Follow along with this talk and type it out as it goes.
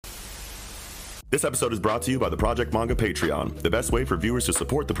This episode is brought to you by the Project Manga Patreon, the best way for viewers to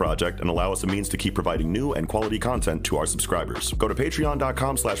support the project and allow us a means to keep providing new and quality content to our subscribers. Go to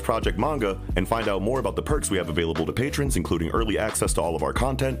patreon.com/projectmanga and find out more about the perks we have available to patrons, including early access to all of our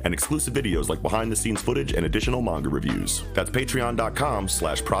content and exclusive videos like behind-the-scenes footage and additional manga reviews. That's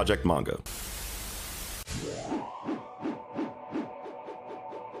patreon.com/projectmanga.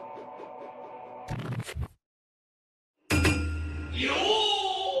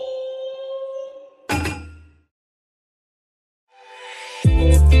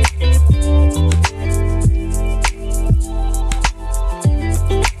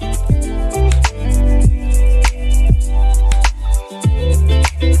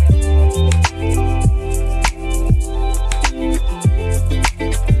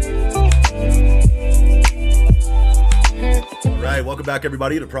 Welcome back,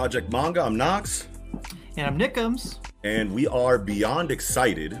 everybody, to Project Manga. I'm Knox. And I'm Nickums. And we are beyond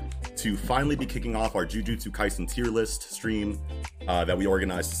excited to finally be kicking off our Jujutsu Kaisen tier list stream that we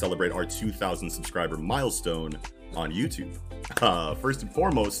organized to celebrate our 2,000 subscriber milestone on YouTube. First and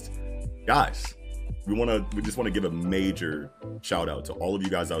foremost, guys, we just want to give a major shout out to all of you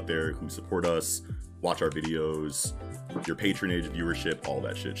guys out there who support us, watch our videos, your patronage, viewership, all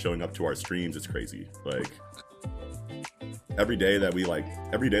that shit. Showing up to our streams, it's crazy. Like, every day that we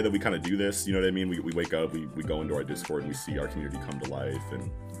kind of do this, you know what I mean? We wake up, we go into our Discord and we see our community come to life, and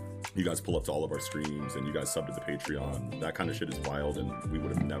you guys pull up to all of our streams and you guys sub to the Patreon. That kind of shit is wild, and we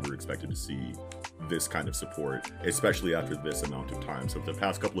would have never expected to see this kind of support, especially after this amount of time. So for the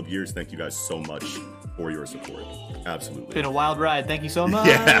past couple of years, thank you guys so much for your support. Absolutely. Been a wild ride. Thank you so much.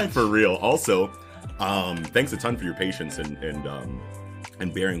 Yeah, for real. Also, thanks a ton for your patience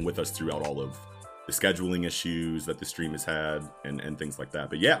and bearing with us throughout all of the scheduling issues that the stream has had and things like that.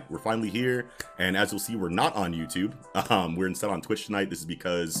 But yeah, we're finally here, and as you'll see, we're not on YouTube. We're instead on Twitch tonight. This is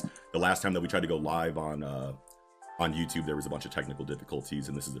because the last time that we tried to go live on YouTube, there was a bunch of technical difficulties,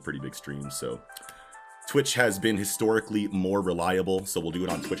 and this is a pretty big stream, so Twitch has been historically more reliable, so we'll do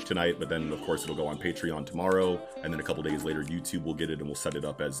it on Twitch tonight, but then of course it'll go on Patreon tomorrow, and then a couple days later YouTube will get it, and we'll set it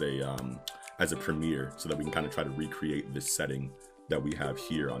up as a premiere so that we can kind of try to recreate this setting that we have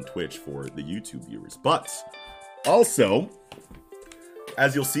here on Twitch for the YouTube viewers. But also,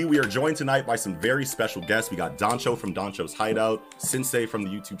 as you'll see, we are joined tonight by some very special guests. We got Dancho from Dancho's Hideout, Sensei from the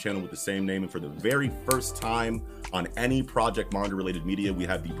YouTube channel with the same name, and for the very first time on any Project Manga related media, we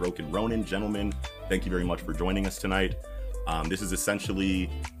have the Broken Ronin. Gentlemen, thank you very much for joining us tonight. This is essentially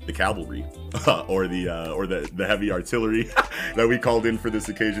the cavalry or the heavy artillery that we called in for this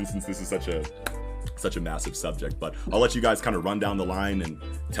occasion, since this is such a massive subject. But I'll let you guys kind of run down the line and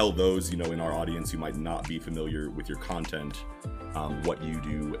tell those, in our audience who might not be familiar with your content, what you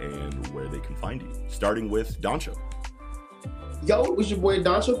do and where they can find you. Starting with Dancho. Yo, it's your boy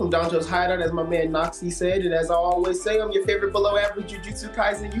Dancho from Dancho's Hideout, as my man Noxie said, and as I always say, I'm your favorite below average Jujutsu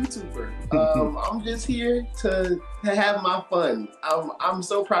Kaisen YouTuber. I'm just here to have my fun. I'm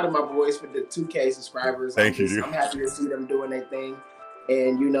so proud of my boys for the 2K subscribers. Thank you. I'm happy to see them doing their thing.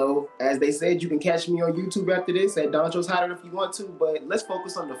 And, as they said, you can catch me on YouTube after this at Dancho's Hideout if you want to, but let's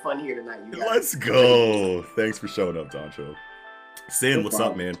focus on the fun here tonight. You guys. Let's go. Thanks for showing up, Dancho. Sin, what's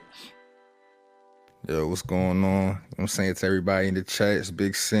up, man? Yo, what's going on? You know what I'm saying to everybody in the chat? It's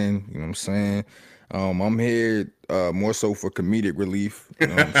Big Sin, you know what I'm saying? I'm here more so for comedic relief, you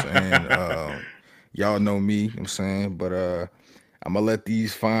know what I'm saying? Y'all know me, you know what I'm saying? But I'm gonna let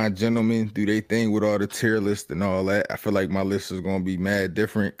these fine gentlemen do their thing with all the tier list and all that. I feel like my list is gonna be mad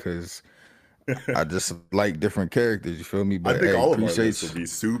different because I just like different characters, you feel me? But I think all of our lists will be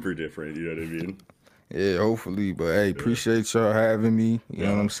super different, you know what I mean? Yeah, hopefully. But hey, appreciate y'all having me. You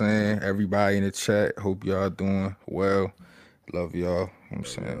know what I'm saying? Everybody in the chat, hope y'all doing well. Love y'all. You know what I'm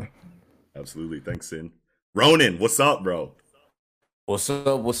saying? Absolutely. Thanks, Sin. Ronin, what's up, bro? What's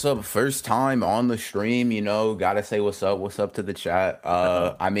up? First time on the stream, gotta say what's up to the chat.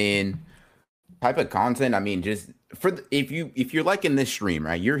 I mean, type of content, I mean, just if you're liking this stream,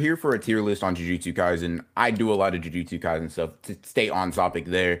 right, you're here for a tier list on Jujutsu Kaisen. I do a lot of Jujutsu Kaisen stuff to stay on topic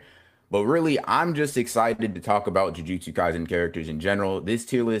there, but really I'm just excited to talk about Jujutsu Kaisen characters in general. This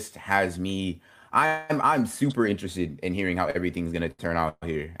tier list has me, I'm super interested in hearing how everything's gonna turn out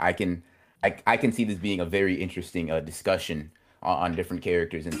here. I can see this being a very interesting discussion on different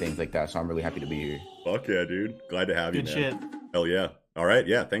characters and things like that. So I'm really happy to be here. Fuck yeah, dude. Glad to have you, Good man. shit. Hell yeah. All right.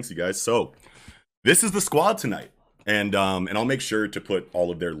 Yeah. Thanks, you guys. So this is the squad tonight. And I'll make sure to put all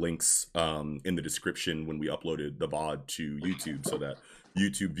of their links in the description when we uploaded the VOD to YouTube so that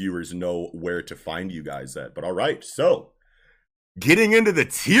YouTube viewers know where to find you guys at. But all right. So getting into the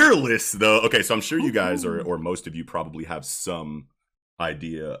tier list, though. Okay. So I'm sure you guys or most of you probably have some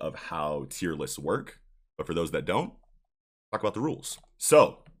idea of how tier lists work. But for those that don't, talk about the rules.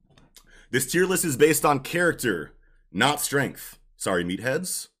 So, this tier list is based on character, not strength. Sorry,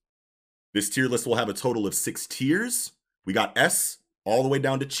 meatheads. This tier list will have a total of 6 tiers. We got S all the way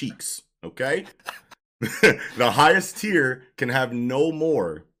down to cheeks, okay? The highest tier can have no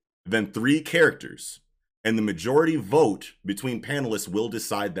more than 3 characters, and the majority vote between panelists will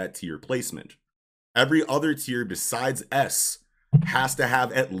decide that tier placement. Every other tier besides S has to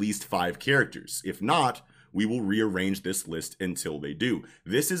have at least 5 characters. If not, we will rearrange this list until they do.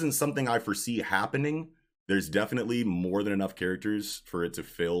 This isn't something I foresee happening. There's definitely more than enough characters for it to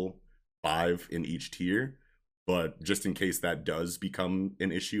fill 5 in each tier. But just in case that does become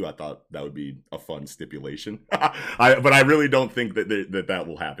an issue, I thought that would be a fun stipulation. But I really don't think that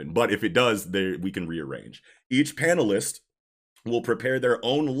will happen. But if it does, we can rearrange. Each panelist will prepare their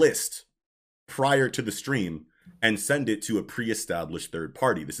own list prior to the stream and send it to a pre-established third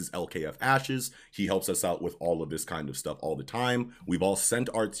party. This is LKF Ashes. He helps us out with all of this kind of stuff all the time. We've all sent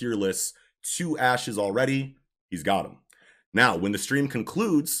our tier lists to Ashes already. He's got them. Now, when the stream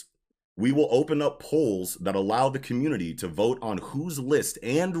concludes, we will open up polls that allow the community to vote on whose list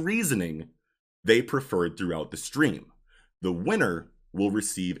and reasoning they preferred throughout the stream. The winner will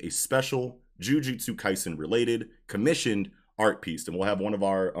receive a special Jujutsu Kaisen related commissioned art piece, and we'll have one of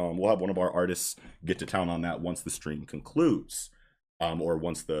our artists get to town on that once the stream concludes, or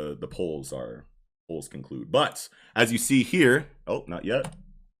once the polls conclude. But as you see here, oh, not yet.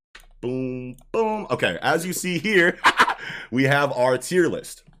 Boom, boom. Okay, as you see here, we have our tier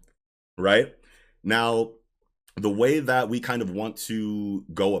list. Right? Now, the way that we kind of want to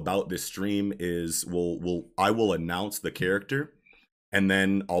go about this stream is I will announce the character, and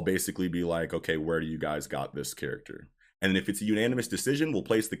then I'll basically be like, okay, where do you guys got this character? And if it's a unanimous decision, we'll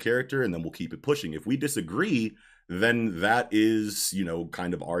place the character and then we'll keep it pushing. If we disagree, then that is,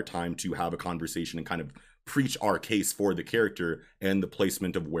 kind of our time to have a conversation and kind of preach our case for the character and the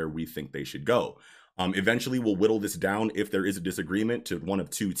placement of where we think they should go. Eventually, we'll whittle this down if there is a disagreement to one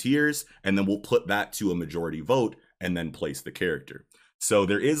of 2 tiers, and then we'll put that to a majority vote and then place the character. So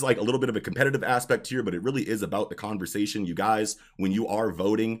there is like a little bit of a competitive aspect here, but it really is about the conversation. You guys, when you are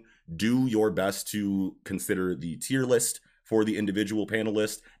voting, do your best to consider the tier list for the individual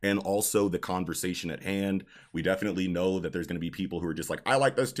panelist and also the conversation at hand. We definitely know that there's going to be people who are just like, I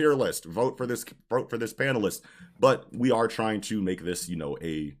like this tier list, vote for this panelist. But we are trying to make this,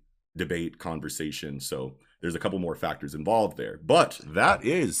 a debate conversation, so there's a couple more factors involved there, but that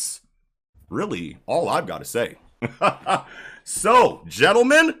is really all I've got to say. So,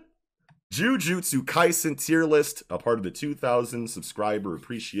 gentlemen, Jujutsu Kaisen tier list, a part of the 2000 subscriber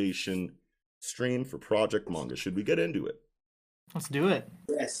appreciation stream for Project Manga. Should we get into it? Let's do it.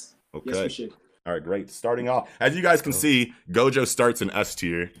 Yes. Okay. Yes, we should. All right, great. Starting off, as you guys can see, Gojo starts in S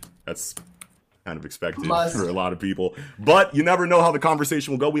tier. That's kind of expected for a lot of people, but you never know how the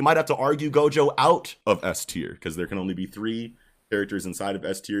conversation will go. We might have to argue Gojo out of S tier because there can only be 3 characters inside of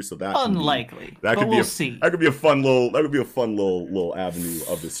S tier, so that unlikely. That could be a fun little avenue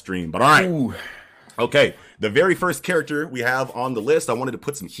of the stream. But all right, ooh. Okay. The very first character we have on the list, I wanted to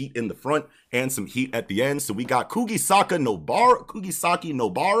put some heat in the front and some heat at the end. So we got Kugisaki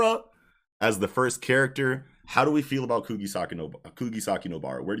Nobara as the first character. How do we feel about Kugisaki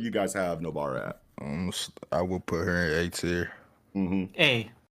Nobara? Where do you guys have Nobara at? I will put her in A tier. Mm-hmm. A.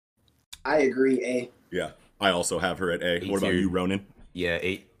 I agree, A. Yeah, I also have her at A. What about you, Ronan? Yeah,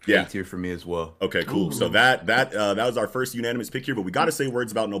 A tier for me as well. Okay, cool. Ooh. So that was our first unanimous pick here, but we got to say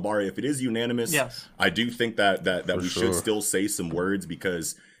words about Nobara. If it is unanimous, yes, I do think that we should still say some words,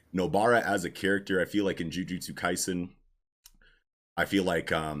 because Nobara as a character, I feel like in Jujutsu Kaisen, I feel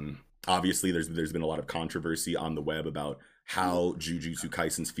like obviously there's been a lot of controversy on the web about how Jujutsu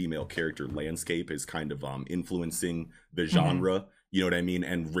Kaisen's female character landscape is kind of influencing the genre. Mm-hmm. You know what I mean?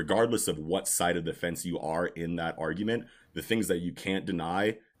 And regardless of what side of the fence you are in that argument, the things that you can't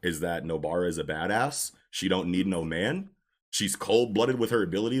deny is that Nobara is a badass. She don't need no man. She's cold-blooded with her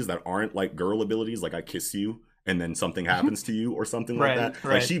abilities that aren't like girl abilities, like I kiss you and then something happens to you or something like that.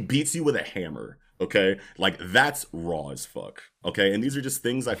 Right. Like she beats you with a hammer. Okay, like that's raw as fuck. Okay, and these are just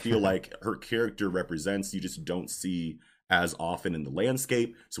things I feel like her character represents. You just don't see as often in the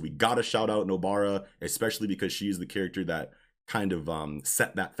landscape. So we gotta shout out Nobara, especially because she's the character that kind of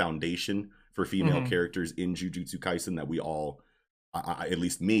set that foundation for female characters in Jujutsu Kaisen that we all, at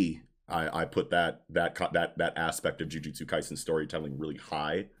least me, I put that aspect of Jujutsu Kaisen storytelling really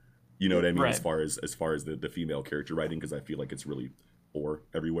high. You know what I mean? Right. As far as the female character writing, because I feel like it's really or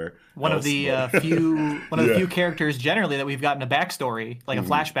everywhere. One of else, the but- few few characters generally that we've gotten a backstory, like a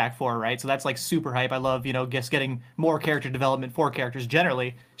flashback for, right? So that's like super hype. I love, just getting more character development for characters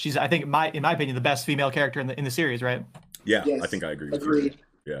generally. She's, I think, in my opinion, the best female character in the series, right? Yeah, Yes, I think I agree with agreed.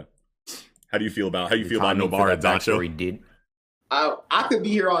 you. Yeah. How do you feel about The timing for Nobara, that Dancho? backstory did. I could be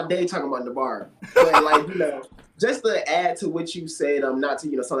here all day talking about Navarre, but like just to add to what you said, not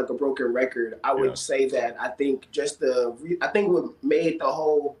to sound like a broken record, I would say that I think I think what made the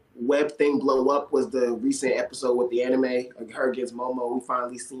whole web thing blow up was the recent episode with the anime, like her against Momo. We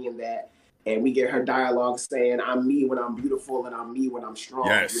finally seeing that, and we get her dialogue saying, "I'm me when I'm beautiful, and I'm me when I'm strong."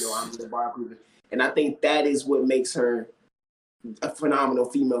 Yes. I'm Navarre, and I think that is what makes her a phenomenal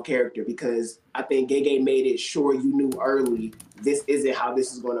female character, because I think Gege made it sure you knew early this isn't how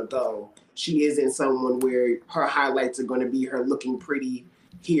this is going to go. She isn't someone where her highlights are going to be her looking pretty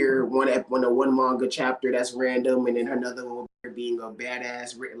here, one manga chapter that's random, and then another one being a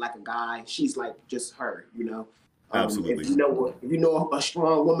badass written like a guy. She's like just her, Absolutely. If you know a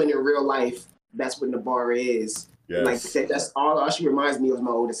strong woman in real life, that's what Navarre is. Yes. Like that's all she reminds me of is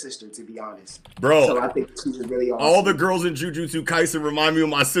my older sister, to be honest. Bro, So I think she's really awesome. all the girls in Jujutsu Kaisen remind me of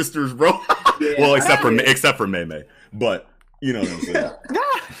my sisters, bro. Yeah. Well, except for Mei Mei. But you know what I'm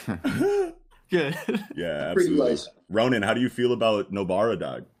saying. Good. Yeah, Pretty absolutely. much. Ronan, how do you feel about Nobara,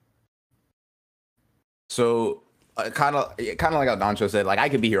 dog? So kind of like how Dancho said, like I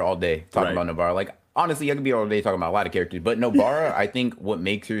could be here all day talking Right. about Nobara. Like honestly, I could be here all day talking about a lot of characters, but Nobara, I think what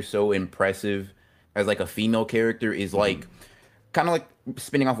makes her so impressive as like a female character is like kind of like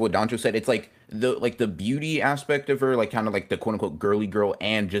spinning off what Dancho said. It's like the beauty aspect of her, like kind of like the quote unquote girly girl,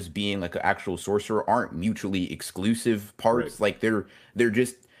 and just being like an actual sorcerer aren't mutually exclusive parts. Right. Like they're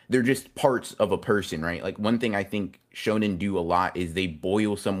just parts of a person, right? Like one thing I think shonen do a lot is they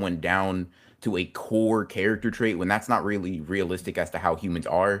boil someone down to a core character trait when that's not really realistic as to how humans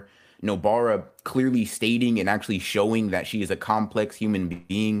are. Nobara clearly stating and actually showing that she is a complex human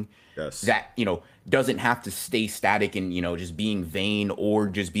being Yes. that, doesn't have to stay static and, just being vain or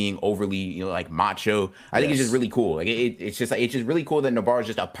just being overly, like macho. I think it's Yes. just really cool. Like it's just really cool that Nobara is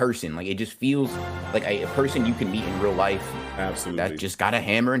just a person. Like it just feels like a person you can meet in real life Absolutely. that just got a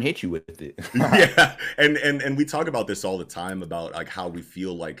hammer and hit you with it. Yeah, and we talk about this all the time about like how we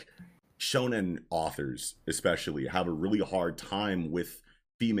feel like shonen authors especially have a really hard time with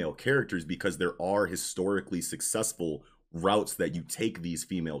female characters because there are historically successful routes that you take these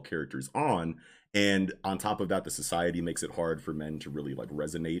female characters on, and on top of that the society makes it hard for men to really like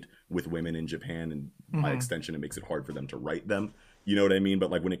resonate with women in Japan, and by extension it makes it hard for them to write them, you know what I mean?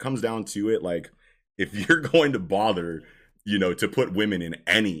 But like when it comes down to it, like if you're going to bother to put women in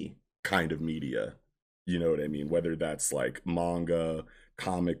any kind of media, you know what I mean, whether that's like manga,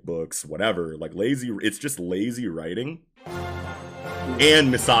 comic books, whatever, like it's just lazy writing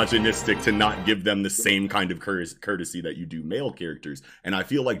and misogynistic to not give them the same kind of courtesy that you do male characters. And I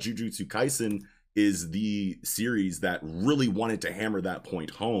feel like Jujutsu Kaisen is the series that really wanted to hammer that point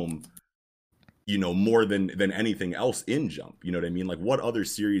home, more than anything else in Jump. You know what I mean? Like what other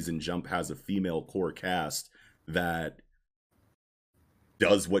series in Jump has a female core cast that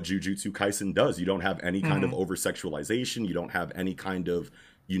does what Jujutsu Kaisen does? You don't have any kind of over sexualization. You don't have any kind of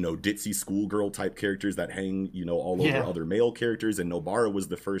ditzy schoolgirl type characters that hang all over other male characters. And Nobara was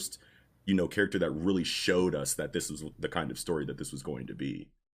the first character that really showed us that this was the kind of story that this was going to be.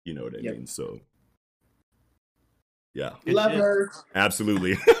 You know what I mean? So yeah, Love her.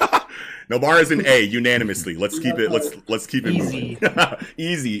 absolutely. Nobara's an A unanimously. Let's keep it. Let's keep it Easy. moving.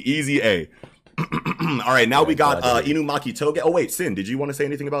 Easy A. All right, now we got Inumaki Toge. Oh wait, Sin, did you want to say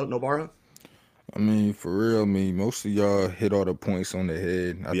anything about Nobara? I mean, for real, most of y'all hit all the points on the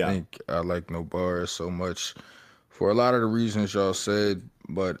head. I think I like Nobara so much for a lot of the reasons y'all said,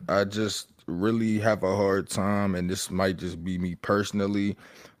 but I just really have a hard time, and this might just be me personally,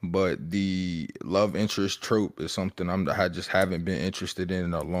 but the love interest trope is something I just haven't been interested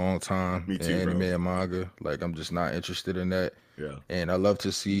in a long time. Me too, in anime bro. and manga. Like I'm just not interested in that. Yeah. And I love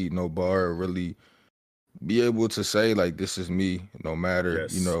to see Nobara really be able to say like this is me, no matter,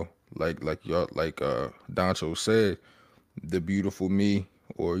 Yes. like y'all Dancho said, the beautiful me,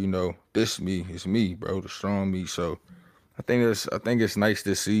 or this me is me, bro, the strong me. So I think it's nice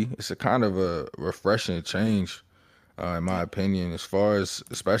to see. It's a kind of a refreshing change, in my opinion, as far as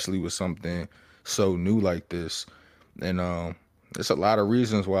especially with something so new like this. And there's a lot of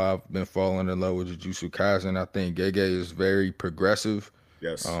reasons why I've been falling in love with Jujutsu Kaisen. I think Gege is very progressive.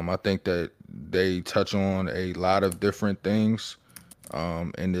 Yes. I think that they touch on a lot of different things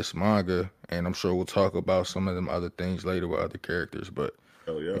in this manga, and I'm sure we'll talk about some of them other things later with other characters. But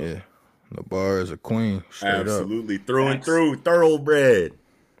Hell yeah. yeah, Nobara is a queen, straight Absolutely, through and Facts. through, thoroughbred.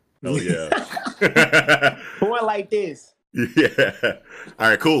 Hell yeah. Born like this. Yeah. All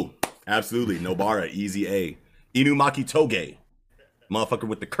right, cool. Absolutely. Nobara, easy A. Inumaki Toge. Motherfucker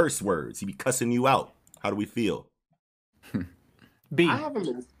with the curse words. He be cussing you out. How do we feel? B. I have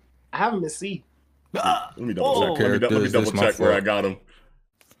him in C. Let me double check. character Let me is double this, my check where I fault? got him.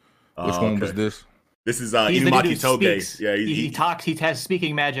 Which one was this? This is He's the dude Inumaki who Toge. speaks. Yeah, he talks. He has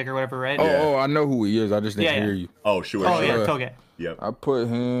speaking magic or whatever, right? Oh, I know who he is. I just didn't Yeah, hear yeah. you. Oh, sure. Oh sure. yeah, sure. Toge. Yep. I put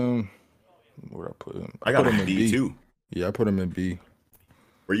him. Where I put him? I got put him in B too. Yeah, I put him in B.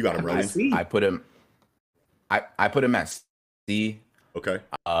 Where you got him, I Ronan? see. I put him. I put him at C. Okay.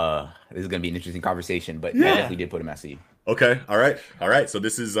 This is gonna be an interesting conversation, but Yeah. I definitely did put him at C. Okay. All right. So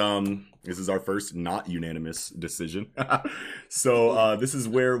this is our first not unanimous decision. So this is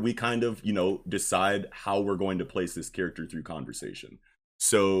where we kind of, decide how we're going to place this character through conversation.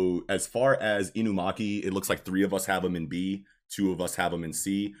 So as far as Inumaki, it looks like 3 of us have him in B, 2 of us have him in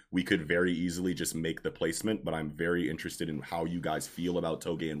C. We could very easily just make the placement, but I'm very interested in how you guys feel about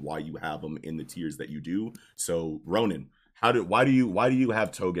Toge and why you have him in the tiers that you do. So Ronan, why do you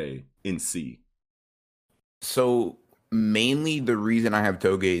have Toge in C? So mainly the reason I have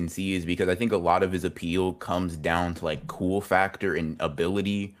Toge in C is because I think a lot of his appeal comes down to like cool factor and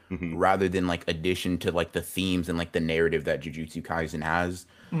ability Mhm. rather than like addition to like the themes and like the narrative that Jujutsu Kaisen has.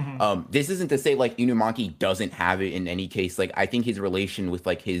 This isn't to say like Inumaki doesn't have it in any case. Like I think his relation with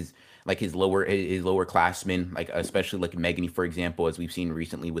like his lower classmen, like especially like Megumi, for example, as we've seen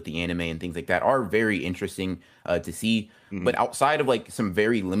recently with the anime and things like that, are very interesting to see. But outside of like some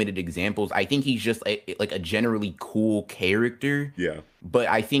very limited examples, I think he's just like a generally cool character. Yeah. But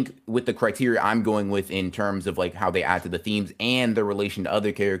I think with the criteria I'm going with in terms of like how they add to the themes and their relation to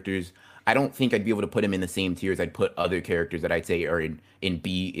other characters, I don't think I'd be able to put him in the same tier as I'd put other characters that I'd say are in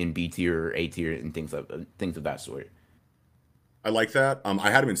B tier or A tier and things of that sort. I like that. I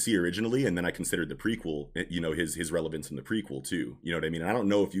had him in C originally, and then I considered the prequel, his relevance in the prequel too. You know what I mean? And I don't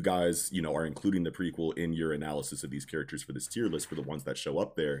know if you guys, are including the prequel in your analysis of these characters for this tier list for the ones that show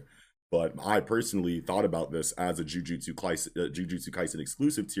up there. But I personally thought about this as a Jujutsu Kaisen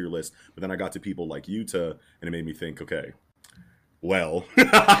exclusive tier list, but then I got to people like Yuta, and it made me think, okay, well,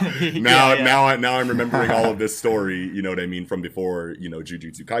 now I'm remembering all of this story, you know what I mean, from before,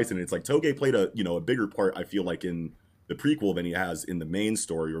 Jujutsu Kaisen. And it's like Toge played a bigger part, I feel like, in the prequel than he has in the main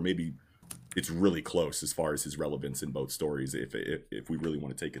story, or maybe it's really close as far as his relevance in both stories, if we really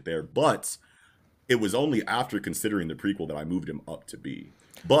want to take it there. But it was only after considering the prequel that I moved him up to B.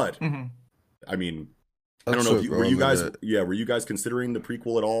 But I mean, I don't know if were you guys considering the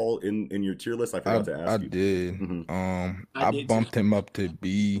prequel at all in your tier list? I forgot to ask you. I did. I bumped him up to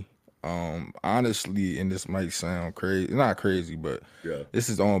B. Honestly, and this might sound crazy, not crazy, but Yeah. this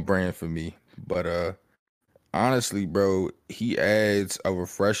is on brand for me. But honestly, bro, he adds a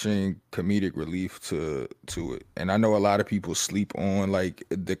refreshing comedic relief to it. And I know a lot of people sleep on like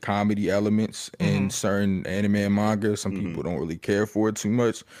the comedy elements in certain anime and manga. Some people don't really care for it too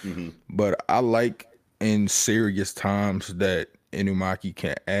much. But I like in serious times that Inumaki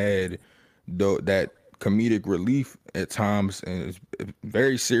can add that comedic relief at times in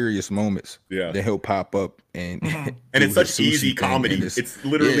very serious moments. Yeah. That he'll pop up and And do it's such his sushi easy thing, comedy. and It's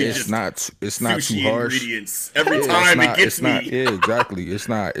literally it's just not sushi too harsh. ingredients every Yeah, time. It gets it's not, me. yeah, exactly. It's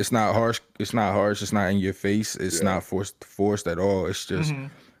not harsh. It's not harsh. It's not in your face. It's not forced at all. It's just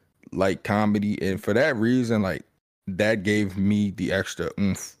like comedy. And for that reason, like that gave me the extra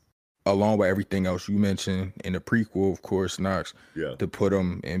oomph along with everything else you mentioned in the prequel, of course, Knox, Yeah. to put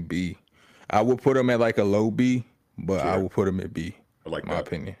him in B. I would put him at like a low B, but I Sure. will put him at B. I like in my that.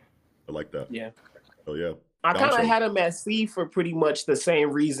 opinion. I like that. Yeah. Oh yeah. I kind of Doncho. had him at C for pretty much the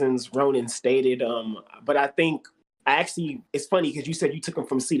same reasons Ronan stated. But I think it's funny because you said you took him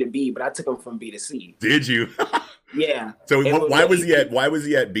from C to B, but I took him from B to C. Did you? Yeah. So It why was really-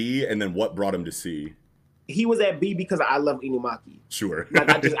 he at B, and then what brought him to C? He was at B because I love Inumaki. Sure. Like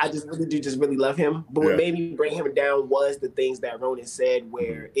I just really love him. But what Yeah. made me bring him down was the things that Ronan said,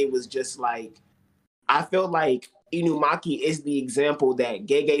 where it was just like I feel like Inumaki is the example that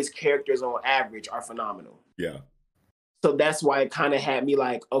Gege's characters on average are phenomenal. Yeah. So that's why it kind of had me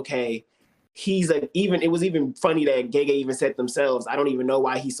like, okay, it was even funny that Gege even said themselves, I don't even know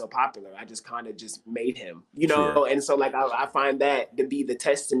why he's so popular. I just kind of just made him, Sure. And so like I find that to be the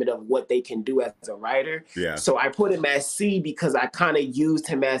testament of what they can do as a writer. Yeah. So I put him at C because I kind of used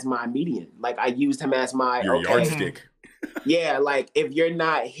him as my median. Like I used him as my Your yardstick. Yeah, like if you're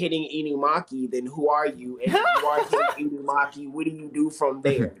not hitting Inumaki, then who are you? And if you are hitting Inumaki, what do you do from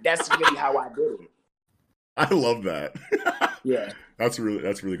there? That's really how I did it. I love that. Yeah. That's really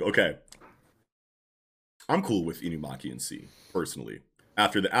good. Okay. I'm cool with Inumaki and C personally.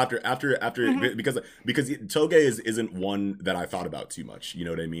 After because Toge isn't one that I thought about too much. You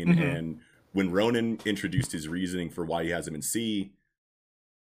know what I mean? And when Ronan introduced his reasoning for why he has him in C,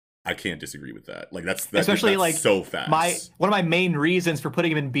 I can't disagree with that. Like that's especially that's like so fast. One of my main reasons for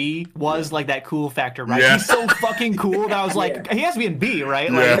putting him in B was like that cool factor, right? Yeah. He's so fucking cool that I was like, he has to be in B,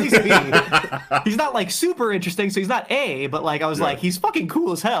 right? Like Yeah. at least B. He's not like super interesting, so he's not A, but like I was like, he's fucking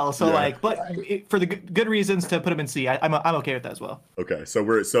cool as hell. So Yeah. like, but for the good reasons to put him in C, I'm okay with that as well. Okay, so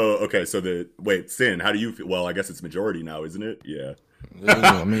Sin, how do you feel? Well, I guess it's majority now, isn't it? Yeah.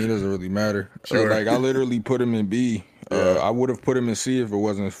 I mean, it doesn't really matter. Sure. Like I literally put him in B. I would have put him in C if it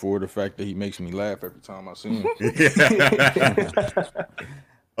wasn't for the fact that he makes me laugh every time I see him.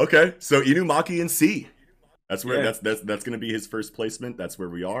 Okay, so Inumaki in C. That's where that's going to be his first placement. That's where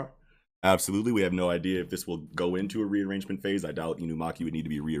we are. Absolutely, we have no idea if this will go into a rearrangement phase. I doubt Inumaki would need to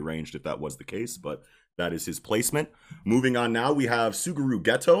be rearranged if that was the case, but that is his placement. Moving on now, we have Suguru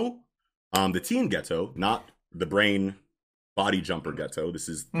Geto, the teen Geto, not the brain body jumper Geto. This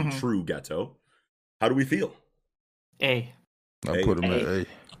is the true Geto. How do we feel? A. I put him at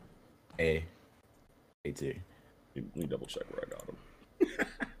A. A tier. Let me double check where I got him.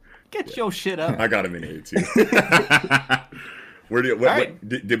 Get your shit up. I got him in A too. Where did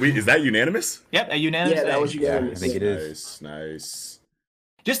we? Is that unanimous? Yep, a unanimous. Yeah, that A. was unanimous. I think it is. Nice.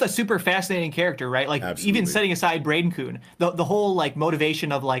 Just a super fascinating character, right? Like Absolutely. even setting aside Braden-kun, the whole like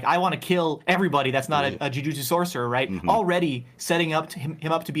motivation of like I want to kill everybody that's not a Jujutsu sorcerer, right? Already setting up him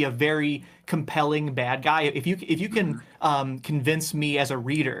up to be a very compelling bad guy. If you can convince me as a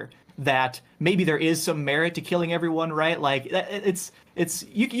reader that maybe there is some merit to killing everyone, right? Like it's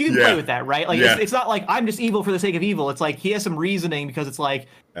you can play with that, right? Like it's not like I'm just evil for the sake of evil. It's like he has some reasoning because it's like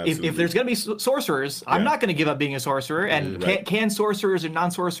if there's gonna be sorcerers, I'm not gonna give up being a sorcerer. And can sorcerers and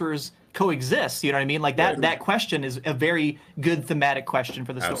non-sorcerers coexist? You know what I mean? Like that question is a very good thematic question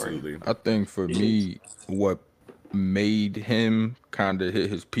for the story. Absolutely. I think for me, what made him kind of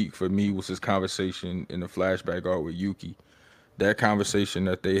hit his peak for me was his conversation in the flashback arc with Yuki. That conversation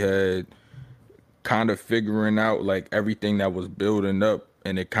that they had, kind of figuring out like everything that was building up,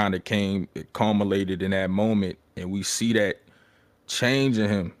 and it culminated in that moment, and we see that change in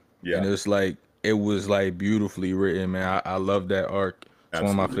him. Yeah. And it's like it was like beautifully written, man. I love that arc. It's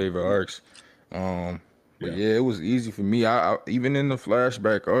one of my favorite arcs. But yeah, it was easy for me. I even in the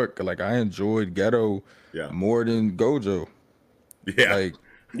flashback arc, like I enjoyed Geto more than Gojo. Yeah.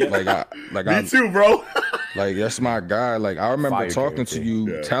 Me too, bro. Like that's my guy. Like I remember Fire talking character. to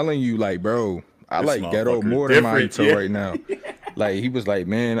you, telling you like, bro, I This like Geto motherfucker more than different, Mahito right now. Like he was like,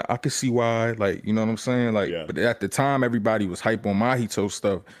 man, I could see why. Like you know what I'm saying? Like, but at the time, everybody was hype on Mahito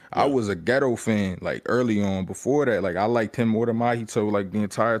stuff. I was a Geto fan like early on. Before that, like I liked him more than Mahito like the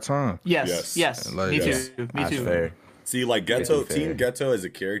entire time. Yes. Like, Me yes. too. Me That's too. fair. See, like Geto, Team Geto as a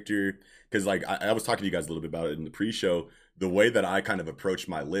character, because like I was talking to you guys a little bit about it in the pre-show. The way that I kind of approached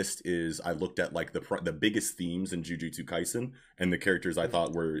my list is I looked at like the biggest themes in Jujutsu Kaisen and the characters I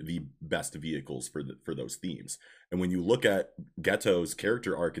thought were the best vehicles for those themes. And when you look at Geto's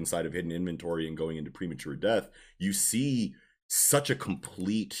character arc inside of Hidden Inventory and going into Premature Death, you see such a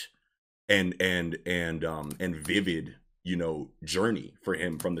complete and vivid, you know, journey for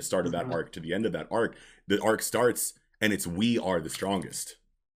him from the start of that arc to the end of that arc. The arc starts and it's we are the strongest.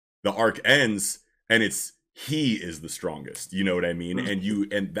 The arc ends and it's he is the strongest. You know what I mean?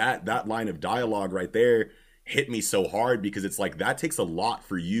 And that line of dialogue right there hit me so hard because it's like that takes a lot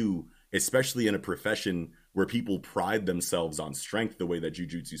for you, especially in a profession where people pride themselves on strength the way that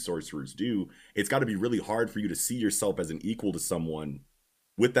Jujutsu sorcerers do. It's got to be really hard for you to see yourself as an equal to someone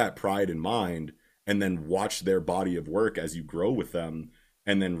with that pride in mind, and then watch their body of work as you grow with them,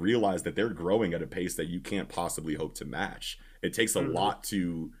 and then realize that they're growing at a pace that you can't possibly hope to match. It takes a lot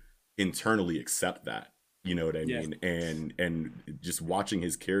to internally accept that. You know what I mean? And just watching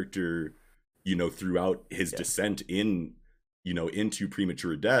his character, you know, throughout his descent in, you know, into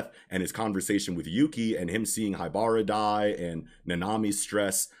Premature Death, and his conversation with Yuki and him seeing Haibara die and Nanami's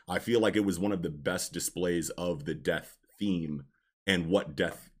stress, I feel like it was one of the best displays of the death theme and what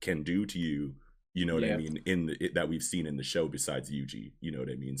death can do to you. You know what I mean? That we've seen in the show besides Yuji. You know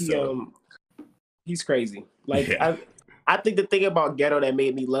what I mean? So he's crazy. Like I think the thing about Geto that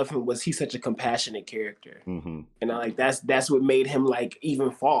made me love him was he's such a compassionate character, and that's what made him like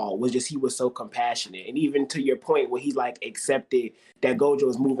even fall, was just he was so compassionate. And even to your point where he like accepted that Gojo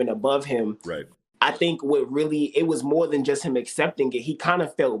was moving above him, right? I think it was more than just him accepting it. He kind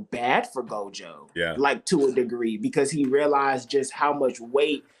of felt bad for Gojo, like to a degree, because he realized just how much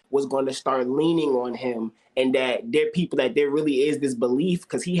weight was going to start leaning on him and that there are people that there really is this belief,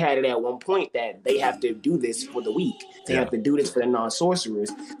 because he had it at one point that they have to do this for the weak. They have to do this for the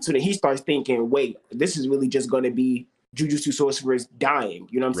non-sorcerers. So then he starts thinking, wait, this is really just going to be Jujutsu sorcerers dying,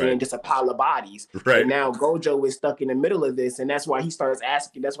 you know what I'm saying? Just a pile of bodies. Right. And now Gojo is stuck in the middle of this, and that's why he starts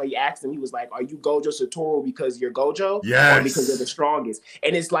asking. That's why he asked him. He was like, "Are you Gojo Satoru because you're Gojo, or because you're the strongest?"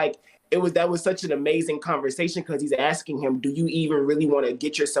 And it's like that was such an amazing conversation, because he's asking him, "Do you even really want to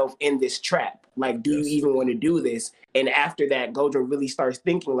get yourself in this trap? Like, do you even want to do this?" And after that, Gojo really starts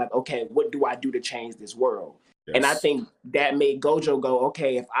thinking, like, "Okay, what do I do to change this world?" Yes. And I think that made Gojo go,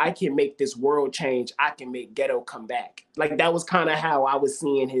 okay, if I can make this world change, I can make Geto come back. Like, that was kind of how I was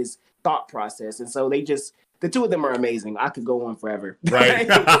seeing his thought process. And so the two of them are amazing. I could go on forever. Right.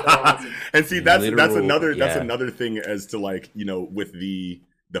 And see, that's another thing as to, like, you know, with the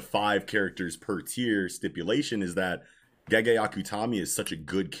 5 characters per tier stipulation, is that Gege Akutami is such a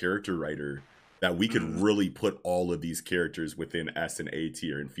good character writer that we could really put all of these characters within S and A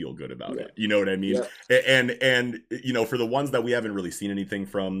tier and feel good about it. You know what I mean? And you know, for the ones that we haven't really seen anything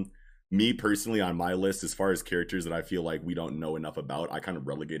from, me personally on my list, as far as characters that I feel like we don't know enough about, I kind of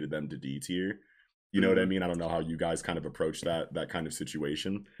relegated them to D tier. You know what I mean? I don't know how you guys kind of approach that kind of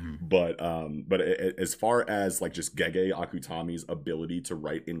situation, but as far as like just Gege Akutami's ability to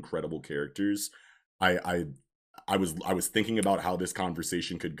write incredible characters, I was thinking about how this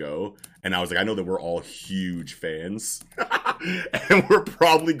conversation could go, and I was like, I know that we're all huge fans, and we're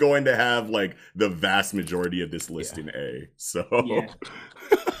probably going to have like the vast majority of this list in A. So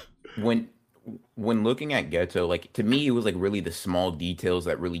when looking at Geto, like, to me, it was like really the small details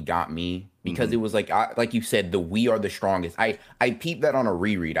that really got me, because it was like, like you said, we are the strongest. I peeped that on a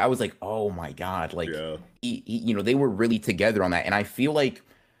reread. I was like, oh my God, like, you know, they were really together on that. And I feel like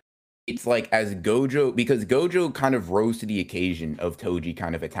it's like, as Gojo, because Gojo kind of rose to the occasion of Toji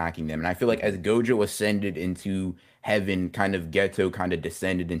kind of attacking them. And I feel like as Gojo ascended into heaven, kind of Geto kind of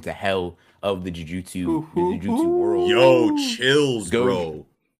descended into hell of the Jujutsu world. Yo, chills, bro.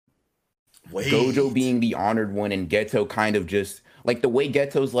 Wait. Gojo being the honored one, and Geto kind of just like the way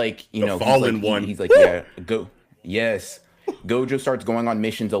Geto's like, you know, fallen one. He's like, yes. Gojo starts going on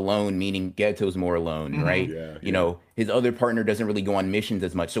missions alone, meaning Geto's more alone, right? You know, his other partner doesn't really go on missions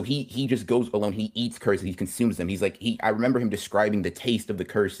as much, so he just goes alone. He eats curses, he consumes them. He's like, I remember him describing the taste of the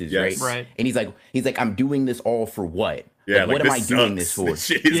curses, right? And he's like, I'm doing this all for what? Yeah, like, what am I doing this for? This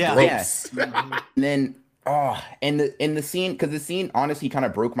shit is gross. And then and the scene, because the scene honestly kind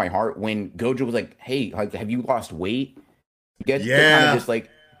of broke my heart when Gojo was like, hey, like, have you lost weight? Gets kind of just like,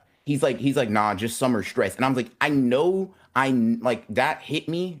 he's like, nah, just summer stress. And I was like, I know, like, that hit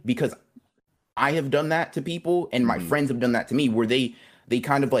me because I have done that to people, and my friends have done that to me, where they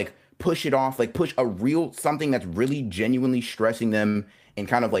kind of like push it off, like push a real something that's really genuinely stressing them and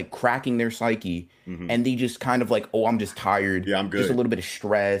kind of like cracking their psyche, and they just kind of like, oh, I'm just tired. Yeah, I'm good. Just a little bit of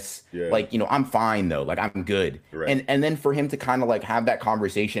stress. Like, you know, I'm fine though. Like, I'm good. And then for him to kind of like have that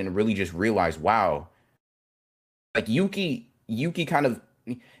conversation and really just realize, wow, like Yuki kind of,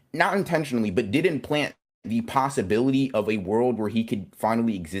 not intentionally, but did implant the possibility of a world where he could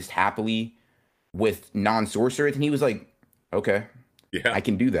finally exist happily with non-sorcerers. And he was like, okay, I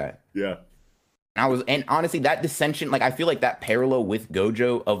can do that. And honestly, that dissension, like, I feel like that parallel with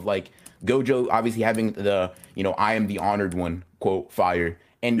Gojo, of like Gojo obviously having the, you know, I am the honored one, quote, fire,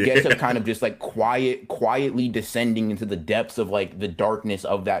 and Geto kind of just like quietly descending into the depths of like the darkness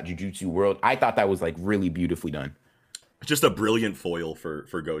of that Jujutsu world. I thought that was like really beautifully done. Just a brilliant foil for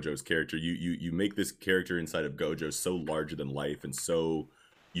Gojo's character. You make this character inside of Gojo so larger than life and so,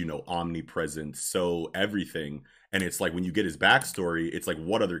 you know, omnipresent, so everything. And it's like, when you get his backstory, it's like,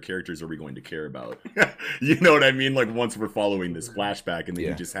 what other characters are we going to care about? You know what I mean? Like, once we're following this flashback, and then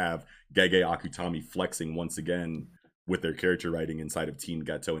you just have Gege Akutami flexing once again with their character writing inside of Teen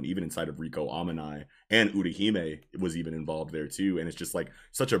Geto, and even inside of Riko Amanai, and Urahime was even involved there too. And it's just like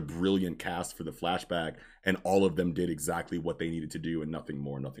such a brilliant cast for the flashback, and all of them did exactly what they needed to do, and nothing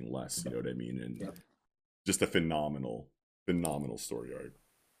more, nothing less. You know what I mean? And just a phenomenal story arc.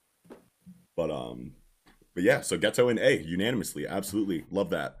 But yeah, so Geto and A unanimously, absolutely love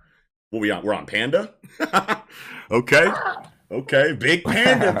that. What we on? We're on Panda. Okay, big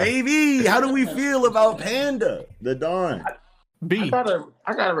Panda, baby. How do we feel about Panda? The Dawn. B.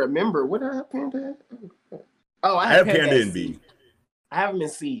 I gotta remember, what did I have Panda? Oh, I have Panda in B. I have him in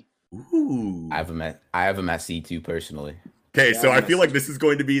C. Ooh. I have him at C too, personally. Okay, so I feel like this is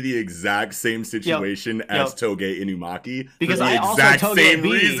going to be the exact same situation as Toge Inumaki, because for the I exact also same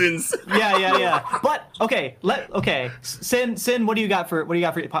B. reasons. Yeah. But okay, Sin, what do you got for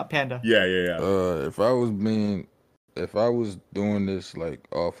Panda? Yeah. If I was doing this like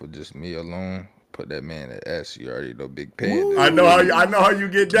off of just me alone, put that man at S. You already know Big Panda. I know how you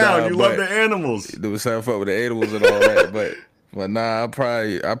get down. Nah, you love but- the animals. Do something fuck with the animals and all that, but nah,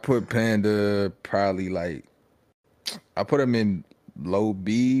 I put Panda probably like I put him in low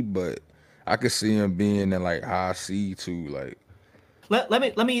B, but I could see him being in like high C too. Like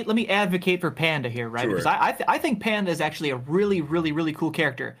Let me advocate for Panda here, right? Sure. Because I think Panda is actually a really cool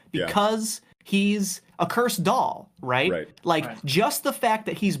character Yeah. because he's a cursed doll, right? Right. Like just the fact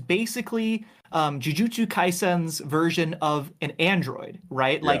that he's basically Jujutsu Kaisen's version of an android,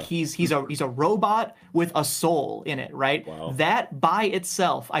 right? Like Yeah. he's a robot with a soul in it, right? Wow. That by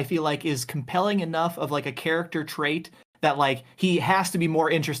itself, I feel like is compelling enough of like a character trait that like he has to be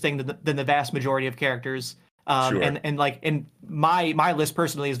more interesting than the vast majority of characters. Sure. And my list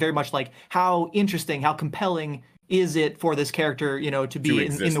personally is very much like how interesting, how compelling is it for this character, you know, to be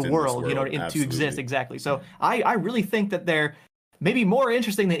exist in the in this world, you know, world, to exist absolutely. exactly. So I really think that they're maybe more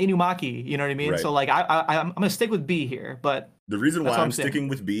interesting than Inumaki, you know what I mean? Right. So like I'm gonna stick with B here, but The reason why That's what I'm I'm saying. sticking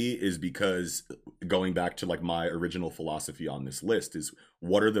with B is because going back to like my original philosophy on this list is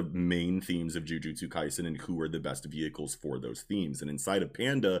what are the main themes of Jujutsu Kaisen and who are the best vehicles for those themes. And inside of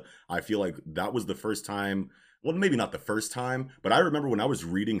Panda, I feel like that was the first time, well, maybe not the first time, but I remember when I was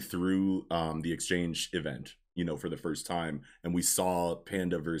reading through the exchange event, you know, for the first time, and we saw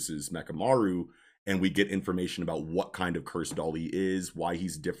Panda versus Mekamaru, and we get information about what kind of cursed doll he is, why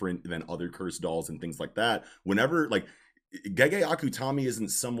he's different than other cursed dolls and things like that. Whenever like Gege Akutami isn't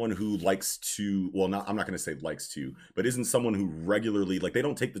someone who likes to, well, not I'm not going to say likes to, but isn't someone who regularly, like, they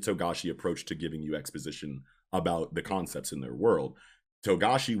don't take the Togashi approach to giving you exposition about the concepts in their world.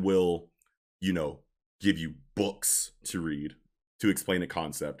 Togashi will, you know, give you books to read to explain a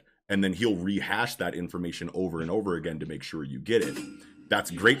concept, and then he'll rehash that information over and over again to make sure you get it.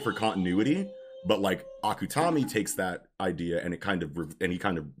 That's great for continuity, but like Akutami takes that idea and they kind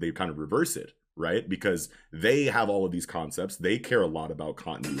of reverse it, right? Because they have all of these concepts, they care a lot about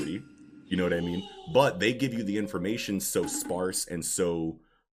continuity, you know what I mean? But they give you the information so sparse and so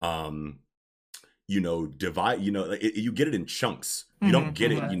you know, divide, you know, you get it in chunks. You don't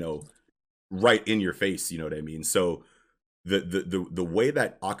get it, you know, right in your face, you know what I mean? So the way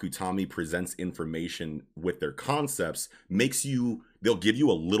that Akutami presents information with their concepts makes you, they'll give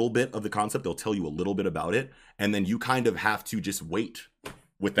you a little bit of the concept, they'll tell you a little bit about it, and then you kind of have to just wait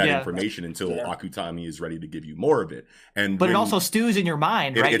with that information until Akutami is ready to give you more of it. but it also stews in your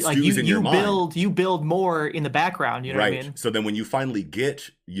mind, right? It like stews in your mind. you build more in the background, you know what I mean? So then when you finally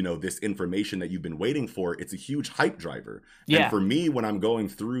get, you know, this information that you've been waiting for, it's a huge hype driver. Yeah. And for me, when I'm going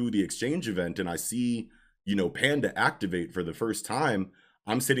through the exchange event and I see, you know, Panda activate for the first time,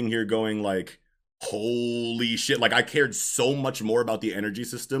 I'm sitting here going like, holy shit. Like I cared so much more about the energy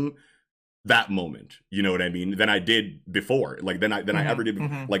system that moment, you know what I mean, than I did before. Like than I ever did.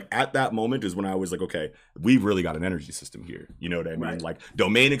 Like at that moment is when I was like, okay, we've really got an energy system here. You know what I mean? Right. Like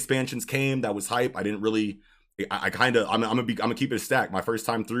domain expansions came, that was hype. I didn't really, I'm gonna keep it a stack. My first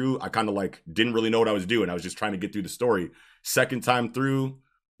time through, I kind of like didn't really know what I was doing. I was just trying to get through the story. Second time through,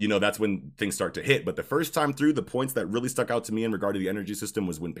 you know, that's when things start to hit. But the first time through, the points that really stuck out to me in regard to the energy system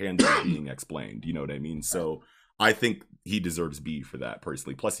was when Panda was being explained. You know what I mean? So I think he deserves B for that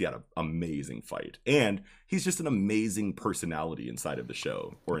personally. Plus, he had an amazing fight, and he's just an amazing personality inside of the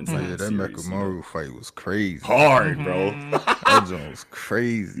show or inside Yeah, of the that series. Mekamaru fight was crazy. Hard, bro. That joint was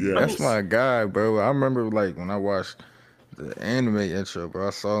crazy. Yes. That's my guy, bro. I remember like when I watched the anime intro, bro.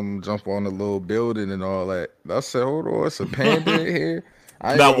 I saw him jump on the little building and all that. I said, "Hold on, it's a panda in here."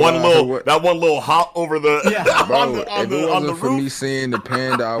 That one little hop over the Bro, on if it the wasn't for me roof. seeing the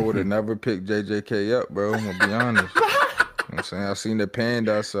panda, I would have never picked JJK up, bro. I'm gonna be honest. You know what I'm saying? I seen the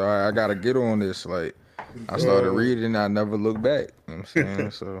panda, I said, all right, I gotta get on this. Like, I started reading, I never looked back. You know what I'm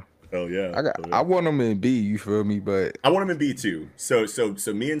saying? So Oh yeah. I want him in B, you feel me? But I want him in B too. So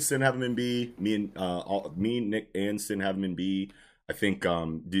me and Sin have him in B. Me, Nick, and Sin have him in B. I think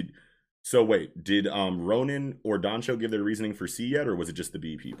did Ronan or Dancho give their reasoning for C yet, or was it just the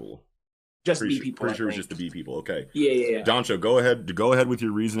B people? Just Pretty B people. Pretty I sure it's think. just the B people. Okay. Yeah. Dancho, go ahead with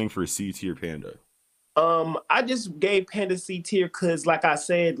your reasoning for C tier Panda. I just gave Panda C tier because, like I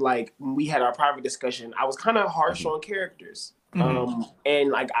said, like when we had our private discussion, I was kind of harsh on characters.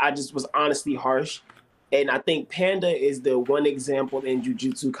 And like I just was honestly harsh. And I think Panda is the one example in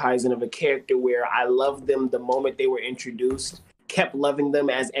Jujutsu Kaisen of a character where I loved them the moment they were introduced. kept loving them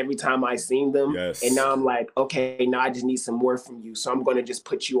as every time I seen them. Yes. And now I'm like, okay, now I just need some more from you. So I'm gonna just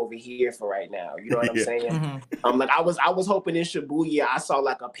put you over here for right now. You know what I'm Yeah. saying? Like I was hoping in Shibuya I saw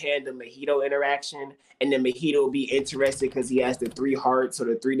like a Panda Mahito interaction, and then Mahito would be interested because he has the 3 hearts or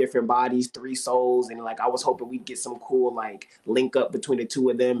the 3 different bodies, 3 souls, and like I was hoping we'd get some cool like link up between the 2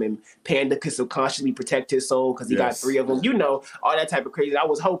 of them, and Panda could subconsciously protect his soul because he got 3 of them. You know, all that type of crazy. I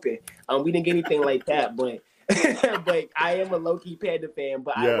was hoping. We didn't get anything like that, but but I am a low-key Panda fan,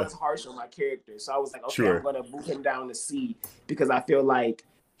 but I was harsh on my character. So I was like, okay, I'm gonna move him down to C because I feel like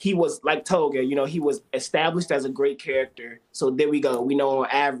he was like Toga, you know, he was established as a great character. So there we go. We know on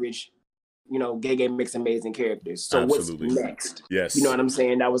average, you know, Gege makes amazing characters. So Absolutely. What's next? Yes. You know what I'm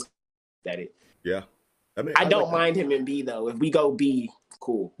saying? That was it. Yeah. I mean, I don't mind him in B though. If we go B,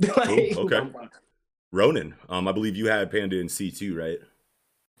 cool. Cool. Okay. Ronan, I believe you had Panda in C too, right?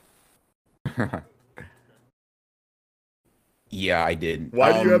 Yeah, I did.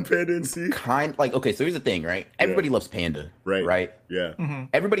 Why do you have Panda in C? Okay, so here's the thing, right? Everybody loves Panda. Right? Yeah.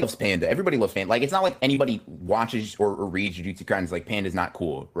 Everybody loves Panda. Everybody loves Panda. Like, it's not like anybody watches or reads Jujutsu Kaisen like Panda's not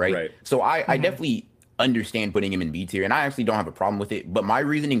cool, right? So I definitely understand putting him in B tier, and I actually don't have a problem with it. But my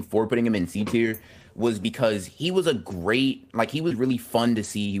reasoning for putting him in C tier was because he was he was really fun to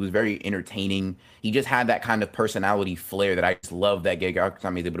see. He was very entertaining. He just had that kind of personality flair that I just love that Gege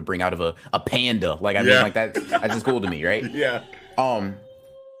Akutami is able to bring out of a panda. Like, I mean, like that's just cool to me, right? Yeah.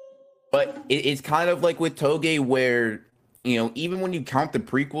 But it's kind of like with Toge where, you know, even when you count the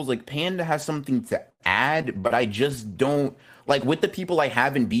prequels, like Panda has something to add, but I just don't like with the people I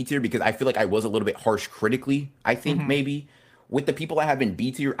have in B tier, because I feel like I was a little bit harsh critically, I think maybe. With the people I have in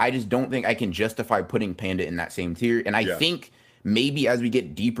B tier, I just don't think I can justify putting Panda in that same tier. And I think maybe as we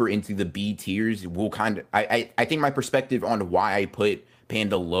get deeper into the B tiers, we'll kind of I think my perspective on why I put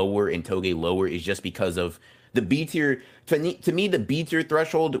Panda lower and Toge lower is just because of the B tier. To me, the B tier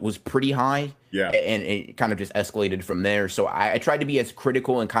threshold was pretty high. Yeah. And it kind of just escalated from there. So I tried to be as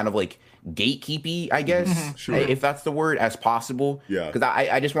critical and kind of like gatekeepy, I guess, if that's the word, as possible. Yeah. Because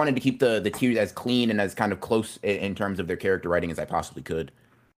I just wanted to keep the tiers as clean and as kind of close in terms of their character writing as I possibly could.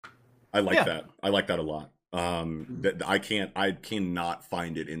 I like that. I like that a lot. I cannot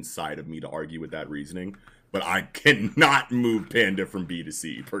find it inside of me to argue with that reasoning, but I cannot move Panda from B to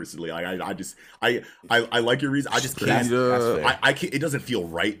C personally. I like your reason. I just can't. I can't. It doesn't feel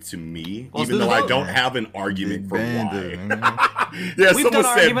right to me, even though I don't have an argument for why. Yeah, We've someone done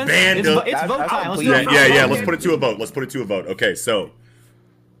said arguments. Panda. It's vote time. Let's do it. Yeah. Let's put it to a vote. Let's put it to a vote. Okay, so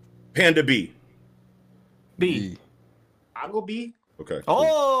Panda B. B. I'll go B. Okay.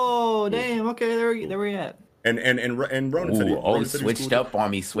 Oh, damn. Okay, there we at. And Ronan said Ronan switched up on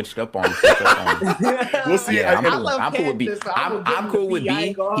me. We'll see. Yeah, I'm cool with B. I'm cool with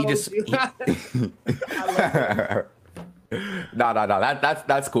B. He just. No.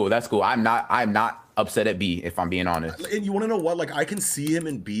 That's cool. That's cool. I'm not upset at B, if I'm being honest. And you want to know what? Like, I can see him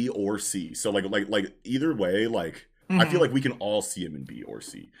in B or C. So like either way, like I feel like we can all see him in B or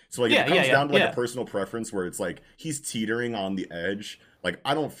C. So like it comes down to like a personal preference where it's like he's teetering on the edge. Like,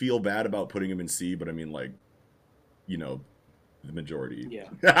 I don't feel bad about putting him in C, but I mean, like, you know, the majority.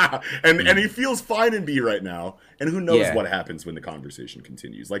 Yeah. and he feels fine in B right now. And who knows what happens when the conversation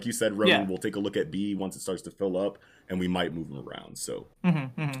continues. Like you said, Ronan, we'll take a look at B once it starts to fill up, and we might move him around. So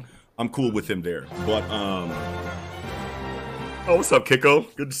I'm cool with him there. But oh, what's up,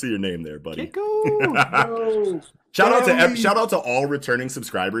 Kiko? Good to see your name there, buddy. Kiko. Shout out to all returning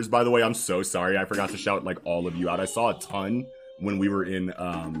subscribers, by the way. I'm so sorry I forgot to shout like all of you out. I saw a ton when we were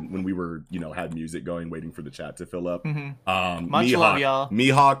you know, had music going, waiting for the chat to fill up. Much love, y'all.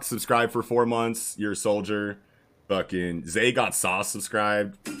 Mihawk subscribed for 4 months. You're a soldier. Fucking Zay got sauce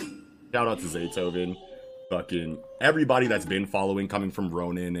subscribed. Shout out to Zaytoven. Fucking everybody that's been following, coming from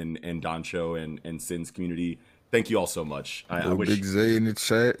Ronan and Doncho and Sin's community. Thank you all so much. I wish Big Zay in the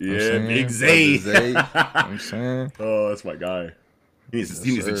chat. Yeah, Big Zay. I'm saying. Oh, that's my guy. He needs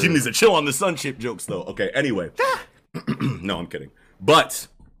to chill on the sun chip jokes though. Okay, anyway. No, I'm kidding. But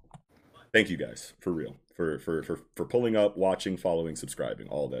thank you guys for real for pulling up, watching, following, subscribing,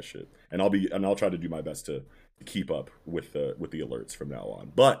 all that shit. And I'll try to do my best to keep up with the alerts from now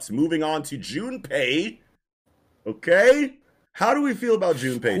on. But moving on to Junpei. Okay, how do we feel about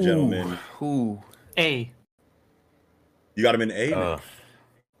Junpei, gentlemen? A. You got him in A.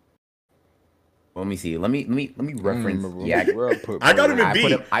 Let me see. Let me reference. I got him in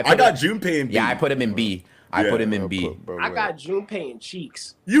B. I got Junpei in B. Yeah, I put him in B. I put him in B. I got Junpei in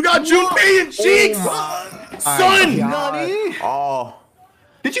Cheeks. You got Junpei in Cheeks, son. Nani? Oh,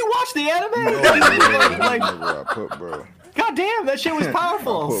 did you watch the anime? God damn, that shit was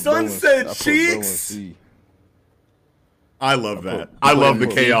powerful. Sunset Cheeks. I love that. I love the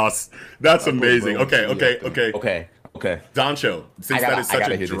chaos. That's amazing. Okay. Doncho, since that is such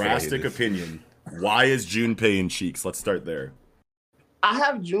a drastic opinion, why is Junpei in Cheeks? Let's start there. I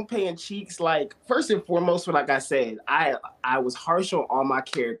have Junpei in Cheeks. Like, first and foremost, like I said, I was harsh on all my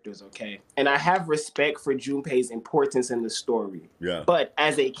characters, okay? And I have respect for Junpei's importance in the story. Yeah. But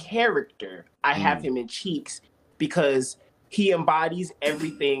as a character, I have him in Cheeks because he embodies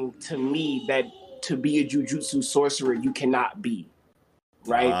everything to me that to be a jujutsu sorcerer you cannot be.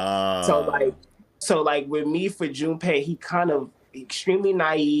 Right? So like with me for Junpei, he kind of extremely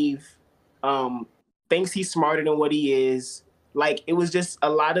naive, thinks he's smarter than what he is. Like, it was just a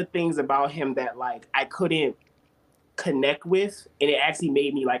lot of things about him that, like, I couldn't connect with. And it actually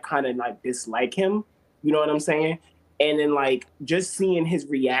made me, like, kind of, like, dislike him. You know what I'm saying? And then, like, just seeing his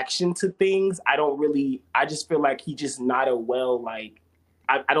reaction to things, I just feel like he just not a well, like,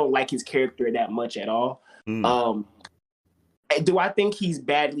 I don't like his character that much at all. Do I think he's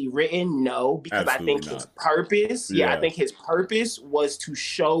badly written? No, because Absolutely I think not. his purpose, I think his purpose was to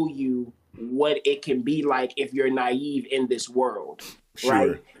show you what it can be like if you're naive in this world,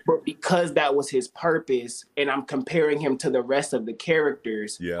 right? But because that was his purpose, and I'm comparing him to the rest of the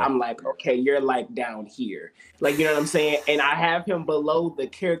characters, I'm like, okay, you're like down here. Like, you know what I'm saying? And I have him below the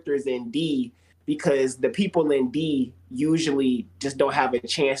characters in D because the people in D usually just don't have a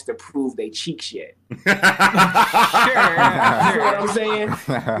chance to prove they cheeks yet. Sure. You know what I'm saying?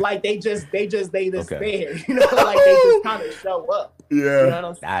 Like they just there. You know, like they just kind of show up. Yeah. You know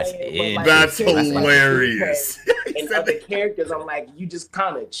what I'm saying? Like, that's hilarious. And other characters, I'm like, you just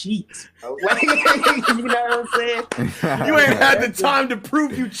kind of cheat. Like, you know what I'm saying? You ain't had the time to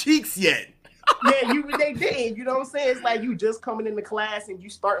prove you cheeks yet. Yeah, they did. You know what I'm saying? It's like you just coming into class and you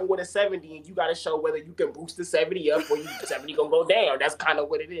starting with a 70 and you got to show whether you can boost the 70 up or you 70 gonna go down. That's kind of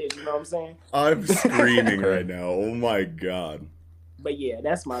what it is. You know what I'm saying? I'm screaming right now. Oh my god. But yeah,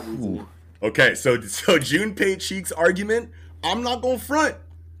 that's my reason. Okay, so Junpei Cheeks argument, I'm not gonna front.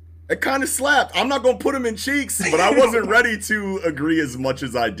 It kind of slapped. I'm not gonna put him in Cheeks, but I wasn't ready to agree as much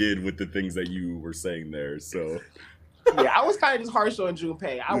as I did with the things that you were saying there. So. Yeah, I was kind of just harsh on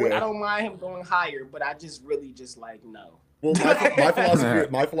Junpei. I don't mind him going higher, but I just really just like no. Well,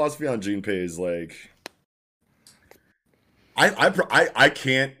 my philosophy on Junpei is like, I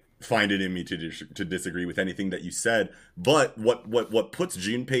can't find it in me to disagree with anything that you said. But what puts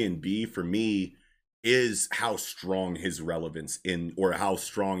Junpei in B for me is how strong his relevance or how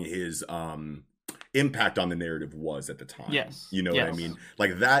strong his impact on the narrative was at the time. Yes, you know what I mean.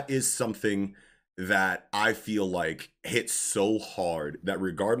 Like that is something that I feel like hits so hard that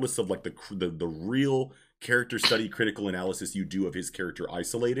regardless of like the real character study critical analysis you do of his character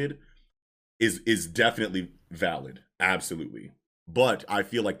isolated is definitely valid, absolutely. But I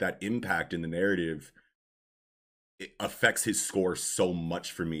feel like that impact in the narrative, it affects his score so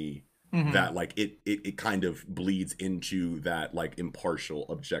much for me that like it kind of bleeds into that like impartial,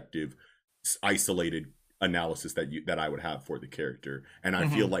 objective, isolated analysis that I would have for the character. And I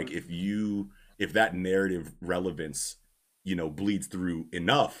feel like if that narrative relevance, you know, bleeds through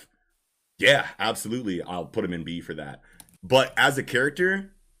enough, yeah, absolutely, I'll put him in B for that. But as a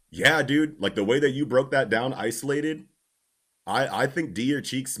character, yeah, dude, like the way that you broke that down, isolated, I think D or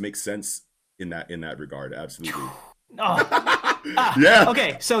Cheeks makes sense in that regard, absolutely. Yeah.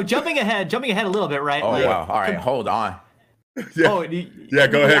 Okay, so jumping ahead a little bit, right? Oh wow! All right, hold on. Yeah.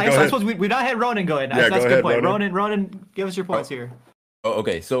 Go ahead. I suppose we've not had Ronan go in. Yeah, That's go a good ahead, point. Ronan, give us your points here. Oh,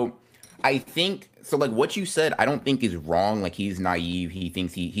 okay, so I think so. Like what you said, I don't think is wrong. Like he's naive. He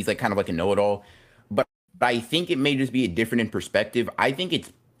thinks he's like kind of like a know-it-all. But I think it may just be a different in perspective. I think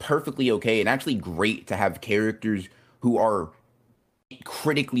it's perfectly okay and actually great to have characters who are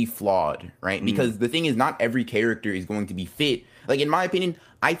critically flawed, right? Because the thing is, not every character is going to be fit. Like in my opinion,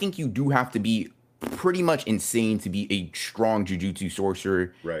 I think you do have to be pretty much insane to be a strong jujutsu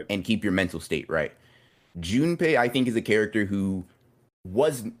sorcerer, right, and keep your mental state right. Junpei, I think, is a character who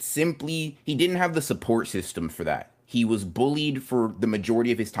was simply, he didn't have the support system for that. He was bullied for the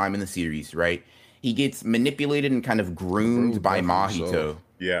majority of his time in the series, right? He gets manipulated and kind of groomed by Mahito.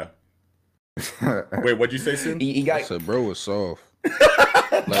 Yeah. Wait, what'd you say, Sin? He got... I said, bro was soft.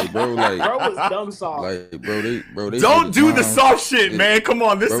 Like, bro was dumb soft. Like, bro, they don't do the soft shit, man. Come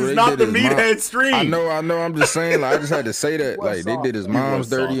on, this is not the meathead stream. I know. I'm just saying. Like, I just had to say that. Like, they did his mom's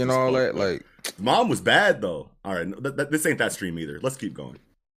dirty and all that. Like, mom was bad though. All right, this ain't that stream either. Let's keep going.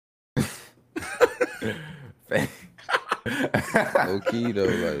 Low key though,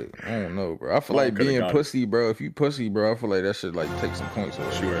 like, I don't know, bro. I feel like being pussy, bro. If you pussy, bro, I feel like that should like take some points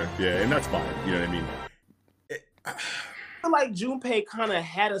away. Sure, yeah, and that's fine. You know what I mean? feel like Junpei kind of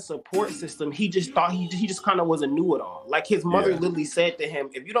had a support system. He just thought he just kind of was a know-it-all. Like his mother literally said to him,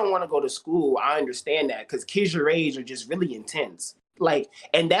 "If you don't want to go to school, I understand that, because kids your age are just really intense." Like,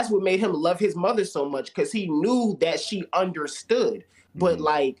 and that's what made him love his mother so much, because he knew that she understood. But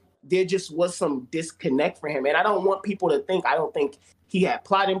like, there just was some disconnect for him, and I don't want people to think. I don't think he had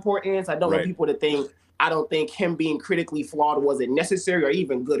plot importance. I don't want people to think. I don't think him being critically flawed wasn't necessary or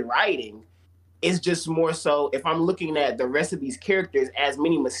even good writing. It's just more so, if I'm looking at the rest of these characters, as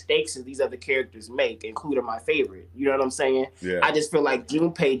many mistakes as these other characters make, including my favorite. You know what I'm saying? Yeah. I just feel like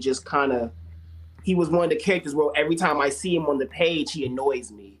Junpei just kind of, he was one of the characters where every time I see him on the page, he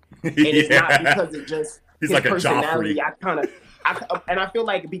annoys me. And it's not because of just He's his like a personality. Joffrey. I feel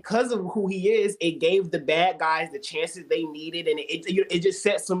like because of who he is, it gave the bad guys the chances they needed. And it just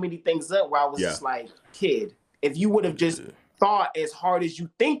set so many things up where I was just like, kid, if you would have just thought as hard as you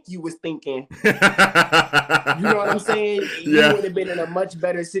think you was thinking, you know what I'm saying? You would have been in a much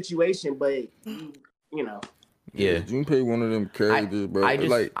better situation, but you know. Yeah. Junpei one of them characters, bro.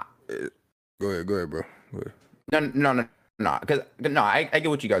 Go ahead, bro. Go ahead. No. Because I get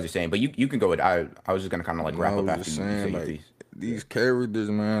what you guys are saying, but you can go with. I was just gonna kind of like wrap up after you say like, these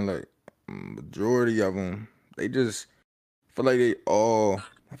characters, man. Like majority of them, they just feel like I feel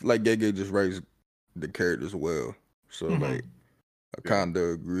like Gege just writes the characters well. So like, I kind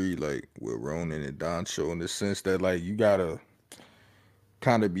of agree like with Ronan and Dancho in the sense that like you gotta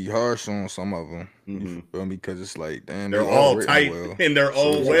kind of be harsh on some of them. You feel me? Because it's like, damn, they're all tight in their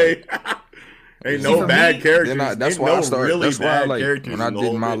own way. Ain't no bad characters. That's why I started. Really that's why, like, when I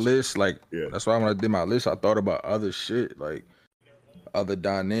did my list, like, that's why when I did my list, I thought about other shit, like, other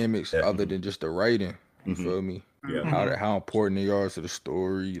dynamics, other than just the writing. You feel me? Yeah. How important they are to the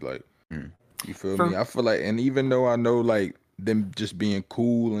story, like, you feel me? I feel like, and even though I know, like, them just being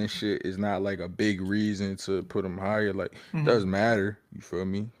cool and shit is not like a big reason to put them higher, like, it does matter. You feel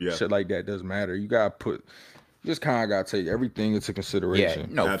me? Yeah. Shit like that does matter. You gotta just kind of got to take everything into consideration.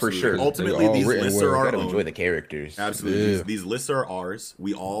 Yeah, no, absolutely. for sure. Ultimately, these lists are our own. Enjoy the characters. Absolutely, these lists are ours.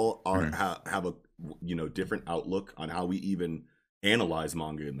 We all have a different outlook on how we even analyze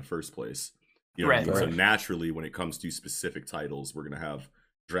manga in the first place. You know what I mean? So naturally, when it comes to specific titles, we're gonna have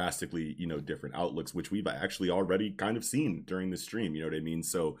drastically different outlooks, which we've actually already kind of seen during the stream. You know what I mean?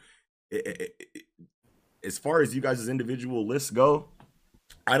 So, as far as you guys' individual lists go,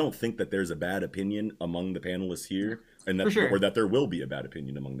 I don't think that there's a bad opinion among the panelists here, and that or that there will be a bad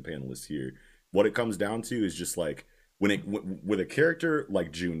opinion among the panelists here. What it comes down to is just like with a character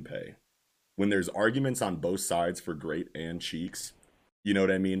like Junpei, when there's arguments on both sides for Great and Cheeks, you know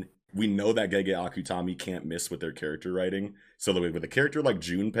what I mean? We know that Gege Akutami can't miss with their character writing. So with a character like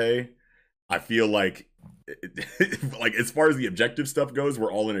Junpei, I feel like like as far as the objective stuff goes,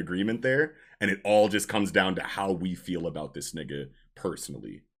 we're all in agreement there, and it all just comes down to how we feel about this nigga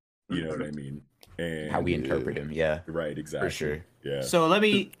personally. You know what I mean? And how we interpret him, right, exactly, for sure. Yeah. So let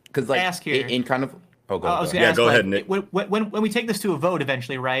me ask here in kind of. I was gonna ask, go ahead, Nick. When we take this to a vote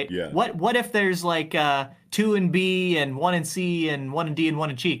eventually, right? Yeah. What if there's like 2 in B and 1 in C and 1 in D and 1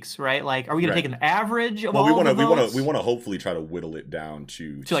 in Cheeks, right? Like, are we gonna take an average of all the votes? We want to hopefully try to whittle it down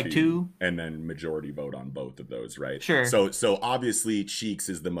to like 2, and then majority vote on both of those, right? Sure. So obviously Cheeks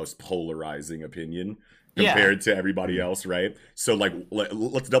is the most polarizing opinion compared to everybody else, right? So like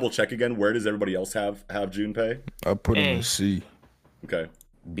let's double check again. Where does everybody else have Junpei? I put him in C. Okay.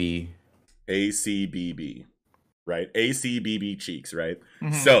 B. ACBB, right? ACBB Cheeks, right?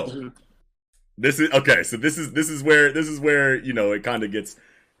 So this is okay. So this is where it kind of gets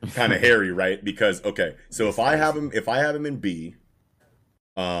kind of hairy, right? Because so if I have him in B,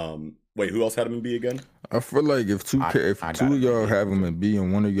 wait, who else had him in B again? I feel like if two of y'all have him in B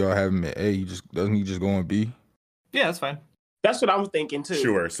and one of y'all have him in A, doesn't he just go in B? Yeah, that's fine. That's what I'm thinking too.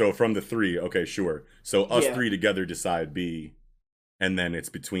 Sure. So from the 3, okay, sure. So us 3 together decide B. And then it's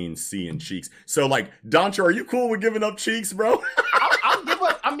between C and Cheeks. So, like, Dancho, are you cool with giving up Cheeks, bro? I'll give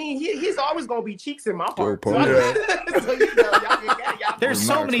up. I mean, he's always going to be Cheeks in my heart. There's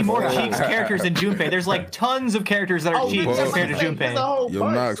so many more Cheeks characters in Junpei. There's, like, tons of characters that are Cheeks compared to Junpei.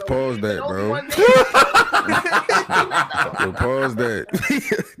 Yo, Knox, pause that, bro. Yo, pause that.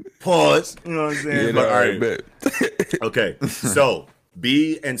 Pause. You know what I'm saying? Yeah, but, all right. Bet. Okay, so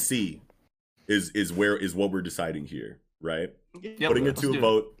B and C is what we're deciding here, right? Yep, putting it to a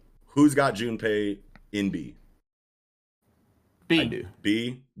vote. Who's got Junpei in B? B. I do.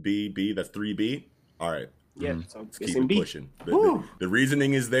 B. That's 3B. All right. Yeah. Let's So keep it's in it B. pushing. The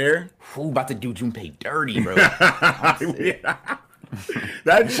reasoning is there. Who about to do Junpei dirty, bro?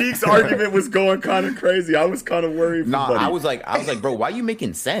 That Cheeks argument was going kind of crazy. I was kind of worried. Nah, Buddy. I was like, bro, why are you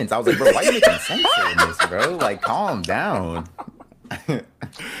making sense? I was like, bro, why are you making sense in this, bro? Like, calm down.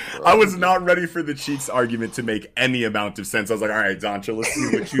 I was not ready for the Cheeks argument to make any amount of sense. I was like, all right, Doncho, let's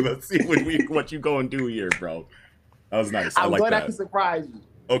see what you go and do here, bro. That was nice. I I'm like glad I that. can surprise you.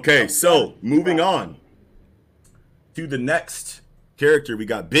 Okay, so moving on to the next character, we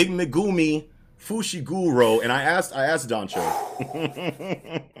got Big Megumi Fushiguro, and I asked Doncho.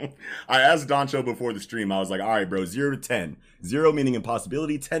 I asked Doncho before the stream. I was like, all right, bro, 0 to 10. 0 meaning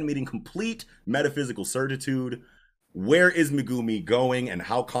impossibility, 10 meaning complete metaphysical certitude. Where is Megumi going, and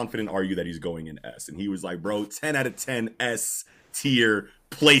how confident are you that he's going in S? And he was like, bro, 10 out of 10 S tier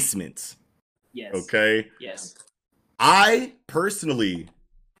placement. Yes. Okay? Yes. I personally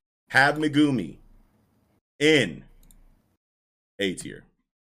have Megumi in A tier.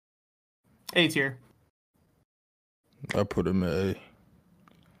 A tier. I put him at A.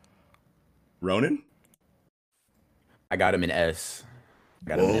 Ronan? I got him in S. I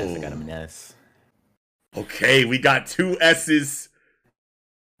got him in S. Okay, we got 2 S's,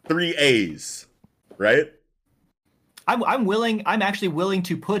 3 A's, right? I'm actually willing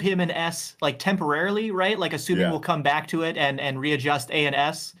to put him in S like temporarily, right? Like assuming Yeah. we'll come back to it and readjust A and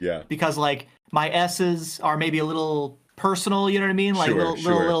S. Yeah. Because like my S's are maybe a little personal, you know what I mean? Like Sure,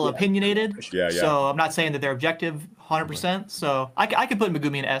 little opinionated. Yeah, yeah. So I'm not saying that they're objective 100%. So I could put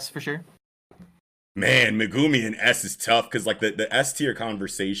Megumi in S for sure. Man, Megumi in S is tough because like the S tier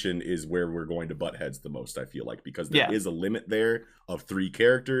conversation is where we're going to butt heads the most, I feel like, because there is a limit there of 3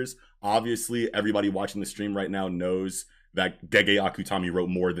 characters. Obviously, everybody watching the stream right now knows that Gege Akutami wrote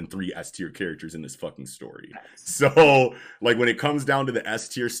more than 3 S tier characters in this fucking story. So, like, when it comes down to the S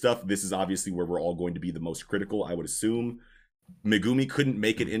tier stuff, this is obviously where we're all going to be the most critical, I would assume. Megumi couldn't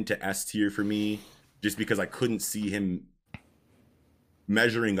make it into S tier for me just because I couldn't see him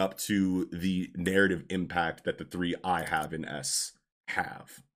measuring up to the narrative impact that the 3 I have in S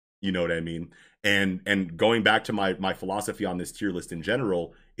have. You know what I mean? And going back to my philosophy on this tier list in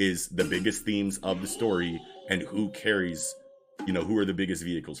general is the biggest themes of the story and who carries, you know, who are the biggest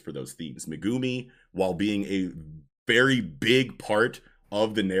vehicles for those themes. Megumi, while being a very big part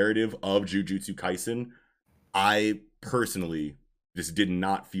of the narrative of Jujutsu Kaisen, I personally just did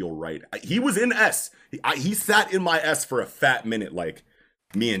not feel right. He was in S. He sat in my S for a fat minute, like,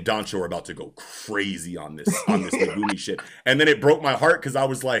 me and Doncho are about to go crazy on this Megumi shit. And then it broke my heart because I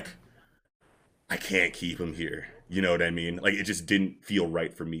was like, I can't keep him here. You know what I mean? Like, it just didn't feel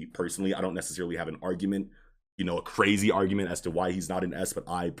right for me personally. I don't necessarily have an argument, you know, a crazy argument as to why he's not in S, but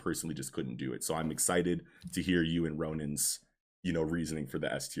I personally just couldn't do it. So I'm excited to hear you and Ronan's, you know, reasoning for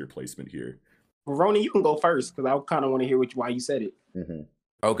the S tier placement here. Well, Ronan, you can go first because I kind of want to hear why you said it. Mm-hmm.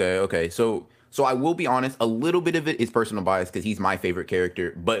 Okay. So I will be honest, a little bit of it is personal bias because he's my favorite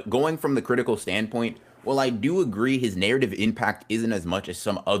character. But going from the critical standpoint, well, I do agree his narrative impact isn't as much as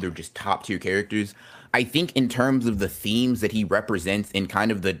some other just top tier characters. I think in terms of the themes that he represents and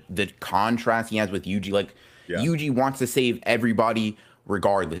kind of the contrast he has with Yuji, like Yuji wants to save everybody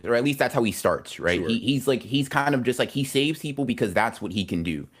regardless, or at least that's how he starts, right? Sure. He's kind of just like he saves people because that's what he can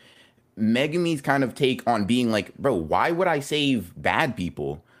do. Megumi's kind of take on being like, bro, why would I save bad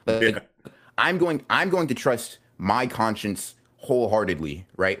people? Like, I'm going to trust my conscience wholeheartedly,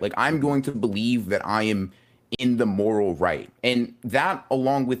 right? Like, I'm going to believe that I am in the moral right. And that,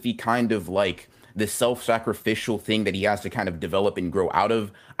 along with the kind of like the self-sacrificial thing that he has to kind of develop and grow out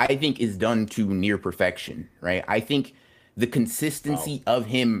of, I think is done to near perfection, right? I think the consistency of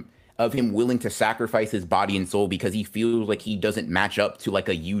him willing to sacrifice his body and soul because he feels like he doesn't match up to like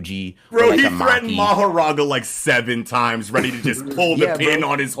a Yuji Bro, or like he a threatened Maki. Maharaga like 7 times, ready to just pull the pin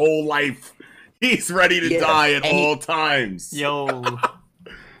on his whole life. He's ready to die at all times. Yo.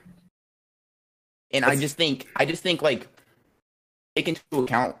 And I just think like take into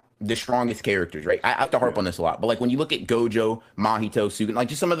account the strongest characters, right? I have to harp on this a lot, but like when you look at Gojo, Mahito, Sugen, like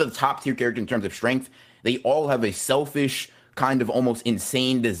just some of the top tier characters in terms of strength, they all have a selfish kind of almost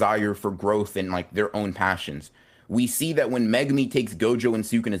insane desire for growth and like their own passions. We see that when Megumi takes Gojo and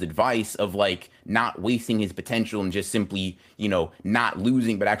Sukuna's advice of like not wasting his potential and just simply, you know, not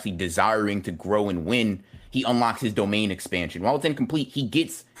losing, but actually desiring to grow and win, he unlocks his domain expansion. While it's incomplete,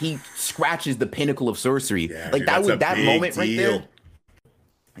 he scratches the pinnacle of sorcery. Yeah, like dude, that was that big moment right deal. there.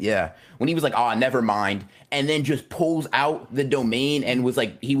 Yeah, when he was like, "Oh, never mind," and then just pulls out the domain and was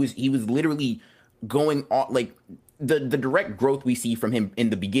like, he was literally going on like the direct growth we see from him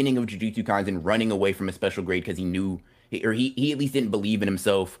in the beginning of Jujutsu Kaisen, running away from a special grade because he knew he at least didn't believe in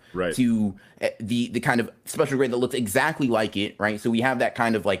himself Right. to the kind of special grade that looks exactly like it, right? So we have that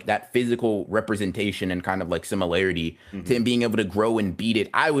kind of like that physical representation and kind of like similarity to him being able to grow and beat it.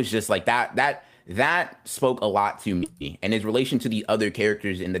 I was just like that spoke a lot to me, and his relation to the other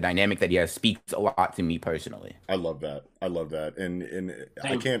characters and the dynamic that he has speaks a lot to me personally. I love that. And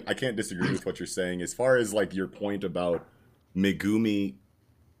I can't disagree with what you're saying as far as like your point about Megumi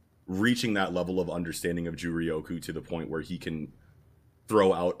reaching that level of understanding of Juryoku to the point where he can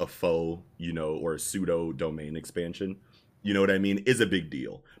throw out a faux, or a pseudo domain expansion. You know what I mean? Is a big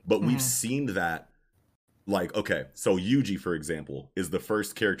deal. But we've seen that. Like, okay, so Yuji, for example, is the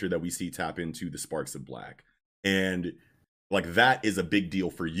first character that we see tap into the Sparks of Black. And like that is a big deal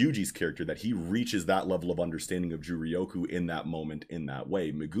for Yuji's character, that he reaches that level of understanding of Juryoku in that moment, in that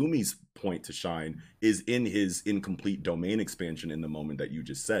way. Megumi's point to shine is in his incomplete domain expansion in the moment that you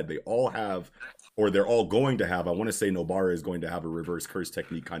just said. They all have, or they're all going to have, I want to say Nobara is going to have a reverse curse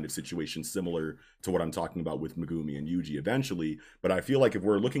technique kind of situation similar to what I'm talking about with Megumi and Yuji eventually. But I feel like if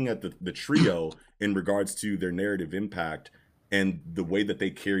we're looking at the trio in regards to their narrative impact and the way that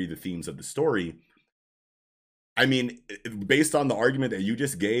they carry the themes of the story, I mean, based on the argument that you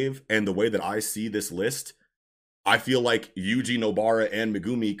just gave and the way that I see this list, I feel like Yuji, Nobara, and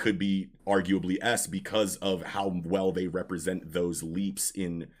Megumi could be arguably S because of how well they represent those leaps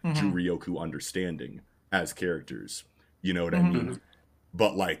in Juryoku understanding as characters. You know what I mean?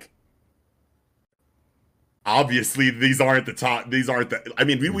 But like, obviously these aren't the top. I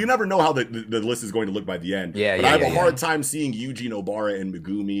mean, we never know how the list is going to look by the end. But I have a hard time seeing Yuji, Nobara, and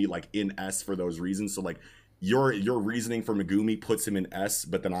Megumi like in S for those reasons. So like, your reasoning for Megumi puts him in S,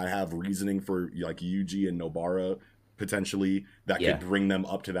 but then I have reasoning for like Yuji and Nobara potentially that could bring them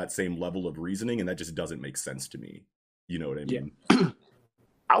up to that same level of reasoning, and that just doesn't make sense to me. You know what I mean?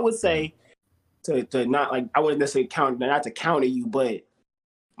 I would say to not like, I wouldn't necessarily not to counter you, but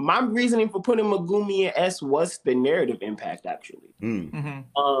my reasoning for putting Megumi in S was the narrative impact, actually.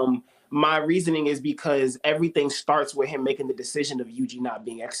 My reasoning is because everything starts with him making the decision of Yuji not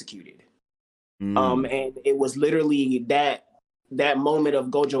being executed. And it was literally that moment of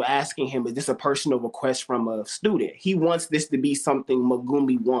Gojo asking him, is this a personal request from a student? He wants this to be something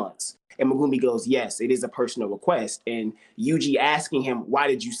Megumi wants. And Megumi goes, yes, it is a personal request. And Yuji asking him, why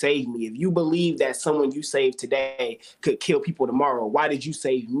did you save me? If you believe that someone you saved today could kill people tomorrow, why did you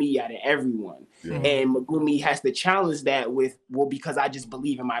save me out of everyone? And Megumi has to challenge that with, well, because I just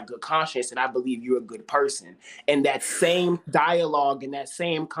believe in my good conscience and I believe you're a good person. And that same dialogue and that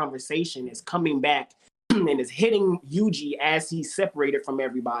same conversation is coming back and is hitting Yuji as he's separated from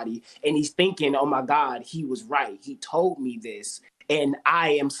everybody. And he's thinking, oh my God, he was right. He told me this. And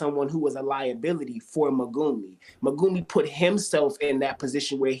I am someone who was a liability for Megumi. Megumi put himself in that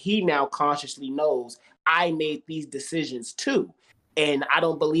position where he now consciously knows I made these decisions too. And I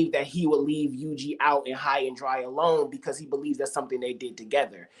don't believe that he will leave Yuji out and high and dry alone because he believes that's something they did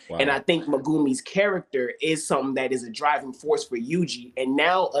together. Wow. And I think Megumi's character is something that is a driving force for Yuji. And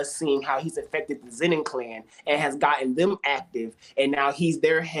now us seeing how he's affected the Zenin clan and has gotten them active, and now he's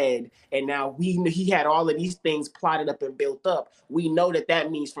their head, and now he had all of these things plotted up and built up. We know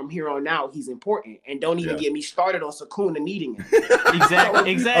that means from here on out he's important. And don't even get me started on Sukuna needing him.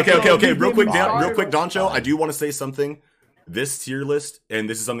 Exactly. Okay. Real quick, Doncho, I do want to say something. This tier list, and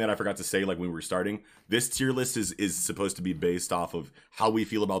this is something that I forgot to say like when we were starting, this tier list is supposed to be based off of how we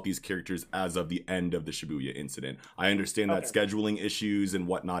feel about these characters as of the end of the Shibuya incident. I understand that scheduling issues and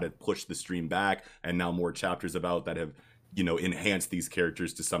whatnot have pushed the stream back, and now more chapters about that have, enhanced these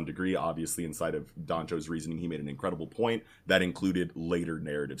characters to some degree. Obviously, inside of Doncho's reasoning, he made an incredible point that included later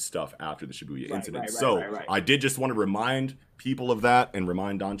narrative stuff after the Shibuya incident. Right. I did just want to remind people of that and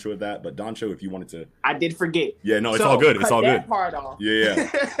remind Doncho of that. But Doncho, if you wanted to, I did forget. Yeah, no, it's all good. It's all good. Part off. Yeah.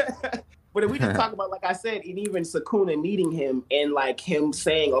 But if we just talk about, like I said, and even Sukuna needing him and like him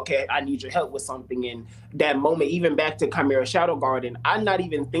saying, okay, I need your help with something. And that moment, even back to Chimera Shadow Garden, I'm not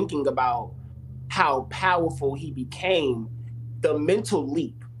even thinking about how powerful he became. The mental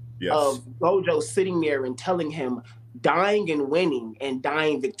leap of Gojo sitting there and telling him dying and winning and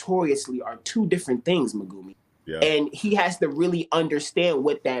dying victoriously are two different things, Megumi. Yeah. And he has to really understand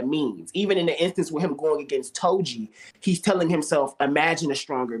what that means. Even in the instance with him going against Toji, he's telling himself, imagine a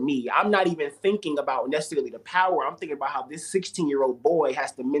stronger me. I'm not even thinking about necessarily the power. I'm thinking about how this 16-year-old boy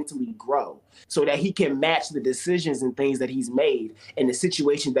has to mentally grow so that he can match the decisions and things that he's made and the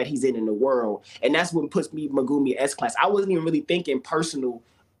situations that he's in the world. And that's what puts me Megumi S class. I wasn't even really thinking personal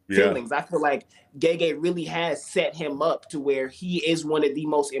feelings. I feel like Gege really has set him up to where he is one of the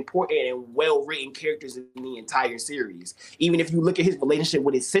most important and well-written characters in the entire series. Even if you look at his relationship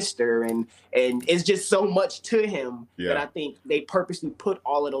with his sister, and it's just so much to him that I think they purposely put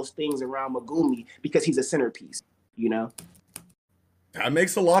all of those things around Megumi because he's a centerpiece, you know? That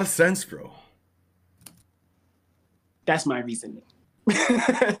makes a lot of sense, bro. That's my reasoning.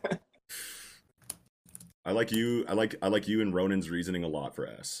 I like you and Ronan's reasoning a lot for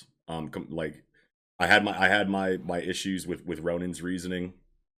S. Like I had my issues with Ronan's reasoning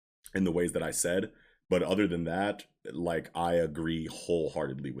in the ways that I said, but other than that, like I agree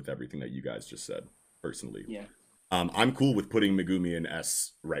wholeheartedly with everything that you guys just said. Personally, Yeah. I'm cool with putting Megumi in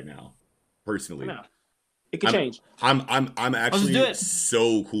S right now. Personally, No. It could change. I'm actually do it.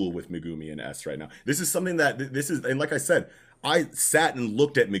 so cool with Megumi and S right now. This is something that this is, and like I said, I sat and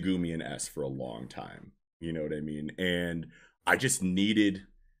looked at Megumi and S for a long time. You know what I mean? And I just needed,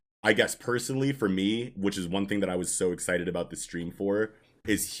 I guess personally for me, which is one thing that I was so excited about the stream for,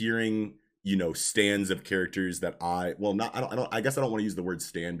 is hearing, you know, stands of characters that I guess I don't want to use the word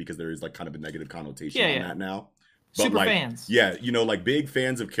stand because there is like kind of a negative connotation on that now. But Super like, fans. Yeah, you know, like big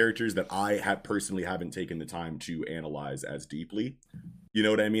fans of characters that I have personally haven't taken the time to analyze as deeply. You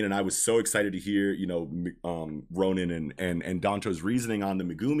know what I mean? And I was so excited to hear, you know, Ronan and Danto's reasoning on the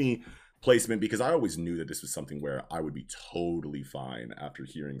Megumi placement, because I always knew that this was something where I would be totally fine after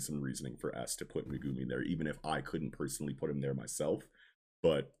hearing some reasoning for S to put Megumi there, even if I couldn't personally put him there myself.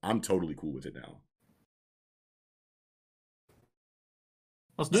 But I'm totally cool with it now.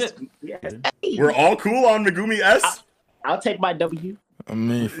 Let's do it. Yeah. We're all cool on Megumi S? I'll take my W. I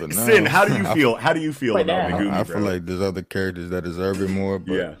mean, for now. Sin, how do you feel? How do you feel For about now. Megumi, I bro? feel like there's other characters that deserve it more,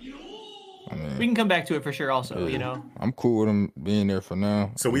 but Yeah. I mean, We can come back to it for sure. Also, yeah, you know. I'm cool with them being there for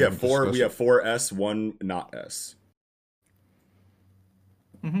now. So we can have four. discuss We it. have four S, one not S.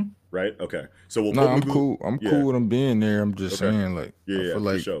 Mm-hmm. Right? Okay. So we'll No, put I'm Megumi- cool. I'm Yeah. cool with them being there. I'm just Okay. saying, like, Yeah, I yeah, feel for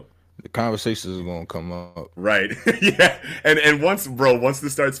like sure. the conversations are gonna come up. Right. Yeah. And once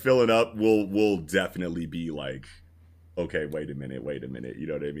this starts filling up, we'll definitely be like, okay, wait a minute. You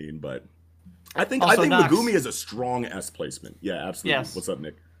know what I mean? But I think Also, Nox. Megumi is a strong S placement. Yeah, absolutely. Yes. What's up,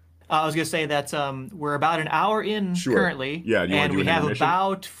 Nick? I was gonna say that we're about an hour in Sure. currently. Yeah, do you wanna and do we an have intermission?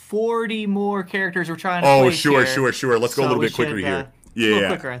 about 40 more characters we're trying to Oh, place sure. here. Let's go a So little we bit quicker should, here. a Yeah, little yeah.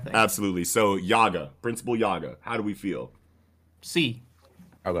 quicker, I think. Absolutely. So Yaga, Principal Yaga, how do we feel? C.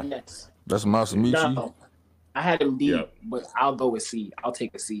 Okay. Yes. That's Masamichi. No. I had him D, Yeah. but I'll go with C. I'll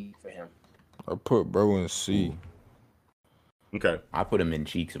take a C for him. I put bro in C. Okay. I put him in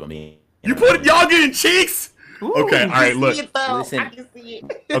cheeks of me. You put Yaga in cheeks? Okay, all right, look. Listen. I can see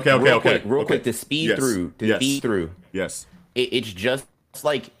it. Okay. Real quick, to speed Yes. through. Yes. It's just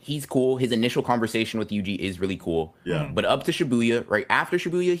like he's cool. His initial conversation with Yuji is really cool. Yeah. But up to Shibuya, right after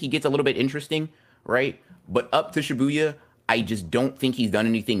Shibuya, he gets a little bit interesting, right? But up to Shibuya, I just don't think he's done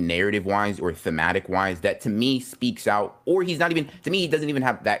anything narrative-wise or thematic-wise that to me speaks out. Or he's not even, to me, he doesn't even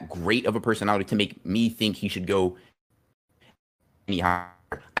have that great of a personality to make me think he should go any higher.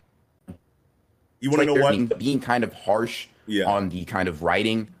 You want to know what? Being kind of harsh Yeah. on the kind of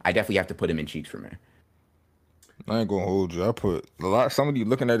writing, I definitely have to put him in cheeks for me. I ain't gonna hold you. I put a lot. Some of you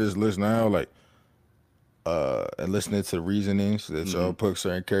looking at this list now, like, and listening to the reasonings that y'all put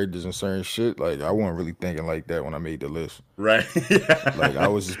certain characters in certain shit. Like, I wasn't really thinking like that when I made the list. Right. Yeah. Like, I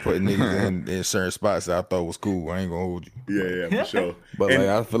was just putting niggas in certain spots that I thought was cool. I ain't gonna hold you. Yeah, for sure. But And-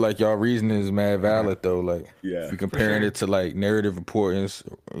 like, I feel like y'all reasoning is mad valid though. Like, Yeah, if you're comparing it to like narrative importance,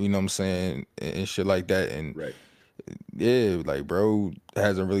 you know what I'm saying, and shit like that. And right. yeah, like, bro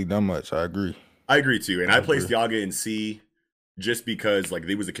hasn't really done much. I agree. I agree too. And I placed Yaga in C just because like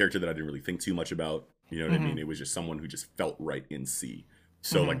he was a character that I didn't really think too much about. You know what I mean? It was just someone who just felt right in C.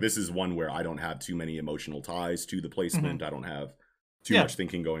 So like this is one where I don't have too many emotional ties to the placement. I don't have too much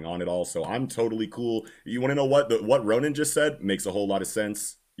thinking going on at all. So I'm totally cool. You want to know what Ronan just said makes a whole lot of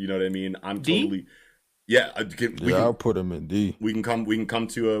sense. You know what I mean? I'm D? totally yeah. I'll put him in D. We can come to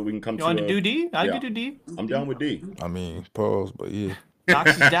You want to do D? I yeah. could do D. I'm down with D. I mean, pause, but yeah.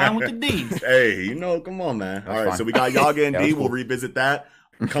 Nox is down with the D. Hey, you know, come on, man. All right, fine. so we got Yaga and That D. was We'll cool. revisit that.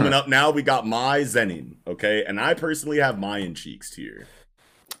 Coming up now, we got Mai Zenin. Okay, and I personally have Mai in cheeks here.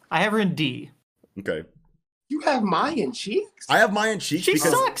 I have her in D. Okay, You have Mayan cheeks? I have Mai in cheeks She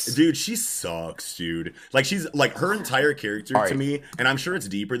because, sucks. dude, she sucks, dude. Like she's like her entire character All to right. me, and I'm sure it's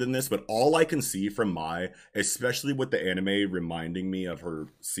deeper than this, but all I can see from Mai, especially with the anime reminding me of her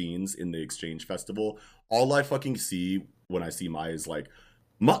scenes in the Exchange Festival, all I fucking see when I see Mai is like,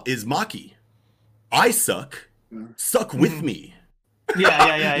 is Maki. I suck. Suck with me.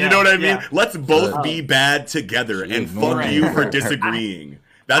 Yeah. You know what I mean? Yeah. Let's both be bad together and ignoring fuck you her. for disagreeing.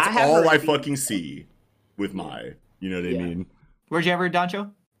 That's I have all her I in D. fucking see with my. You know what I Yeah. mean? Where'd you have her,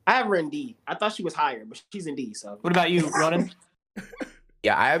 Doncho? I have her in D. I thought she was higher, but she's in D. So What about you, Ronan?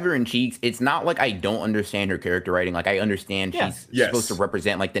 Yeah, I have her in Cheeks. It's not like I don't understand her character writing. Like I understand Yeah. she's Yes. supposed to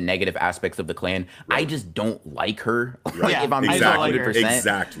represent like the negative aspects of the clan. I just don't like her. Like Yeah, if I'm I being don't like her. 100%,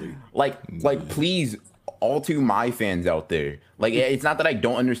 Exactly. like please, all to my fans out there. Like it's not that I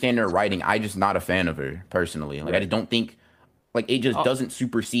don't understand her writing. I just not a fan of her personally. Like I just don't think like it just doesn't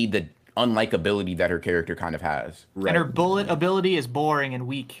supersede the unlikability that her character kind of has. Right. And her bullet ability is boring and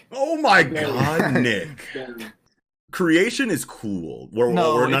weak. Oh my god, Nick. Creation is cool.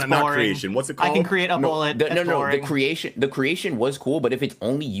 No, Or it's not boring. creation. What's it called? I can create a bullet. The, That's no, boring. the creation was cool, but if it's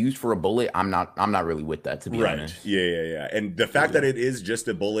only used for a bullet, I'm not really with that, to be Right. honest. Yeah. And the fact that it is just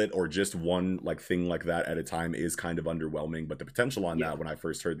a bullet or just one like thing like that at a time is kind of underwhelming. But the potential on that, when I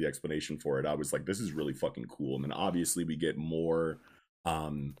first heard the explanation for it, I was like, this is really fucking cool. And then obviously we get more.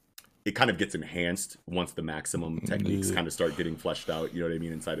 It kind of gets enhanced once the maximum techniques kind of start getting fleshed out. You know what I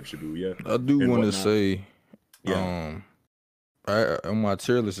mean? Inside of Shibuya. I do and want to whatnot. say, Yeah. I on my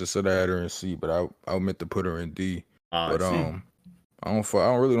tier list it said I had her in C, but I meant to put her in D. But I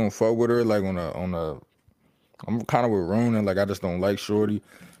I really don't fuck with her like on a. I'm kind of with Ronan, like I just don't like Shorty,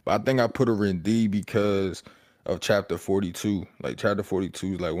 but I think I put her in D because of chapter 42. Like chapter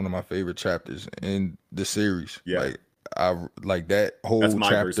 42 is like one of my favorite chapters in the series. Yeah. Like I like that whole That's Mai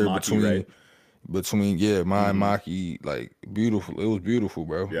versus chapter Maki, right? between Mai and Maki, like beautiful. It was beautiful,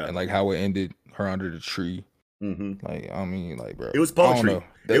 bro. Yeah. And like how it ended, her under the tree. Mm-hmm. Like I mean, like bro, It was I don't poetry. know.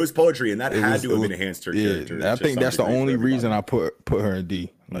 It was poetry, and that it had was- to it have was- enhanced her Yeah, character. I to think some that's the degree for only reason everybody. I put her in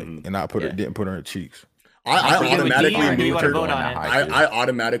D, like, Mhm. and not put her Yeah. didn't put her in Cheeks. I So you go with D, automatically or do you moved wanna her. vote on it? I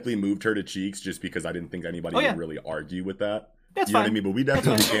automatically moved her to Cheeks just because I didn't think anybody Oh, yeah. would really argue with that. That's You know what I fine. mean? But we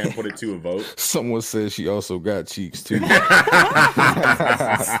definitely can put it to a vote. Someone said she also got cheeks too. I'm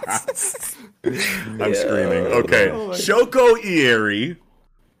screaming. Okay, Shoko Ieri,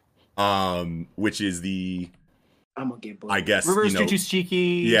 which is the, I'm gonna get both. I guess, Reverse you know, Jutsu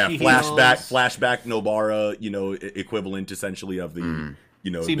Shiki. yeah, she flashback heals. Nobara, you know, equivalent essentially of the,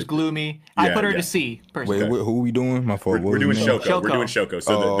 you know, Seems the, gloomy. I Yeah, put her yeah. to C, personally. Wait, who we doing? My fault. we're What doing was the name? Shoko. We're Shoko. doing Shoko.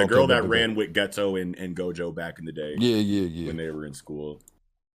 So Oh, the girl okay, that okay. ran with Geto and Gojo back in the day Yeah. when they were in school.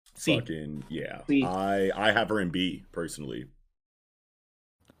 C. Fucking yeah. C. I have her in B personally.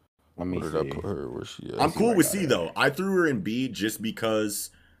 Let me Where did I see. put her? Where she at? I'm cool I with got C it. though. I threw her in B just because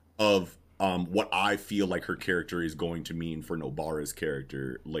of what I feel like her character is going to mean for Nobara's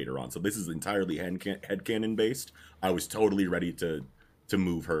character later on. So this is entirely headcanon based. I was totally ready to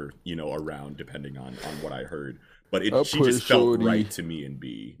move her, you know, around depending on what I heard. But I'll she put just felt Shorty- right to me in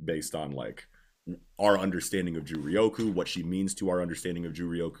B based on like our understanding of Juryoku, what she means to our understanding of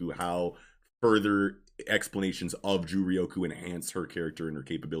Juryoku, how further explanations of Juryoku enhance her character and her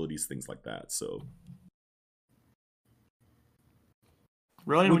capabilities, things like that. So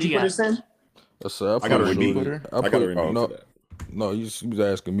Ronan, what Would do you you put her got? in? So I got her in B. Shorty- I got her in B no, for that. no, you was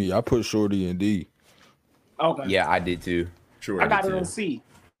asking me. I put Shorty in D. Okay. Yeah, I did too. Sure. I got did her in too. C.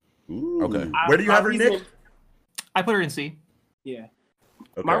 Ooh. Okay. Where do you My have her, Nick? reason- I put her in C. Yeah.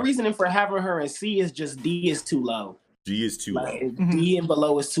 Okay. My reasoning for having her in C is just D is too low. G is too Like low. D and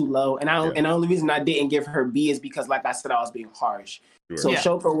below is too low, and Yeah. and the only reason I didn't give her B is because, like I said, I was being harsh. Sure. So Yeah.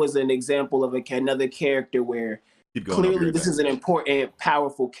 Shoko was an example of another character where Keep going up clearly here, this then. is an important,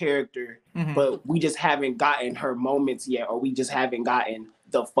 powerful character, Mhm. but we just haven't gotten her moments yet, or we just haven't gotten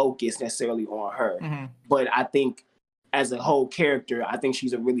the focus necessarily on her. Mhm. But I think as a whole character, I think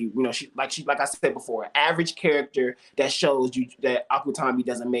she's a really, you know, she like I said before, average character that shows you that Akutami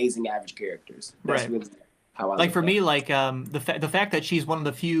does amazing average characters. That's Right. really how I Like look for at me, it. like the fact that she's one of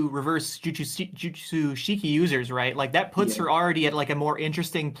the few reverse Jutsu Shiki users, right? Like that puts Yeah. her already at like a more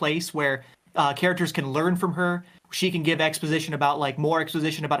interesting place where characters can learn from her. She can give exposition about like more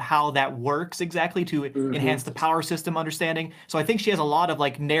exposition about how that works exactly to enhance the power system understanding. So I think she has a lot of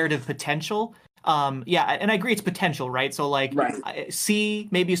like narrative potential. Yeah, and I agree it's potential, right? So like Right. C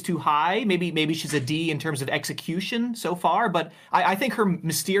maybe is too high. Maybe she's a D in terms of execution so far, but I think her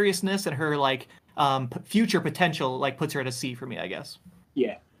mysteriousness and her like future potential like puts her at a C for me, I guess.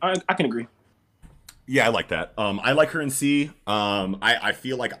 Yeah, I can agree. Yeah, I like that. I like her in C. I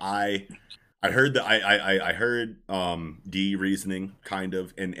feel like I heard that I heard D reasoning kind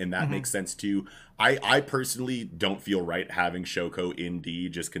of, and that makes sense too. I personally don't feel right having Shoko in D,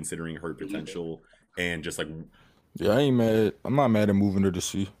 just considering her potential and just like Yeah, I ain't mad. I'm not mad at moving her to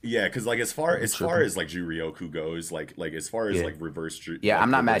C. yeah, because like as far tripping. as like Juryoku goes, like as far as Yeah. like reverse Yeah, like,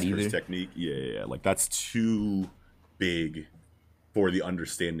 I'm not mad reverse curse either. technique. Yeah, like that's too big for the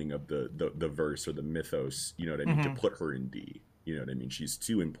understanding of the verse or the mythos. You know what I mean? To put her in D. You know what I mean? She's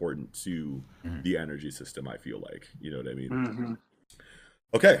too important to the energy system, I feel like. You know what I mean?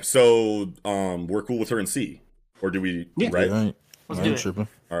 Okay, so we're cool with her in C. Or do we right? I Let's ain't do it. tripping.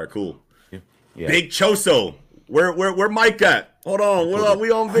 All right, cool. Yeah. Big Choso. Where Mike at? Hold on.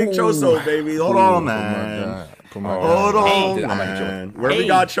 We on Big Choso, baby. Hold on, man. Put my Hold guy. on, Hey, man. Where we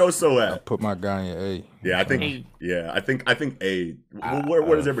got Choso at? Put my guy in A. Yeah, I think. A. Yeah, I think A.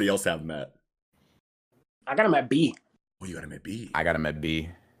 Where does everybody else have him at? I got him at B. Oh, you got him at B. I got him at B.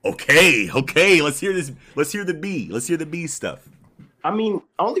 Okay. Let's hear this. Let's hear the B. Let's hear the B stuff. I mean,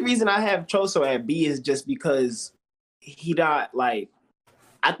 only reason I have Choso at B is just because he not like.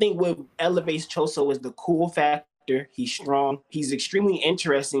 I think what elevates Choso is the cool factor. He's strong. He's extremely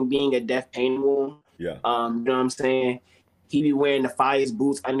interesting being a death pain wound. Yeah. You know what I'm saying? He be wearing the Fire's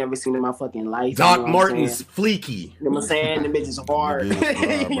boots. I never seen in my fucking life. Doc you know Martens, fleeky. You know what I'm saying? The bitch is hard. The bitch is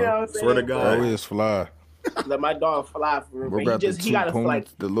fly, you know bro. what I'm saying? Swear to God. Oh, is fly. Let my dog fly for real. Bro But got he gotta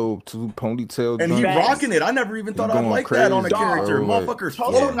like the little two ponytail. And he joints. Facts. rocking it. I never even thought I'd going like that on a crazy, character. bro, like- Motherfuckers Choso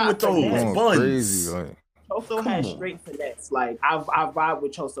floating got with those finesse. Going buns. crazy, like. Choso has on. straight finesse. Like I vibe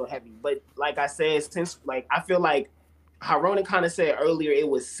with Choso heavy. But like I said, since like I feel like how Ronan kind of said earlier, it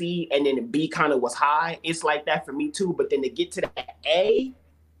was C and then the B kind of was high. It's like that for me too. But then to get to the A,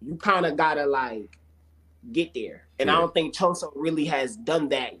 you kind of gotta like get there. And I Yeah. don't think Choso really has done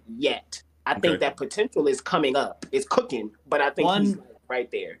that yet. I Okay. think that potential is coming up. It's cooking, but I think he's like right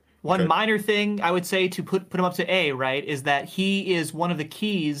there. One Okay. minor thing I would say to put him up to A, right, is that he is one of the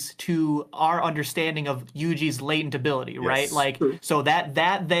keys to our understanding of Yuji's latent ability, right? Yes. Like, so that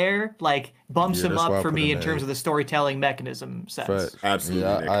there like bumps Yeah, him that's why I up for put me him in at terms A. of the storytelling mechanism sense. Facts. Absolutely,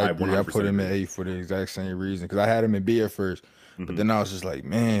 Yeah, Nick. I I agree. I 100% put him agree. in A for the exact same reason because I had him in B at 1st, but then I was just like,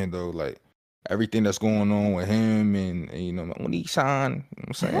 man, though, like everything that's going on with him and you know, Oni-san, you know what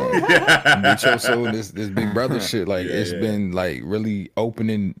I'm saying? And Big Choso, this big brother shit, like Yeah, it's yeah. been like really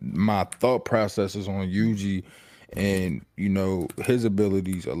opening my thought processes on Yuji and you know his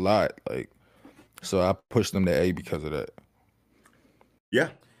abilities a lot, like so I pushed him to A because of that. Yeah.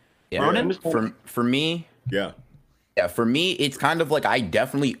 Yeah. Ronan? For me, Yeah. yeah, for me, it's kind of like I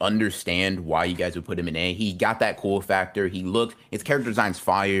definitely understand why you guys would put him in A. He got that cool factor. His character design's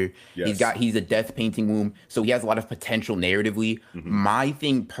fire. Yes. He's a death painting womb, so he has a lot of potential narratively. My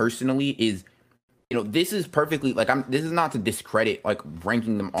thing personally is, you know, this is perfectly like this is not to discredit like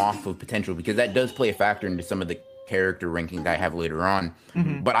ranking them off of potential because that does play a factor into some of the character ranking that I have later on.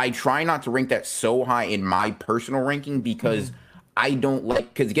 But I try not to rank that so high in my personal ranking because I don't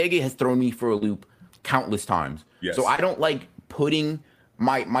like because Gege has thrown me for a loop countless times. Yes. So I don't like putting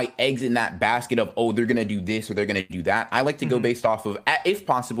my eggs in that basket of, oh, they're gonna do this or they're gonna do that. I like to go based off of, if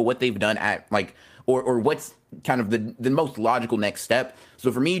possible, what they've done at like or what's kind of the most logical next step.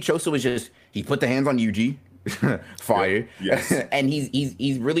 So for me, Choso is just he put the hands on Yuji. Fire. Yes. And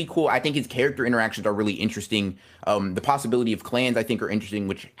he's really cool. I think his character interactions are really interesting. The possibility of clans I think are interesting,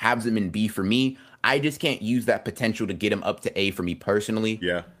 which has him in B for me. I just can't use that potential to get him up to A for me personally.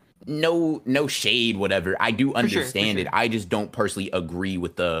 Yeah. No shade, whatever. I do sure, understand for it. sure. I just don't personally agree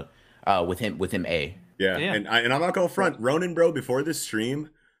with the with him A. Yeah. Yeah. And I'm not going to front. Ronan, bro, before this stream,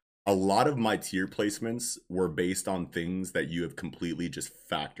 a lot of my tier placements were based on things that you have completely just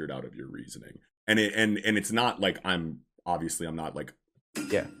factored out of your reasoning. And it's not like I'm not like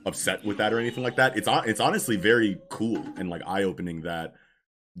Yeah. upset with that or anything like that. It's honestly very cool and like eye-opening that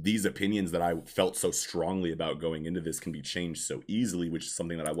these opinions that I felt so strongly about going into this can be changed so easily, which is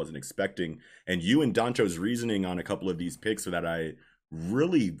something that I wasn't expecting. And you and Dancho's reasoning on a couple of these picks so that I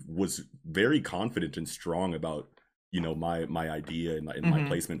really was very confident and strong about, you know, my idea and my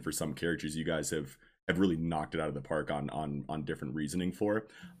placement for some characters. You guys have really knocked it out of the park on different reasoning for.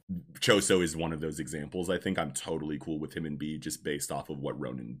 Choso is one of those examples. I think I'm totally cool with him in B just based off of what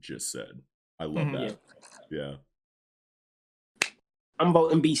Ronan just said. I love that. Yeah. I'm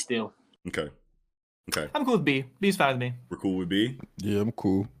voting B still. Okay. I'm cool with B. B's fine with me. We're cool with B. Yeah, I'm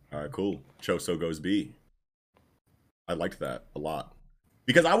cool. All right, cool. Choso goes B. I liked that a lot.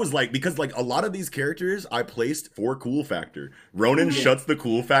 Because a lot of these characters I placed for cool factor. Ronan shuts the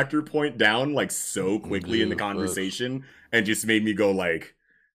cool factor point down like so quickly in the Yeah, conversation and just made me go like,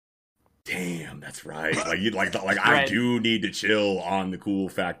 damn, that's right. Like you like I Right. do need to chill on the cool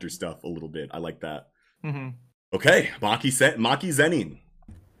factor stuff a little bit. I like that. hmm Okay, Maki Zenin.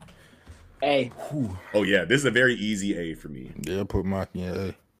 A. Oh yeah, this is a very easy A for me. Yeah, put Maki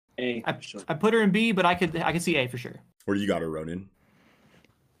in A. A. I put her in B, but I could see A for sure. Where do you got her, Ronan?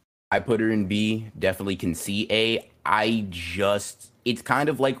 I put her in B, definitely can see A. It's kind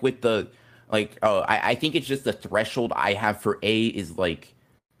of like with the, I think it's just the threshold I have for A is like,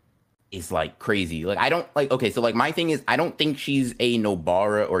 is like crazy. Like I don't like okay, so like my thing is I don't think she's a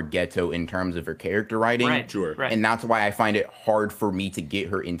Nobara or Geto in terms of her character writing. Right. Sure. Right. And that's why I find it hard for me to get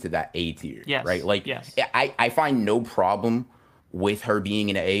her into that A tier. Yes. Right. Like Yes. I find no problem with her being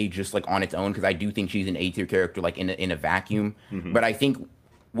an A just like on its own, because I do think she's an A tier character like in a vacuum. But I think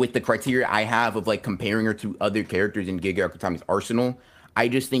with the criteria I have of like comparing her to other characters in Giga Akutami's arsenal, I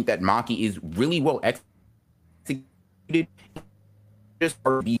just think that Maki is really well executed. Just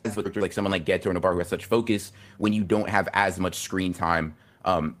with like someone like Geto or Nobara who has such focus when you don't have as much screen time,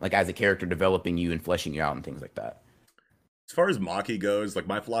 like as a character developing you and fleshing you out and things like that. As far as Maki goes, like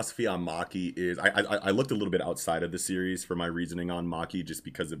my philosophy on Maki is I looked a little bit outside of the series for my reasoning on Maki just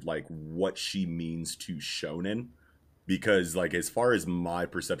because of like what she means to shonen. Because like as far as my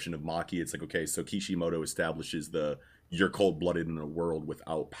perception of Maki, it's like, okay, so Kishimoto establishes you're cold-blooded in a world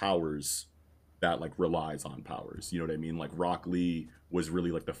without powers that like relies on powers. You know what I mean? Like Rock Lee was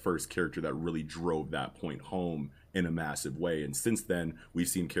really like the first character that really drove that point home in a massive way. And since then, we've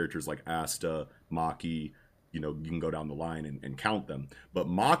seen characters like Asta, Maki, you know, you can go down the line and count them. But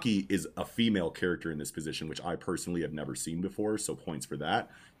Maki is a female character in this position, which I personally have never seen before, so points for that.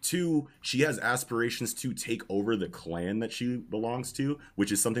 2, she has aspirations to take over the clan that she belongs to,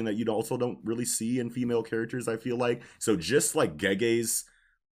 which is something that you also don't really see in female characters, I feel like. So just like Gege's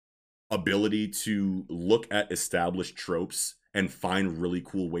ability to look at established tropes and find really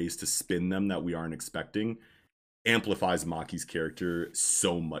cool ways to spin them that we aren't expecting amplifies Maki's character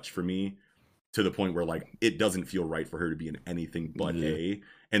so much for me, to the point where like it doesn't feel right for her to be in anything but A.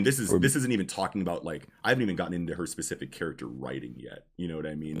 And this isn't even talking about like I haven't even gotten into her specific character writing yet. You know what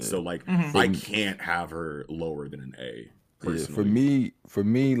I mean? So like I can't have her lower than an A. Personally. For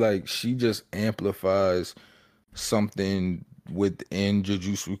me, like she just amplifies something within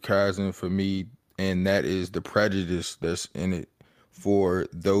Jujutsu Kaisen for me, and that is the prejudice that's in it for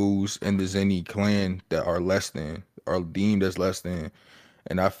those in the Zeni clan that are less than, are deemed as less than.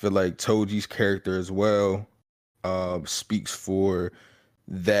 And I feel like Toji's character as well speaks for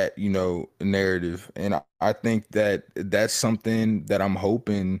that, you know, narrative. And I think that that's something that I'm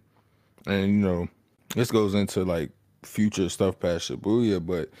hoping, and you know, this goes into like future stuff past Shibuya,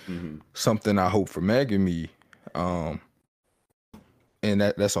 but something I hope for Megumi. And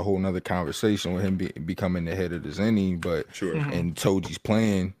that's a whole nother conversation with him becoming the head of the Zeni, but and Toji's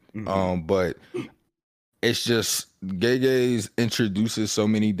plan. But it's just Gege's introduces so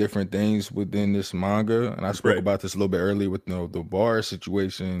many different things within this manga, and I spoke about this a little bit earlier with the bar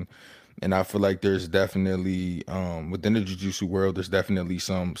situation. And I feel like there's definitely within the Jujutsu world, there's definitely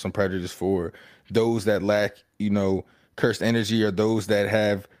some prejudice for those that lack, you know, cursed energy, or those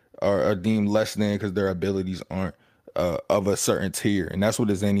that are deemed less than because their abilities aren't of a certain tier. And that's what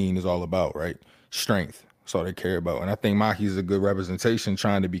the Zenin is all about, right? Strength. That's all they care about. And I think Maki is a good representation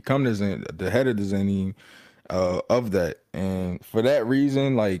trying to become the head of the Zenin of that. And for that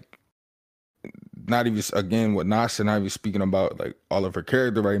reason, like, not even, again, what Nas said, not even speaking about like all of her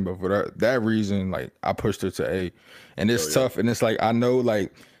character writing, but for that reason, like I pushed her to A. And it's tough. And it's like, I know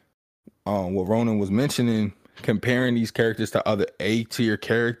like what Ronan was mentioning, comparing these characters to other A tier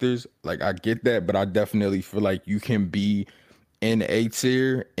characters, like I get that, but I definitely feel like you can be in A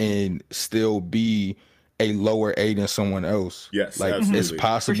tier and still be a lower A than someone else. Yes, like absolutely. it's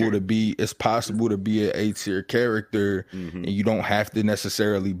possible to be an A tier character, and you don't have to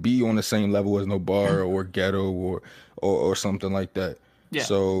necessarily be on the same level as Nobara or Geto or something like that. Yeah,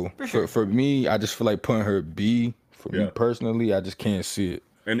 so for me, I just feel like putting her B. For me personally, I just can't see it.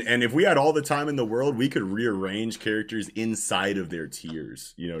 And if we had all the time in the world, we could rearrange characters inside of their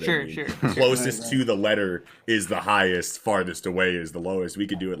tiers. You know what I mean? Sure. Closest to the letter is the highest, farthest away is the lowest. We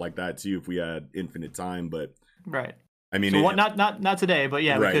could do it like that too if we had infinite time, but I mean, so not today, but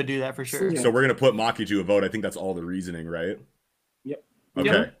yeah, we could do that for sure. So we're gonna put Maki to a vote. I think that's all the reasoning, right? Yep. Okay.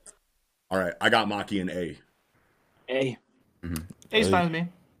 Yep. All right. I got Maki in A. A. A's fine with me.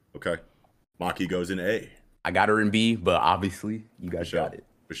 Okay. Maki goes in A. I got her in B, but obviously you guys got it.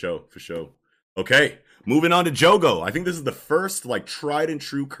 For sure. Okay, moving on to Jogo. I think this is the first like tried and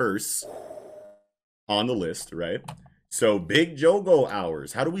true curse on the list, right? So big Jogo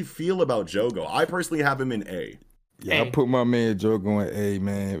hours. How do we feel about Jogo? I personally have him in A. Yeah, I put my man Jogo in A,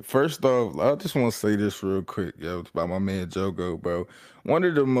 man. First off, I just want to say this real quick, yo, about my man Jogo, bro. One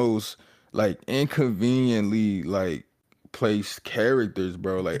of the most like inconveniently like placed characters,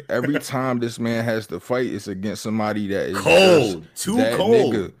 bro. Like every time this man has to fight, it's against somebody that is cold, too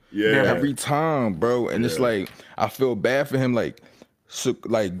cold. Nigga. Yeah, every time, bro. And it's like I feel bad for him. Like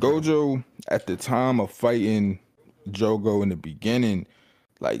Gojo at the time of fighting Jogo in the beginning,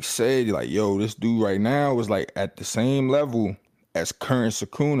 like said, like, yo, this dude right now is like at the same level as current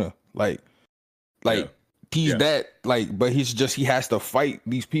Sukuna. Like Yeah. he's Yeah. that like, but he has to fight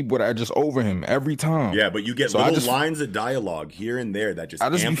these people that are just over him every time. Yeah, but you get So I little just- lines of dialogue here and there that just I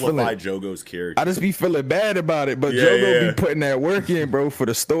just be amplify feeling- Jogo's character. I just be feeling bad about it, but Yeah, Jogo yeah. be putting that work in, bro, for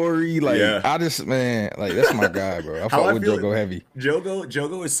the story. Like Yeah. I just, man, like that's my guy, bro. I How fuck I with feel- Jogo heavy.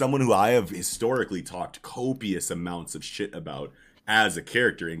 Jogo is someone who I have historically talked copious amounts of shit about as a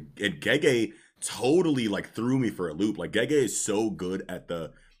character, and Gege totally like threw me for a loop. Like Gege is so good at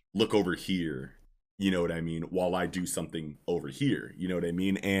the look over here, you know what I mean, while I do something over here, you know what I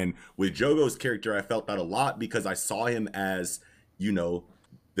mean. And with Jogo's character, I felt that a lot because I saw him as, you know,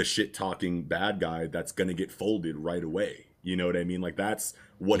 the shit talking bad guy that's gonna get folded right away. You know what I mean? Like that's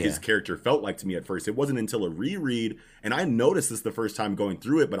what his character felt like to me at first. It wasn't until a reread, and I noticed this the first time going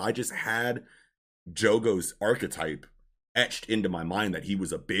through it, but I just had Jogo's archetype etched into my mind that he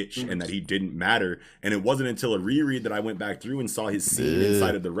was a bitch and that he didn't matter. And it wasn't until a reread that I went back through and saw his scene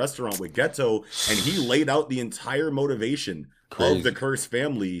inside of the restaurant with Ghetto, and he laid out the entire motivation of the Curse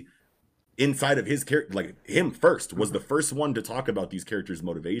family inside of his character. Like him first was the first one to talk about these characters'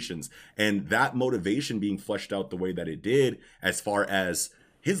 motivations, and that motivation being fleshed out the way that it did, as far as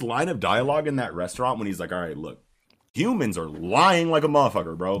his line of dialogue in that restaurant when he's like, all right, look, humans are lying like a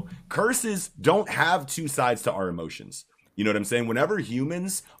motherfucker, bro. Curses don't have two sides to our emotions. You know what I'm saying? Whenever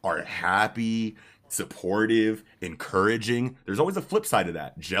humans are happy, supportive, encouraging, there's always a flip side of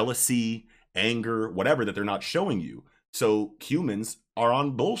that. Jealousy, anger, whatever that they're not showing you. So humans are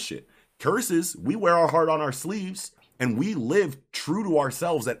on bullshit. Curses, we wear our heart on our sleeves and we live true to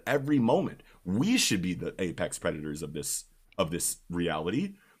ourselves at every moment. We should be the apex predators of this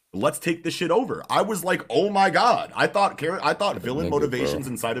reality. Let's take this shit over. I was like, oh my god. I thought villain motivations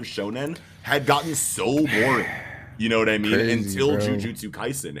inside of shonen had gotten so boring. You know what I mean? Crazy, Until bro. Jujutsu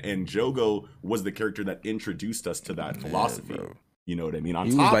Kaisen, and Jogo was the character that introduced us to that philosophy. bro. You know what I mean? On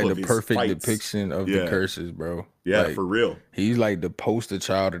He was top like of the his perfect fights. depiction of the curses, bro. Yeah, Like, for real. he's like the poster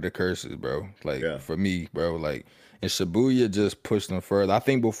child of the curses, bro. Like for me, bro. Like, and Shibuya just pushed them further. I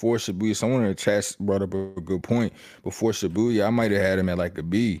think before Shibuya, someone in the chat brought up a good point. Before Shibuya, I might have had him at like a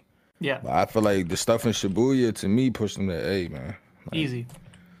B. Yeah, But I feel like the stuff in Shibuya to me pushed him to A, man. Like, easy.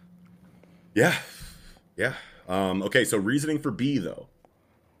 Yeah. Yeah. Okay, so reasoning for B though.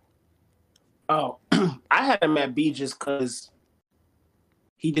 Oh, I had him at B just because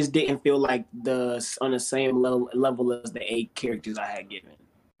he just didn't feel like on the same level as the A characters I had given.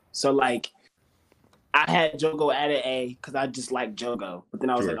 So like, I had Jogo at an A because I just like Jogo, but then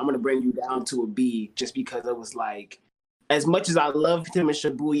I was Sure. like, I'm gonna bring you down to a B just because it was like, as much as I loved him in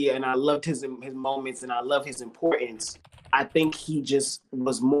Shibuya and I loved his moments and I love his importance, I think he just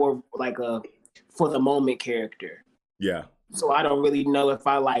was more like a for the moment character. Yeah. So I don't really know if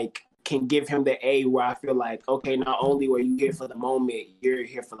I like can give him the A where I feel like, okay, not only were you here for the moment, you're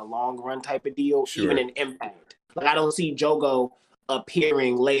here for the long run type of deal, Sure. even in Impact. Like I don't see Jogo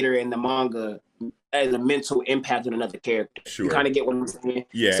appearing later in the manga as a mental impact on another character. Sure. You kind of get what I'm saying?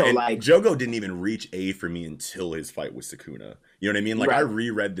 Yeah, So and like, Jogo didn't even reach A for me until his fight with Sukuna. You know what I mean? Like I Right.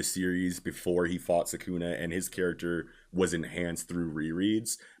 reread the series before he fought Sukuna, and his character was enhanced through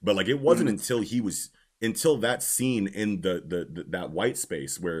rereads. But like it wasn't until that scene in the that white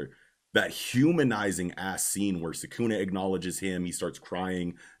space where that humanizing ass scene where Sukuna acknowledges him, he starts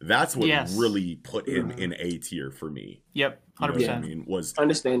crying. That's what Yes. really put him in A tier for me. Yep, You know 100%. what I mean? Was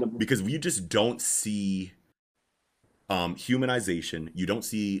understandable. because you just don't see humanization, you don't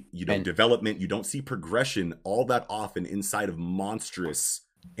see development, you don't see progression all that often inside of monstrous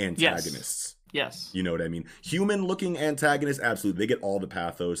antagonists. Yes. You know what I mean? Human looking antagonists, absolutely, they get all the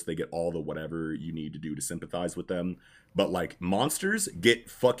pathos, they get all the whatever you need to do to sympathize with them, but like monsters get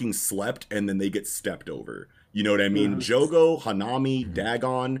fucking slept and then they get stepped over. You know what I mean? Jogo, Hanami,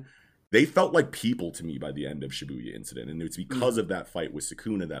 Dagon, they felt like people to me by the end of Shibuya Incident, and it's because of that fight with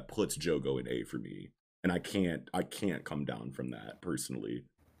Sukuna that puts Jogo in A for me. And I can't come down from that personally.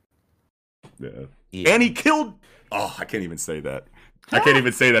 Yeah. And he killed. Oh, I can't even say that. I can't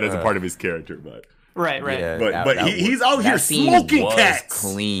even say that as a part of his character, but Right. Yeah, but he's out here that scene smoking was cats.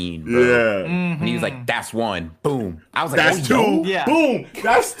 clean, bro. Yeah. And he was like, "That's one." Boom. I was like, That's "Oh, two. yo." Yeah. Boom.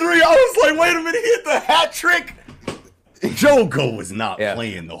 That's three. I was like, wait a minute, he hit the hat trick. Jogo was not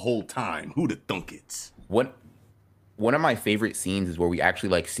playing the whole time. Who'd have thunk it? One of my favorite scenes is where we actually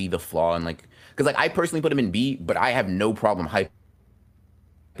like see the flaw and like, because like I personally put him in B, but I have no problem hyping.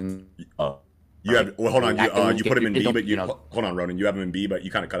 You have hold on. You put him in B, but know, hold on, Ronan. You have him in B, but you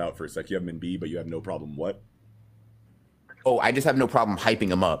kind of cut out for a sec. You have him in B, but you have no problem. What? oh, I just have no problem hyping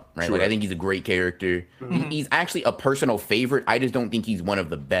him up, right? Sure. Like I think he's a great character. He's actually a personal favorite. I just don't think he's one of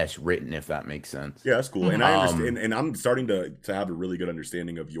the best written, if that makes sense. Yeah, that's cool. And I understand, and I'm starting to have a really good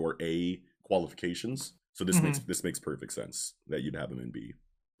understanding of your A qualifications. So this makes perfect sense that you'd have him in B.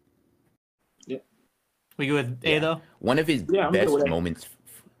 We go with A though. One of his Yeah, I'm good best with that. moments.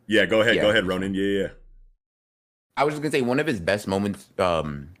 Yeah, go ahead. Yeah. Go ahead, Ronan. Yeah. I was just gonna say one of his best moments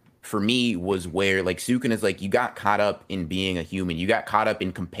for me was where like Sukuna is like, you got caught up in being a human. You got caught up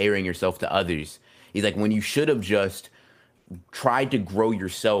in comparing yourself to others. He's like, when you should have just tried to grow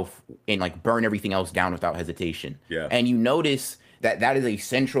yourself and like burn everything else down without hesitation. Yeah. And you notice that that is a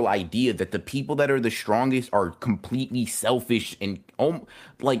central idea, that the people that are the strongest are completely selfish and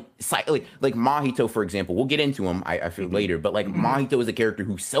like Mahito, for example. We'll get into him, I feel later, but like Mahito is a character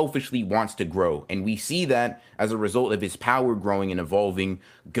who selfishly wants to grow, and we see that as a result of his power growing and evolving.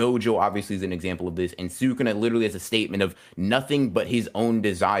 Gojo obviously is an example of this, and Sukuna literally has a statement of nothing but his own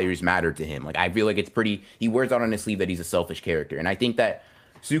desires matter to him. Like I feel like it's pretty, he wears out on his sleeve that he's a selfish character, and I think that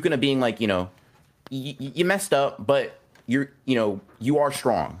Sukuna being like, you know, you messed up, but you are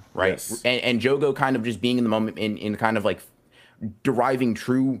strong, right? Yes. And Jogo kind of just being in the moment in kind of like deriving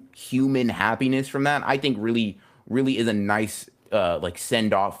true human happiness from that, I think really is a nice like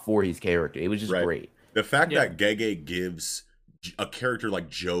send off for his character. It was just great. The fact that Gege gives a character like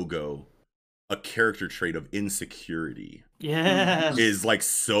Jogo a character trait of insecurity is like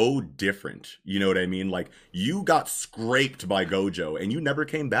so different. You know what I mean? Like you got scraped by Gojo and you never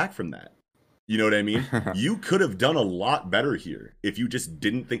came back from that. You know what I mean? You could have done a lot better here if you just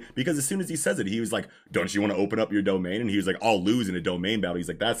didn't think, because as soon as he says it, he was like, don't you want to open up your domain? And he was like, I'll lose in a domain battle. He's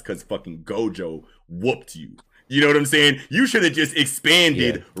like, that's because fucking Gojo whooped you. You know what I'm saying? You should have just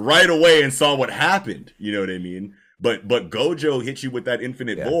expanded right away and saw what happened. You know what I mean? But Gojo hit you with that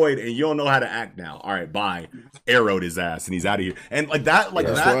infinite void and you don't know how to act now. All right, bye. Arrowed his ass and he's out of here. And like that, like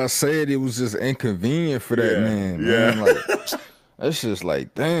that's that. why I said it was just inconvenient for that man. Like, that's just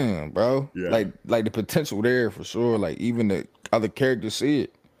like, damn, bro. Yeah. Like the potential there for sure. Like even the other characters see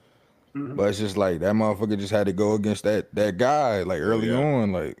it. But it's just like that motherfucker just had to go against that guy like early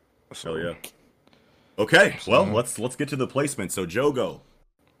on. Like Hell yeah. Okay, well let's get to the placement. So Jogo,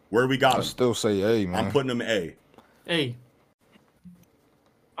 where we got I him? still say A, man. I'm putting him A. A.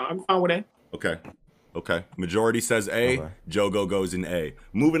 I'm fine with that. Okay. Majority says A. Okay. Jogo goes in A.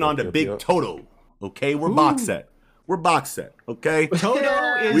 Moving on to Yep, Big yep. Toto. Okay, we're box set. Okay.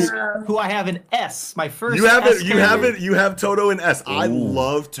 Toto is who I have in S. My first. You have S it. You character. have it. You have Toto in S. I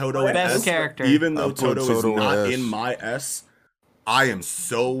love Toto in Best S. character. Even though I'll put Toto is Toto in not S. in my S, I am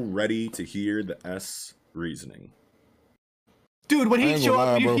so ready to hear the S reasoning. Dude, when I he ain't gonna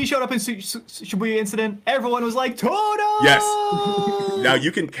lie, bro. showed up in Shibuya Incident, everyone was like, Toto! Yes. Now you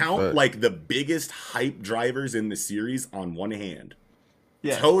can count like the biggest hype drivers in the series on one hand.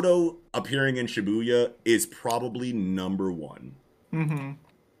 Yeah. Toto appearing in Shibuya is probably number one. Mm-hmm.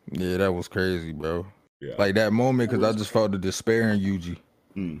 Yeah, that was crazy, bro. Yeah. Like that moment, because I just felt the despair in Yuji.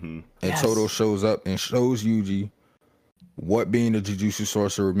 Mm-hmm. And Yes. Toto shows up and shows Yuji what being a Jujutsu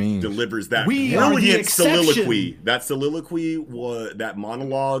sorcerer means. Delivers that We are the brilliant exception. soliloquy. That soliloquy was that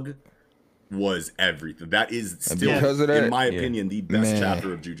monologue was everything. That is still, because of that, in my opinion, the best man.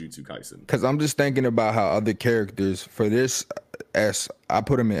 chapter of Jujutsu Kaisen. Because I'm just thinking about how other characters, for this S, I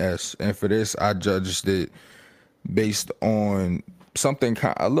put him in S. And for this, I judged it based on something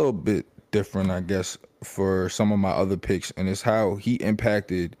a little bit different, I guess, for some of my other picks. And it's how he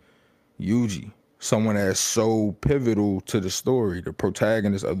impacted Yuji. Someone that's so pivotal to the story, the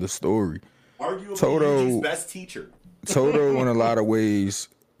protagonist of the story. Arguably Toto- Yuji's best teacher. Toto, in a lot of ways,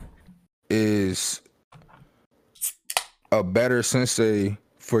 is a better sensei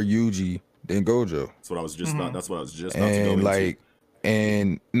for Yuji than Gojo. That's what I was just about. That's what I was just about to go And into. like,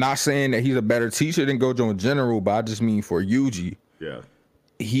 and not saying that he's a better teacher than Gojo in general, but I just mean for Yuji, Yeah.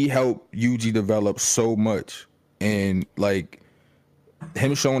 he helped Yuji develop so much. And like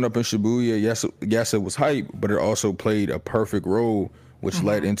him showing up in Shibuya, yes, it was hype, but it also played a perfect role, which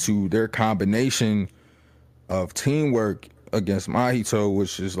led into their combination of teamwork against Mahito,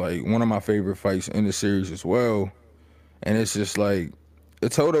 which is like one of my favorite fights in the series as well. And it's just like,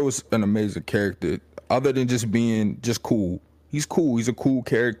 Toto is an amazing character. Other than just being just cool, he's cool. He's a cool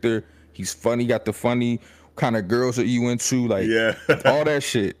character. He's funny. Got the funny kind of girls that you into, like Yeah. all that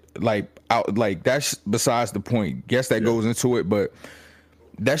shit. Like that's besides the point. Guess that goes into it, but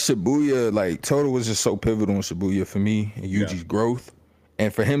that Shibuya, like Toto was just so pivotal in Shibuya for me and Yuji's growth.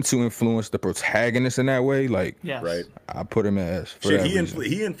 And for him to influence the protagonist in that way, like, Yes. Right. I put him as for Shit, that he reason.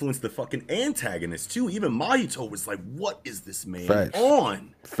 he influenced the fucking antagonist too. Even Mahito was like, "What is this man Facts.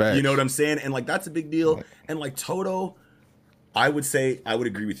 on?" Facts. You know what I'm saying? And like that's a big deal. And like Toto, I would say I would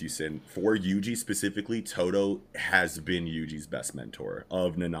agree with you, Sin. For Yuji specifically, Todo has been Yuji's best mentor.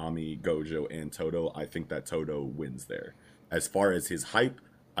 Of Nanami, Gojo, and Todo, I think that Todo wins there. As far as his hype,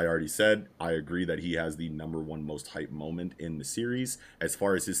 I already said, I agree that he has the #1 most hype moment in the series. As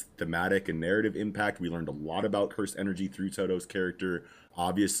far as his thematic and narrative impact, we learned a lot about cursed energy through Todo's character.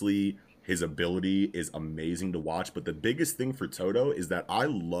 Obviously, his ability is amazing to watch, but the biggest thing for Todo is that I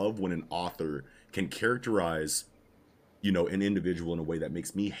love when an author can characterize, you know, an individual in a way that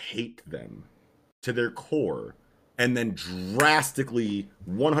makes me hate them to their core, and then drastically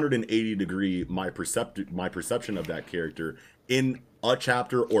 180 degree my perception of that character in a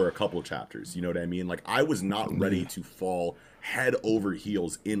chapter or a couple chapters. You know what I mean? Like, I was not ready to fall head over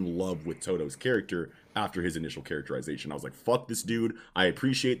heels in love with Todo's character after his initial characterization. I was like, fuck this dude. I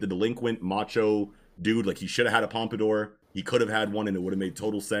appreciate the delinquent macho dude. Like, he should have had a pompadour. He could have had one and it would have made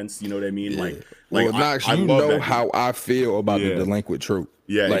total sense. You know what I mean? Like well, Knox, I you love know that how dude. I feel about the delinquent trope.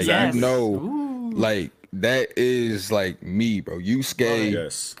 Yeah, like, exactly. You know, Ooh. like, that is like me, bro. Yusuke,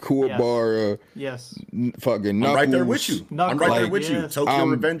 Yes. Kuwabara, Yes. fucking Knuckles. I'm right there with you. I'm right there with you. Yes. Tokyo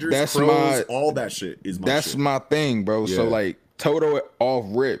Revengers, that's Crows, all that shit is my That's shit. my thing, bro. So Yeah. like Todo off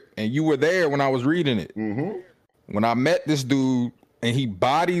rip, and you were there when I was reading it. Mm-hmm. When I met this dude and he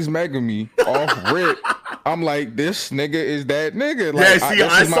bodies Megumi off rip, I'm like, this nigga is that nigga. Like, Yeah, see,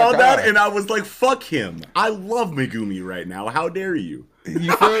 this I is my saw that guy. and I was like, fuck him. I love Megumi right now. How dare you?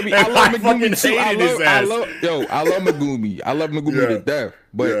 You feel me? I And love I Megumi fucking too. I hated his love, ass. I love Megumi. I love Megumi Yeah. to death.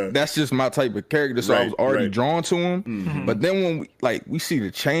 But Yeah. that's just my type of character. So I was Right, already right. drawn to him. Mhm. But then when we see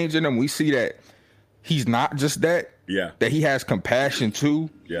the change in him, we see that he's not just that. Yeah. That he has compassion too.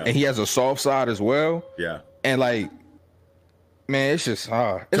 Yeah. And he has a soft side as well. Yeah. And like, man, it's just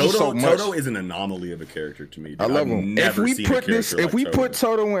just so much. Toto is an anomaly of a character to me. Dude. I love I've him. If never we seen a put this, character if we like put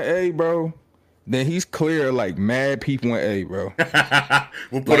Toto in A, bro, then he's clear like mad people in A, bro.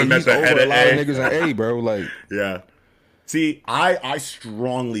 we'll put Like, him at he's the over head a of lot of A. niggas in A, bro. Like, Yeah. See, I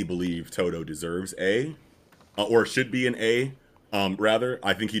strongly believe Toto deserves A, or should be an A. Rather,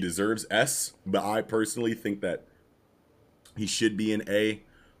 I think he deserves S, but I personally think that he should be an A.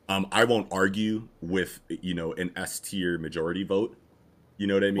 I won't argue with, you know, an S tier majority vote. You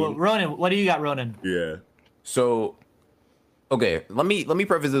know what I mean? Well, Ronan, what do you got, Ronan? Yeah. So, okay, let me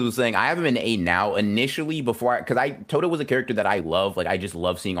preface this with saying I have him in A now. Initially, before because Toto was a character that I love, like I just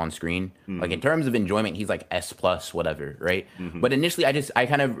love seeing on screen. Like in terms of enjoyment, he's like S plus whatever, right? But initially, I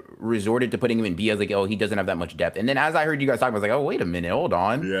kind of resorted to putting him in B. I was like, oh, he doesn't have that much depth. And then as I heard you guys talk, I was like, oh, wait a minute, hold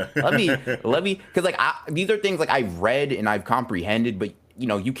on, Yeah. let me, because like these are things like I've read and I've comprehended, but you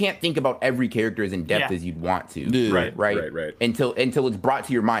know, you can't think about every character as in depth Yeah. as you'd want to, Yeah. right? Until it's brought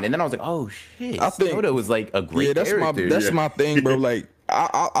to your mind, and then I was like, oh shit, I think- Toto was like a great yeah, that's character. my thing, bro. Like,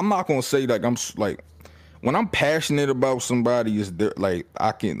 I'm not gonna say like like when I'm passionate about somebody, is there like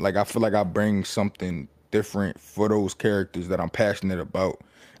I feel like I bring something different for those characters that I'm passionate about,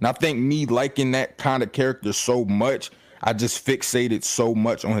 and I think me liking that kind of character so much, I just fixated so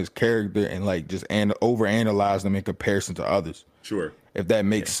much on his character and like just overanalyze them in comparison to others. Sure. If that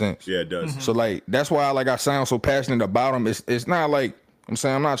makes sense. Yeah, it does. So like that's why like I sound so passionate about him. It's not like I'm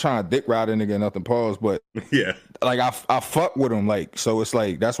saying I'm not trying to dick ride a nigga or nothing, pause, but Yeah. like I fuck with him, like, so it's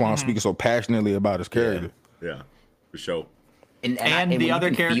like that's why I'm speaking so passionately about his character. Yeah. For sure. And when the you other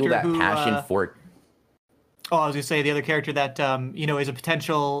can character feel that who, passion for it. Oh, I was gonna say the other character that you know is a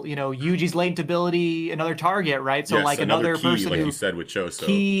potential, you know, Yuji's latent ability, another target, right? So Yes, like another key, person like who you said with Choso.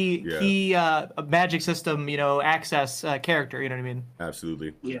 key magic system, you know, access character. You know what I mean?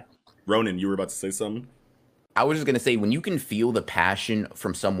 Absolutely. Yeah. Ronan, you were about to say something? I was just gonna say when you can feel the passion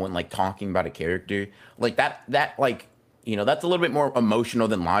from someone like talking about a character like that like, you know, that's a little bit more emotional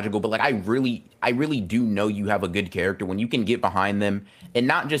than logical, but like I really do know you have a good character when you can get behind them and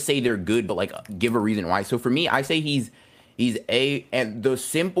not just say they're good, but like give a reason why. So for me, I say he's A, and the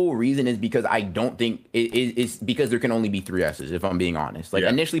simple reason is because I don't think it's because there can only be 3 S's, if I'm being honest. Like Yeah.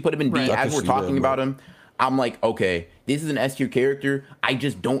 initially put him in B, Right. I as can we're see talking that, about bro. him, I'm like, okay, this is an S tier character. I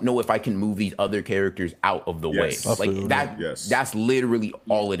just don't know if I can move these other characters out of the Yes. way. I feel Like that. Yes. that's literally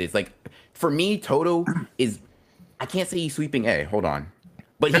all it is. Like for me, Toto is, I can't say he's sweeping A. Hold on,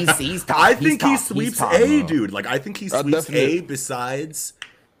 but he's top. I He's think top. he He's sweeps top. A, dude. Like I think he I sweeps definitely- A besides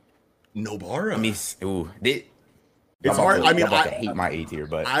Nobara. I mean, ooh, It's I'm hard. about to- I mean, I'm about to hate my A tier,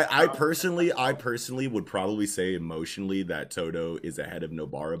 but I personally would probably say emotionally that Toto is ahead of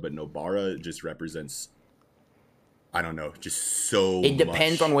Nobara, but Nobara just represents, I don't know, just so it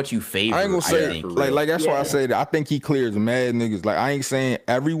depends much. on what you favor. I ain't gonna say think. for like real. that's why I Yeah. say that I think he clears mad niggas. Like I ain't saying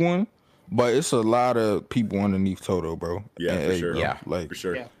everyone, but it's a lot of people underneath Toto, bro. Yeah, And for A, sure. bro. Yeah. like For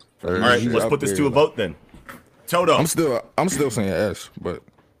sure. Yeah. All right, he's let's up put this there, to a like- vote then. Toto. I'm still saying S, but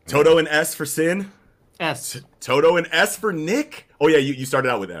Toto and S for Sin. S. Toto and S for Nick. Oh yeah, you started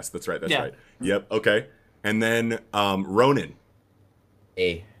out with S. That's right. That's Yeah. right. Yep. Okay. And then Ronan.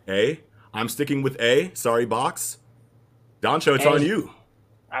 A. A. I'm sticking with A. Sorry, box. Doncho, it's A. on you.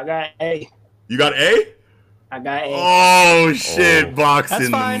 I got A. You got A? I got A. Oh shit, Oh. box That's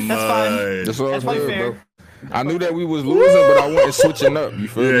in fine, the that's fine. mud. that's all That's probably good, fair. bro. I knew that we was losing, but I wasn't switching up. You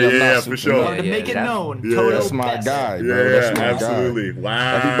feel me? I'm Yeah, not yeah, for switching sure. up. To make it that's- known, yeah. Toto That's my best. guy, bro. Yeah, That's my absolutely. guy.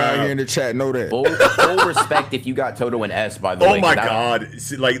 Wow. Everybody here in the chat know that. Full respect if you got Toto and S, by the way. Oh my 'cause god.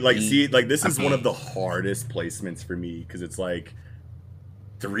 See, this is one of the hardest placements for me because it's like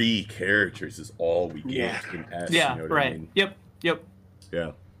 3 characters is all we get Yeah. in S. Yeah, you know what right. I mean? Yep.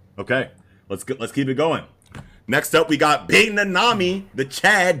 Yeah. Okay. Let's keep it going. Next up, we got Big Nanami, the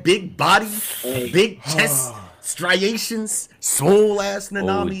Chad, big body, big chest, striations, swole ass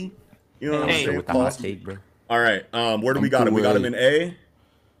Nanami. You know what I'm Hey. saying? with the hot take, bro. All right. Where do we I'm got him? We cool got him with in A.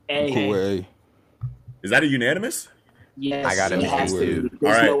 A. Cool with A. Is that a unanimous? Yes. I got him it in has A, to. too.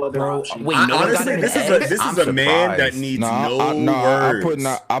 There's All right. no other option. Wait, no one got Honestly, him this in is S? a I'm man that surprised. needs Nah, no I words. put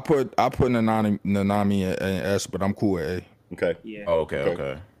Nanami in S, but I'm cool with A. Okay. Yeah. Oh,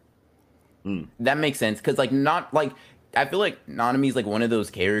 okay. That makes sense because I feel like Nanami's like one of those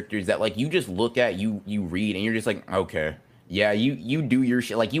characters that like you just look at, you read, and you're just like, okay, yeah, you do your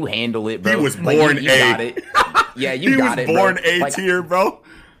shit, like you handle it, bro. He was Like, born you A. got it. Yeah, you He got was it, born bro. A Like, tier, bro.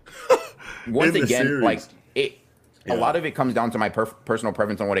 once in the again, series. like it, Yeah. a lot of it comes down to my personal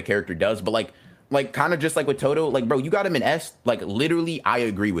preference on what a character does, but like kind of just like with Toto, like bro, you got him in S. Like literally, I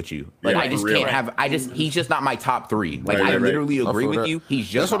agree with you. Like Yeah, I just for real. can't have. He's just not my top 3. Like Right, I right. literally I agree feel with that. you. He's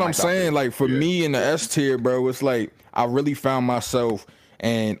just. That's what not I'm my top 3. saying. Like for me in the S tier, bro, it's like I really found myself,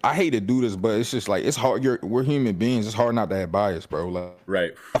 and I hate to do this, but it's just like it's hard. We're human beings. It's hard not to have bias, bro. Like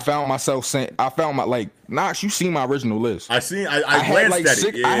Right. I found myself saying, Knox. You seen my original list? I had glanced like at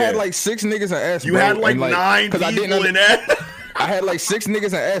six. it. I had Yeah. like 6 niggas in S. You bro, had like and, 9 'cause I people didn't in that. I had like 6 niggas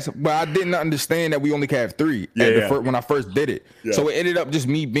in S, but I didn't understand that we only have 3 Yeah. when I first did it. Yeah. So it ended up just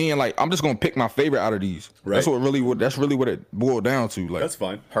me being like, I'm just gonna pick my favorite out of these. Right. That's really what it boiled down to. Like That's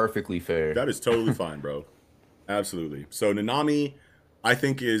fine. Perfectly fair. That is totally fine, bro. Absolutely. So Nanami, I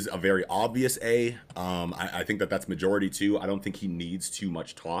think is a very obvious A. I think that's majority too. I don't think he needs too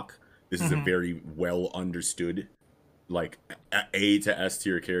much talk. This is a very well understood, like A to S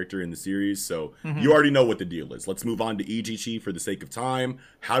tier character in the series. So you already know what the deal is. Let's move on to Ijichi for the sake of time.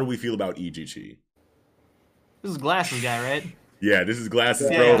 How do we feel about Ijichi? This is Glasses guy, right? Yeah, this is Glasses,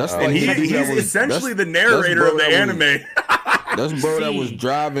 Yeah. bro. That's And like he's the dude that was- essentially the that's narrator bro of the that was- anime. that's bro that was C.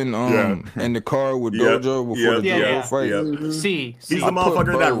 driving in the car with Yep, Dojo before yep, the yep, Dojo fight. yep. C. He's C. the I put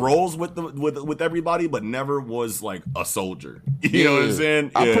motherfucker that bro- rolls with everybody, but never was like a soldier. You know what I'm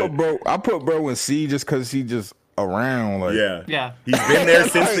saying? I put bro in C just because he just around. Like Yeah. Yeah. He's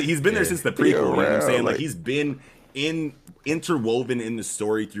been there since the prequel. You know what I'm around, saying? Like like- he's been interwoven in the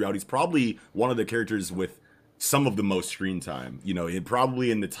story throughout. He's probably one of the characters with some of the most screen time. You know,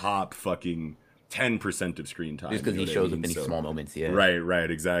 probably in the top fucking 10% of screen time. Just because you he know what I shows up mean? in these small moments, yeah. Right,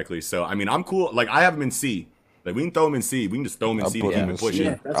 exactly. So I mean, I'm cool. Like I have him in C. Like we can throw him in C. We can just throw him in I C to put keep him it in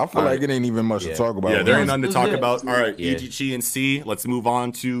pushing. C. I feel like it ain't even much to talk about. Yeah, there ain't Yeah. nothing to talk Yeah. about. All right, Yeah. Ijichi and C. Let's move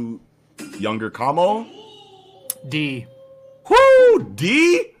on to younger Kamo. D. Woo!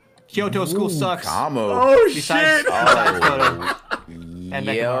 D? Kyoto School sucks. Kamo. Oh, Besides, shit! besides Toto. And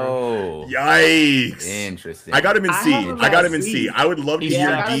Yo. Yikes. Interesting. I got him in C. have him I got at him in C. C. I would love to Yeah,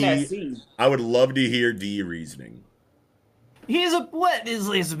 I got him hear at D. C. I would love to hear D reasoning. What is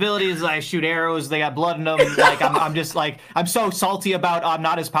his ability is I shoot arrows, they got blood in them. Like I'm just like I'm so salty about I'm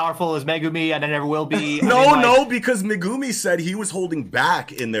not as powerful as Megumi and I never will be. I No, mean, like, no, because Megumi said he was holding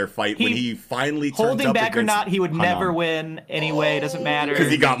back in their fight when he finally turned holding up back or against not, he would Hanan. never win anyway. It doesn't matter.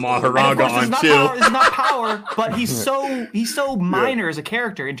 Because he got And of Maharaga course, on it's not chill. power. It's not power, but he's so minor as a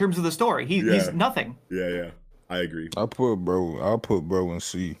character in terms of the story. He's Yeah. nothing. Yeah, I agree. I'll put bro in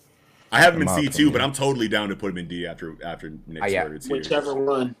C. I have him in my C too, opinion. but I'm totally down to put him in D after Nick's yeah. words here. Whichever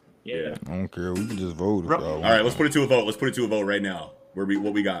one. Yeah. I don't care. We can just vote. Bro- All right, let's put it to a vote. Let's put it to a vote right now. What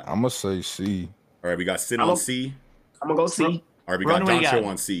we got? I'm gonna say C. All right, we got Sin I'm on a- C. I'm gonna go C. All right, we Ronan, got what you Doncho got?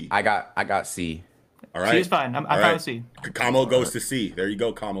 on C. I got C. All C right, is fine. I'm All fine with C. Kamo goes to C. There you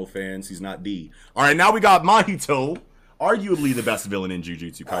go, Kamo fans. He's not D. All right, now we got Mahito, arguably the best villain in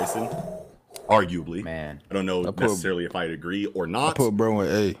Jujutsu Kaisen. Arguably, Man. I don't know put- necessarily if I'd agree or I not. put bro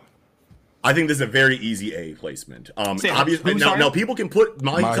in A. I think this is a very easy A placement. Say, Obviously, who, now, sorry? now people can put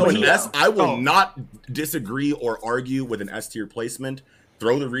Mahito in Mahito. S. I will Oh. not disagree or argue with an S tier placement.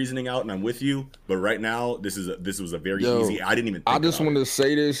 Throw the reasoning out, and I'm with you. But right now, this was a very Yo, easy. I didn't even. I Think just about want it. to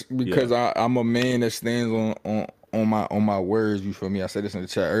say this because I'm a man that stands on my words. You feel me? I said this in the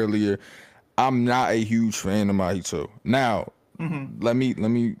chat earlier. I'm not a huge fan of Mahito. Now, let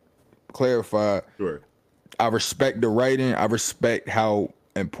me clarify. Sure. I respect the writing. I respect how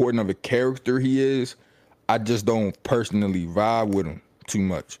important of a character he is. I just don't personally vibe with him too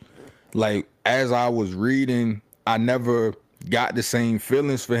much. Like, as I was reading, I never got the same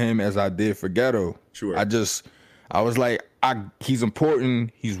feelings for him as I did for Ghetto. Sure. I was like, he's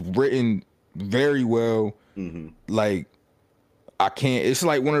important. He's written very well. Like, I can't. It's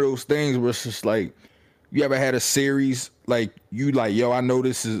like one of those things where it's just like, you ever had a series like you like, yo, I know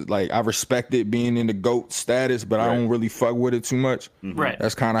this is like, I respect it being in the GOAT status, but I Right. don't really fuck with it too much. Right.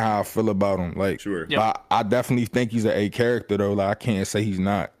 That's kind of how I feel about him. Like, Sure. Yep. but I definitely think he's an A character though. Like, I can't say he's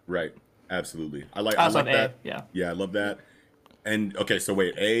not. Right. Absolutely. I I like also have A. that. Yeah. Yeah, I love that. And okay, so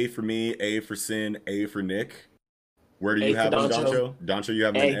wait, A for me, A for Sin, A for Nick. Where do you A for have him, Doncho. Doncho? Doncho, you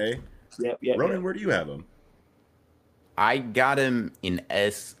have him in Yep. A. Ronan, where do you have him? I got him in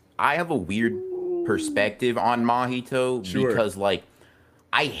S. I have a weird perspective on Mahito Sure. because like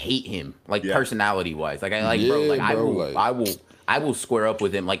I hate him like Yeah. personality wise. Like I like bro, Yeah, like I bro, will like- I will square up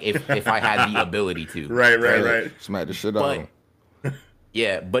with him like if I had the ability to. Right. Smack the shit out of him.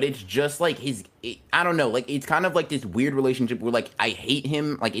 Yeah, but it's just like I don't know, like it's kind of like this weird relationship where like I hate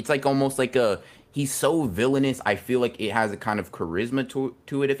him, like it's like almost like he's so villainous. I feel like it has a kind of charisma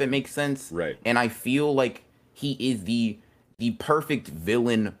to it, if it makes sense. Right. And I feel like he is the perfect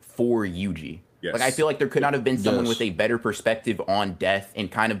villain for Yuji. Yes. Like I feel like there could not have been someone Yes. with a better perspective on death and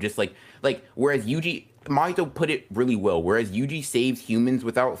kind of just like whereas Mahito put it really well. Whereas Yuji saves humans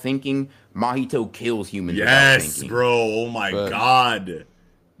without thinking, Mahito kills humans without Yes, thinking. bro. Oh my But- God.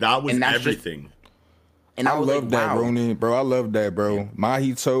 That was And that's just- everything. And I was love like, that, wow. Ronan, bro. I love that, bro.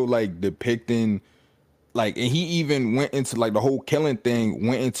 Mahito, like, depicting, like, and he even went into, like, the whole killing thing,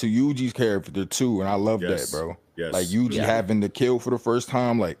 went into Yuji's character, too, and I love Yes. that, bro. Yes. Like, Yuji Yeah. having to kill for the first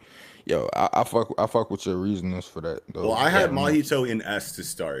time, like, yo, I fuck with your reasonings for that, though. Well, I had Yeah. Mahito in S to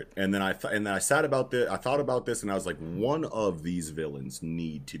start, and then I thought about this, and I was like, one of these villains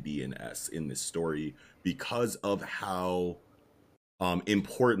need to be in S in this story because of how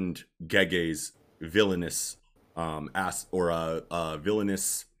important Gege's villainous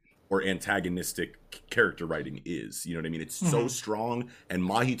villainous or antagonistic character writing is. You know what I mean? It's so strong, and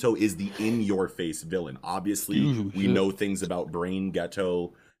Mahito is the in-your-face villain. Obviously, Usually, we yeah. know things about Brain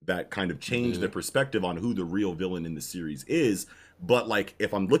Ghetto that kind of change the perspective on who the real villain in the series is. But like,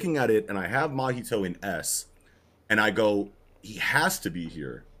 if I'm looking at it and I have Mahito in S, and I go, he has to be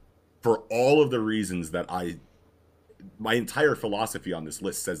here for all of the reasons that my entire philosophy on this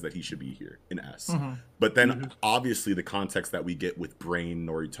list says that he should be here in S. But then obviously the context that we get with Brain,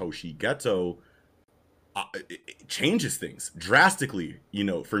 Noritoshi, Ghetto, it changes things drastically, you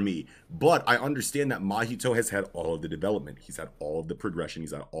know, for me. But I understand that Mahito has had all of the development. He's had all of the progression.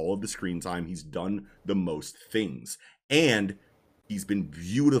 He's had all of the screen time. He's done the most things. And he's been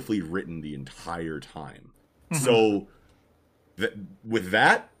beautifully written the entire time. So with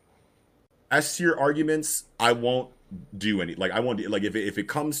that, S tier arguments, I won't do any. Like, I won't do, like, if it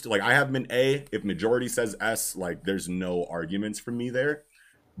comes to, like, I have him in A. If majority says S, like, there's no arguments from me there.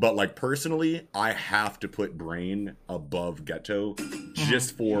 But like, personally, I have to put Brain above Ghetto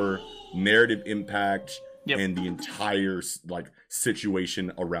just for narrative impact Yep. and the entire like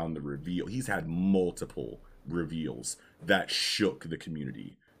situation around the reveal. He's had multiple reveals that shook the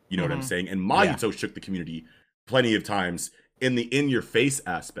community. You know what I'm saying? And Mahito shook the community plenty of times in the in-your-face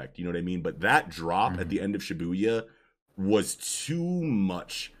aspect. You know what I mean? But that drop at the end of Shibuya was too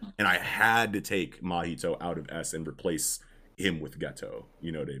much, and I had to take Mahito out of S and replace him with Ghetto.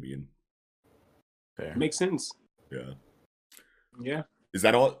 You know what I mean? Fair. Makes sense. Yeah. Yeah. Is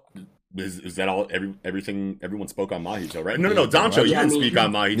that all? Is that all? Everything everyone spoke on Mahito, right? No. Doncho, you Yeah, I didn't mean, speak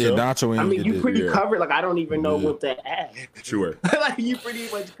on Mahito. Yeah, Nacho ain't I mean, get you it. pretty yeah. covered. Like, I don't even know Yeah. what to add. Sure. Like, you pretty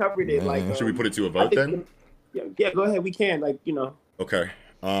much covered it. Like, Man. Should we put it to a I vote think- then? Yeah, go ahead. We can. Like, you know. Okay.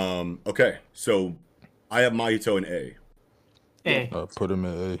 Okay. So I have Mahito in A. A. Put him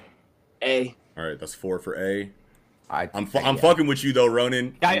in A. All right, that's 4 for A. I'm yeah. fucking with you though,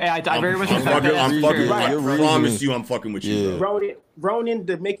 Ronan. I very much I'm respect fucking, that. I'm You're fucking, right. I You're right. promise you, I'm fucking with you, Yeah. bro. Ronan,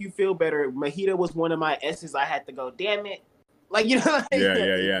 to make you feel better, Mahito was one of my S's. I had to go, damn it. Like, you know. Like, Yeah.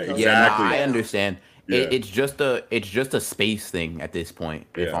 Yeah, Exactly. nah, I understand. Yeah. it's just a space thing at this point,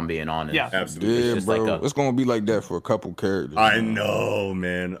 if Yeah. I'm being honest. Yeah. Absolutely. Yeah, just bro. like It's gonna be like that for a couple characters. I man. know,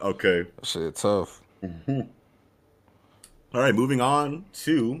 man. Okay. That shit tough. All right, moving on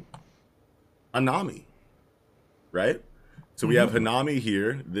to Hanami. Right? So we have Hanami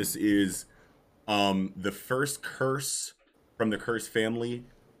here. This is the first curse from the curse family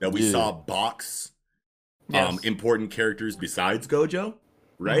that we Yeah. saw box Yes. important characters besides Gojo,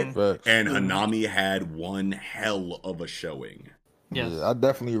 right? Facts. And Hanami had one hell of a showing. Yes. Yeah, I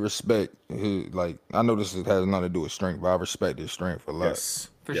definitely respect his, like, I know this has nothing to do with strength, but I respect his strength a lot. Yes.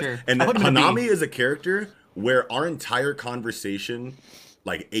 For yes. sure. And I put him in a B. Hanami is a character where our entire conversation,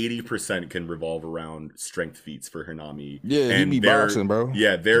 like 80% can revolve around strength feats for Hanami. Yeah, he and be their- boxing, bro.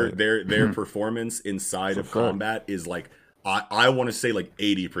 Yeah, their Like, their performance inside of For sure. combat is like I want to say like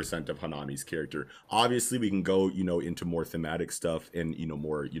 80% of Hanami's character. Obviously, we can go, into more thematic stuff and,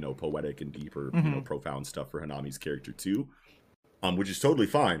 more, poetic and deeper, profound stuff for Hanami's character too. Which is totally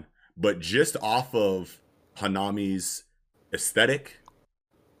fine. But just off of Hanami's aesthetic,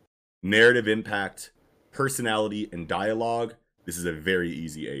 narrative impact, personality, and dialogue, this is a very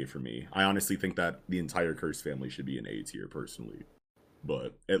easy A for me. I honestly think that the entire Curse family should be an A tier personally.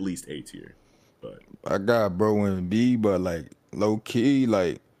 But at least A tier. But I got bro in B, but like low key,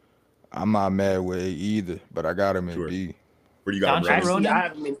 like I'm not mad with A either, but I got him in Sure. B. where do you got him, Gotcha. Rose? Ronan?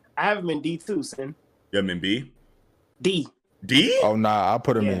 Actually, I have him in D too, son. You have him in B? D. D? Oh nah, I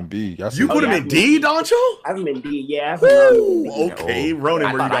put him Yeah. in B. I You said- put him yeah, in D, Doncho? I have him in D. Yeah, I have him in Woo! D. Okay, Oh. Ronan,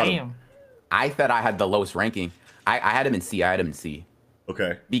 I where you thought got him? Damn. I thought I had the lowest ranking. I had him in C. I had him in C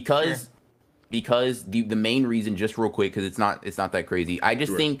Okay. because the main reason, just real quick, because it's not that crazy. I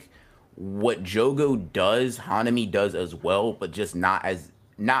just Sure. think what Jogo does, Hanami does as well, but just not as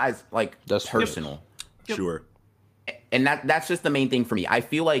like That's personal. Yep. Sure. And that's just the main thing for me. I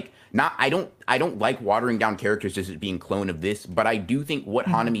feel like I don't like watering down characters just as being clone of this, but I do think what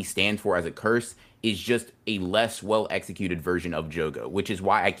Hanami stands for as a curse is just a less well executed version of Jogo, which is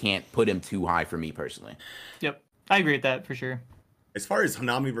why I can't put him too high for me personally. Yep. I agree with that for sure. As far as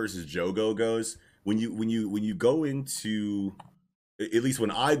Hanami versus Jogo goes, when you go into, at least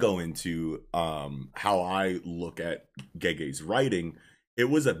when I go into how I look at Gege's writing, it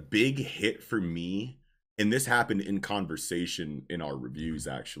was a big hit for me. And this happened in conversation in our reviews,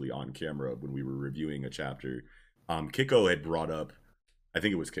 actually, on camera when we were reviewing a chapter. Kiko had brought up, I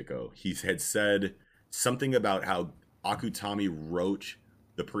think it was Kiko, he had said something about how Akutami wrote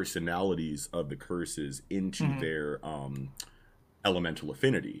the personalities of the curses into their elemental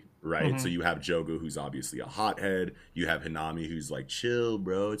affinity, right? So you have Jogo, who's obviously a hothead. You have Hanami, who's like, chill,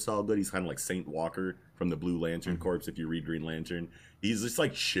 bro, it's all good. He's kind of like Saint Walker from the Blue Lantern Corps, if you read Green Lantern. He's just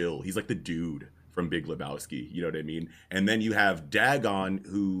like chill. He's like the dude from Big Lebowski, you know what I mean? And then you have Dagon,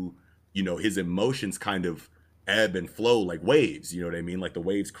 who, his emotions kind of ebb and flow like waves, you know what I mean? Like the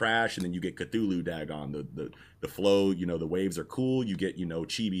waves crash, and then you get Cthulhu Dagon. The flow, the waves are cool. You get,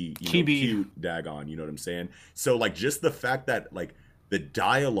 Chibi, Chibi. cute Dagon, you know what I'm saying? So like just the fact that like the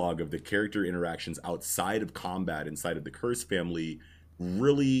dialogue of the character interactions outside of combat, inside of the Curse family,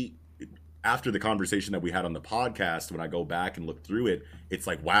 really, after the conversation that we had on the podcast, when I go back and look through it, it's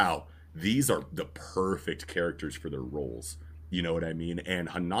like, wow, these are the perfect characters for their roles. You know what I mean? And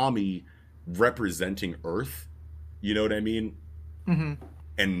Hanami representing Earth, you know what I mean?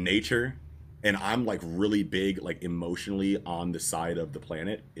 And nature. And I'm like really big, like emotionally on the side of the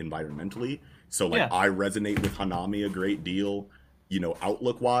planet environmentally. So like Yeah. I resonate with Hanami a great deal,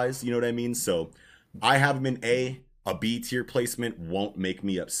 outlook wise, you know what I mean? So I have him in A. A B tier placement won't make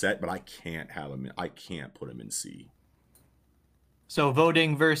me upset, but I can't put him in C. So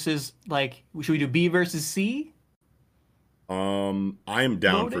voting versus like, should we do B versus C? I am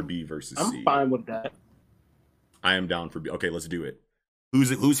down for Voting? B versus I'm C. fine with that. I am down for B. Okay, let's do it.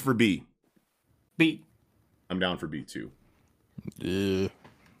 Who's for B? B. I'm down for B too. Yeah.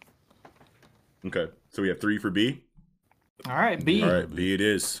 Okay, so we have 3 for B. All right, B. All right, B it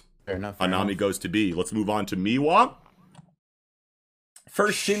is. Fair enough. Hanami goes to B. Let's move on to Miwa.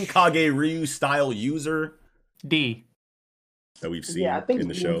 First Shinkage Ryu style user D. that we've seen Yeah, I think in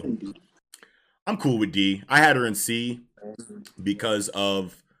the D show. can be. I'm cool with D. I had her in C because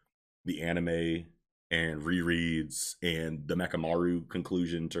of the anime and rereads and the Mekamaru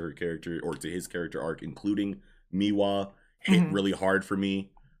conclusion to her character, or to his character arc, including Miwa, hit really hard for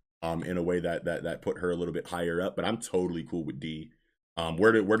me in a way that put her a little bit higher up. But I'm totally cool with D.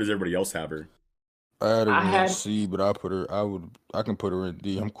 Where does everybody else have her? I had her I in had- C, but I can put her in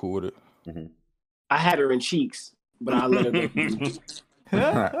D. I'm cool with it. I had her in cheeks, but I let her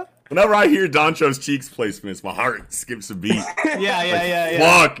go. Whenever I hear Doncho's cheeks placements, my heart skips a beat. Yeah.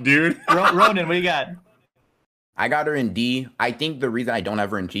 Fuck, dude. Ronan, what do you got? I got her in D. I think the reason I don't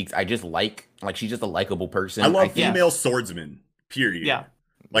have her in cheeks, I just like she's just a likable person. I love think- female swordsmen. Period. Yeah.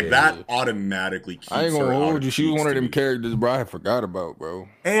 Like that automatically keeps I ain't her gonna out hold of you. She was cheeks one of to them me. characters, bro. I forgot about, bro.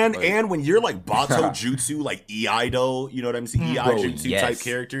 And Like- and when you're like Bato Jutsu, like Iaido, you know what I'm saying? Mm. Ei Bro, Jutsu yes. type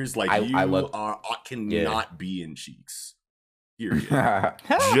characters, like I love- cannot be in cheeks. Period. yeah,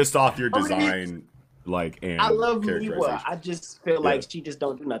 Just off your I mean, design, like and I love Miwa. characterization. I just feel like she just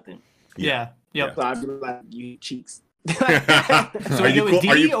don't do nothing. Yeah. Yep. So I'd be like, you cheeks. So are we you go cool? with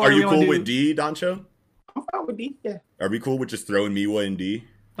Are D, you, or are we you wanna cool do- with D, Doncho? I'm fine with D. Yeah. Are we cool with just throwing Miwa in D?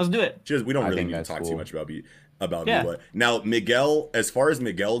 Let's do it. Just we don't I really think need to that's talk too cool. much about Yeah. Miwa. Now Miguel, as far as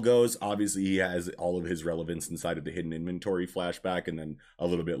Miguel goes, obviously he has all of his relevance inside of the hidden inventory flashback, and then a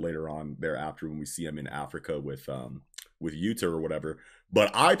little bit later on thereafter when we see him in Africa with Yuta or whatever.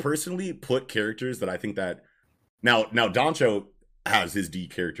 But I personally put characters that I think that now Doncho has his D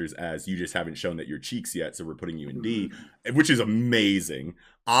characters as you just haven't shown that you're cheeks yet, so we're putting you in D, which is amazing.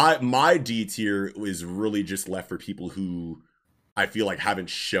 My D tier is really just left for people who I feel like haven't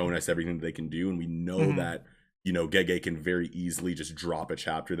shown us everything that they can do, and we know that Gege can very easily just drop a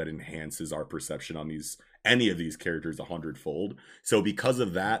chapter that enhances our perception on any of these characters 100-fold. So because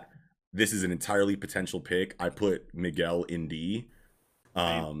of that, this is an entirely potential pick. I put Miguel in D.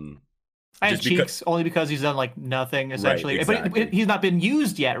 I have Just because- cheeks only because he's done like nothing essentially, exactly. but he's not been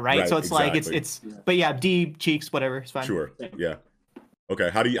used yet, right? Right, So it's like exactly. it's. But yeah, D cheeks, whatever, it's fine. Sure. Yeah. Okay.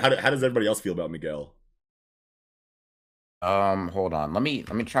 How does everybody else feel about Miguel? hold on.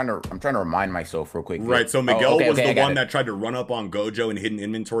 I'm trying to remind myself real quick. Right. So Oh, Miguel okay, was okay, I the got one it. that tried to run up on Gojo in hidden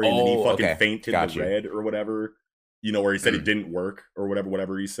inventory, and then he Oh, fucking okay. fainted Got the you. red or whatever. Where he said it didn't work or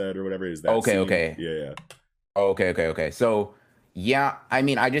whatever he said or whatever it is. That Okay, scene. okay. Yeah. Okay. So yeah, I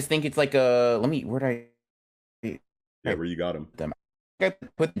mean, I just think it's like where'd I Yeah. Where you got him? I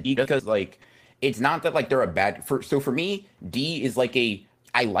put D because like it's not that like they're a bad so for me D is like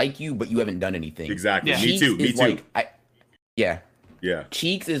I like you but you haven't done anything. Exactly. Yeah. Me Cheeks too. Me is too. like yeah. Yeah.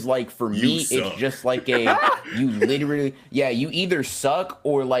 Cheeks is like for You me suck. it's just like you literally you either suck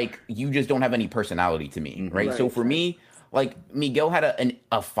or like you just don't have any personality to me, Mhm. right? So Right. for me, like Miguel had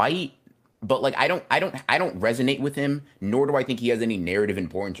a fight, but like I don't resonate with him, nor do I think he has any narrative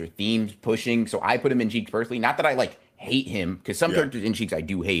importance or themes pushing. So I put him in Cheeks personally. Not that I like hate him, because some Yeah. characters in Cheeks I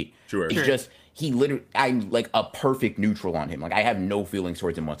do hate. Sure. It's Sure. just he literally I'm like a perfect neutral on him. Like I have no feelings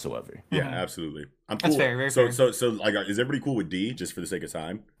towards him whatsoever. Yeah. Mhm. Absolutely. I'm cool. That's fair, very so fair. so like, is everybody cool with D? Just for the sake of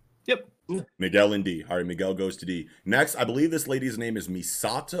time. Yep. Miguel and D. All right, Miguel goes to D. Next, I believe this lady's name is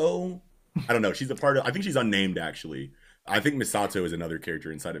Misato. I don't know. She's a part of. I think she's unnamed actually. I think Misato is another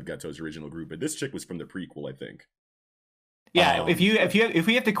character inside of Geto's original group, but this chick was from the prequel, I think. Yeah. If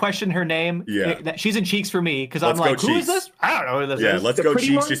we have to question her name, Yeah. she's in cheeks for me because I'm Let's go like, who is Cheeks. this? I don't know who this Yeah, is. let's The go pretty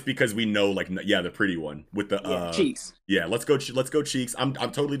Cheeks one? just because we know, like, the pretty one with the Yeah, cheeks. Yeah, let's go Cheeks. I'm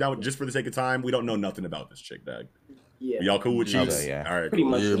totally down with, just for the sake of time. We don't know nothing about this chick, Dag. Yeah. Y'all cool with Okay, Cheeks? yeah. All right. Pretty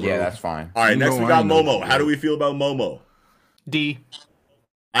Cool. much. Yeah, bro. Yeah, that's fine. All right. You Next, know we got I know. Momo. How do we feel about Momo? D.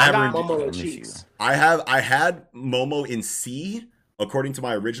 I have her I in got Momo Let and me see. cheeks. I had Momo in C according to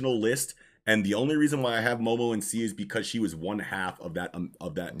my original list, and the only reason why I have Momo in C is because she was one half of that Yeah,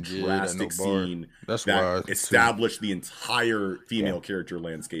 that drastic no bar. scene That's why that too. established the entire female character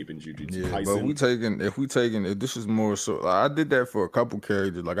landscape in Jujutsu Yeah, Kaisen. but if this is more so, like, I did that for a couple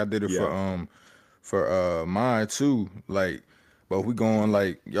characters. Like I did it for mine too. Like, but if we going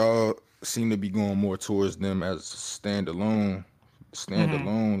like y'all seem to be going more towards them as standalone.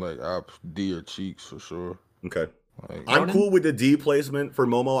 Like I D or Cheeks for sure. Okay. Like, I'm Ronan? cool with the D placement for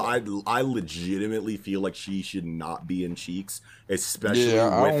Momo. I legitimately feel like she should not be in Cheeks, especially Yeah,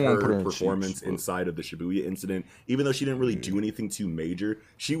 I with don't wanna put her her in performance Cheeks, but- inside of the Shibuya incident. Even though she didn't really do anything too major,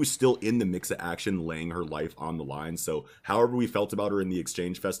 she was still in the mix of action, laying her life on the line. So however we felt about her in the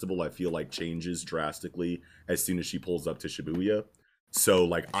Exchange Festival, I feel like changes drastically as soon as she pulls up to Shibuya. So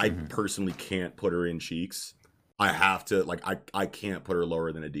like I personally can't put her in Cheeks. I have to I can't put her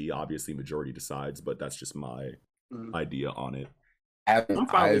lower than a D. Obviously majority decides, but that's just my idea on it. I'm fine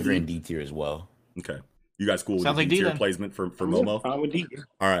I with have her in D. D tier as well. Okay. You guys cool with Sounds the like D D tier then. placement for I'm Momo? fine with D.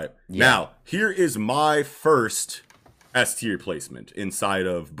 All right. Yeah. Now, here is my first S tier placement inside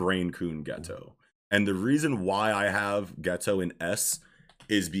of Brain Coon Ghetto. And the reason why I have Ghetto in S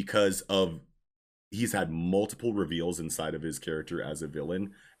is because of he's had multiple reveals inside of his character as a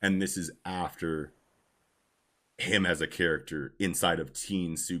villain, and this is after him as a character inside of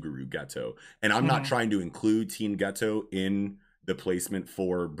Teen Suguru Ghetto. And I'm not trying to include Teen Ghetto in the placement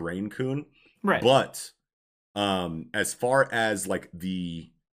for Brain Coon, Right. but as far as like the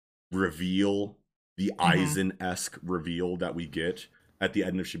reveal, the Aizen-esque reveal that we get at the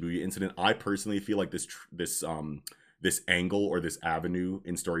end of Shibuya Incident. I personally feel like this angle or this avenue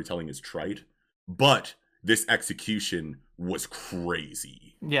in storytelling is trite, but this execution was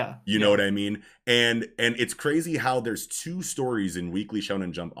crazy. Yeah. You know what I mean? And it's crazy how there's 2 stories in Weekly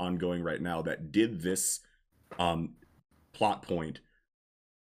Shonen Jump ongoing right now that did this plot point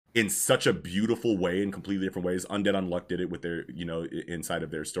in such a beautiful way in completely different ways. Undead Unluck did it with their, inside of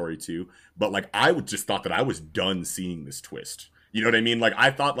their story too. But like, I just thought that I was done seeing this twist. You know what I mean? Like,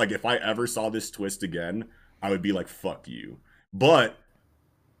 I thought like if I ever saw this twist again, I would be like, fuck you. But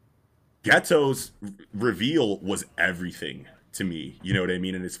Geto's reveal was everything to me. You know what I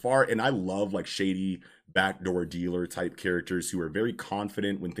mean? And I love like shady backdoor dealer type characters who are very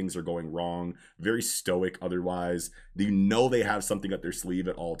confident when things are going wrong, very stoic otherwise. They have something up their sleeve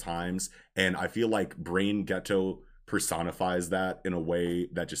at all times. And I feel like Brain Geto personifies that in a way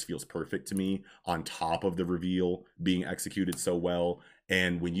that just feels perfect to me, on top of the reveal being executed so well.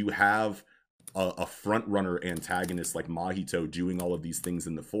 And when you have a front runner antagonist like Mahito doing all of these things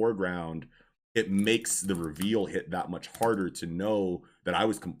in the foreground, it makes the reveal hit that much harder to know that I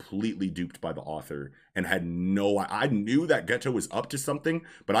was completely duped by the author and I knew that Geto was up to something,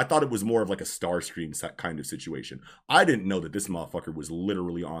 but I thought it was more of like a Starscream set kind of situation. I didn't know that this motherfucker was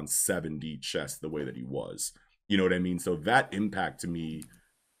literally on 7D chess the way that he was. You know what I mean? So that impact to me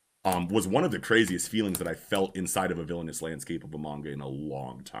was one of the craziest feelings that I felt inside of a villainous landscape of a manga in a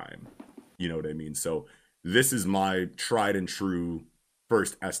long time. You know what I mean? So this is my tried and true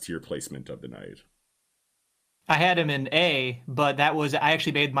first S tier placement of the night. I had him in A, but I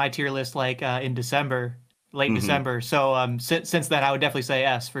actually made my tier list like in December, late December. So since then, I would definitely say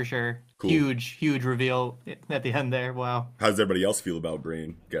S for sure. Cool. Huge reveal at the end there. Wow. How does everybody else feel about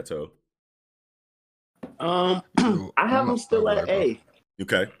Brain Geto? I have him still at A.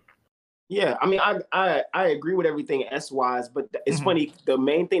 Okay. Yeah, I mean, I agree with everything S-wise, but it's funny. The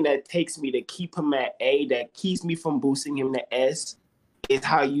main thing that takes me to keep him at A, that keeps me from boosting him to S, is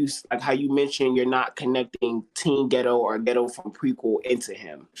how you mentioned you're not connecting Teen Geto or Geto from prequel into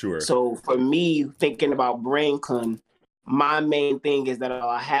him. Sure. So for me, thinking about Brain Kun, my main thing is that all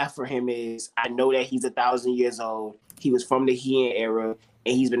I have for him is I know that he's 1,000 years old. He was from the Heian era,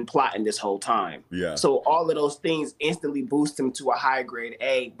 and he's been plotting this whole time. Yeah. So all of those things instantly boost him to a high grade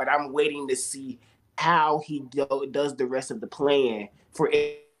A, but I'm waiting to see how he does the rest of the plan for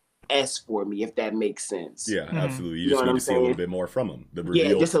S for me, if that makes sense. Yeah, absolutely. You just need to see a little bit more from him. The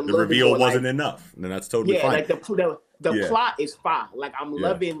reveal, just a the reveal wasn't enough, and that's totally fine. Like the plot is fine. Like I'm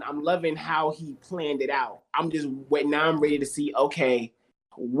loving how he planned it out. I'm just waiting. Now I'm ready to see, okay,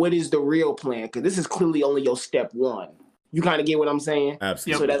 what is the real plan? Because this is clearly only your step 1. You kind of get what I'm saying?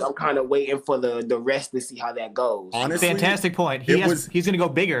 Absolutely. So that I'm kind of waiting for the rest to see how that goes. Honestly, fantastic point. He's going to go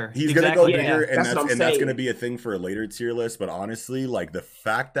bigger. He's going to go bigger, and that's going to be a thing for a later tier list. But honestly, like the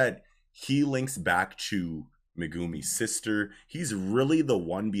fact that he links back to Megumi's sister, he's really the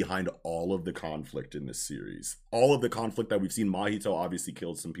one behind all of the conflict in this series. All of the conflict that we've seen. Mahito obviously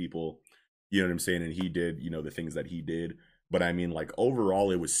killed some people, you know what I'm saying? And he did, the things that he did. But I mean, like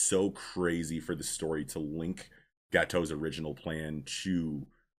overall, it was so crazy for the story to link Geto's original plan to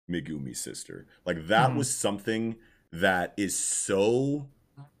Megumi's sister. Like that was something that is so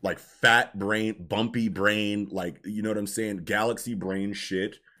like fat brain, bumpy brain, like, you know what I'm saying? Galaxy brain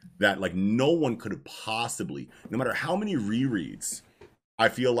shit that like no one could have possibly, no matter how many rereads, I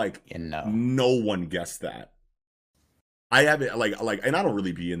feel like no one guessed that. I haven't like, and I don't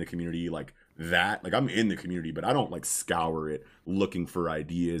really be in the community like that. Like I'm in the community, but I don't like scour it looking for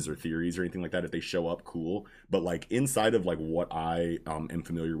ideas or theories or anything like that. If they show up, cool. But like inside of like what I am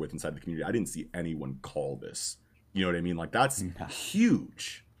familiar with inside the community, I didn't see anyone call this. You know what I mean? Like that's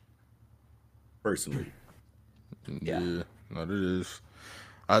huge. Personally. Yeah, no, it is.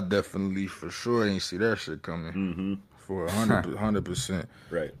 I definitely for sure ain't see that shit coming. For 100%.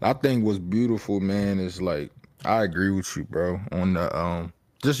 Right. I think what's beautiful, man, is like I agree with you, bro, on the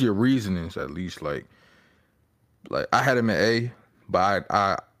just your reasonings at least. Like I had him at A, but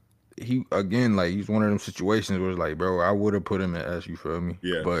he again, like he's one of them situations where it's like, bro, I would have put him at S, you feel me?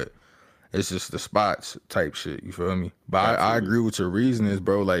 Yeah. But it's just the spots type shit, you feel me? But I agree with your reasonings,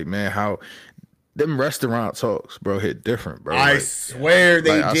 bro. Like, man, how them restaurant talks, bro, hit different, bro. I swear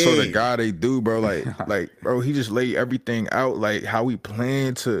they did. I swear to God they do, bro. Like, bro, he just laid everything out, like how he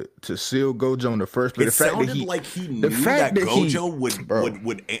planned to seal Gojo in the first place. It sounded like he knew that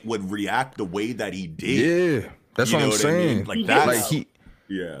Gojo would react the way that he did. Yeah, that's what I'm saying. I mean? Like that,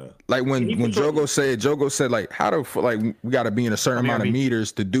 like when Jogo said like how the like we got to be in a certain amount of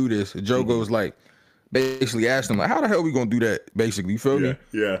meters to do this. Jogo's like, basically asked him like, "How the hell we gonna do that?" Basically, you feel me?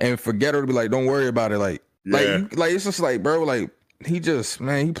 Yeah. And for Geto to be like, "Don't worry about it," like it's just like, bro, like he just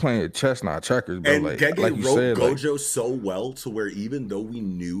he playing chess, not checkers, bro. And like Gege you wrote said, Gojo so well to where even though we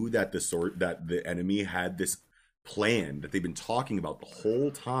knew that the enemy had this plan that they've been talking about the whole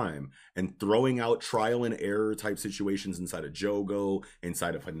time and throwing out trial and error type situations inside of Jogo,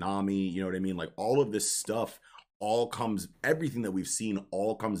 inside of Hanami, you know what I mean? Like all of this stuff everything that we've seen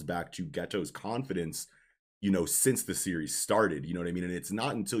all comes back to Geto's confidence, you know, since the series started, you know what I mean? And it's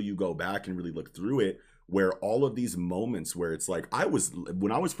not until you go back and really look through it where all of these moments where it's like,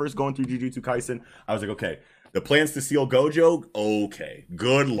 when I was first going through Jujutsu Kaisen, I was like, okay, the plans to steal Gojo, okay,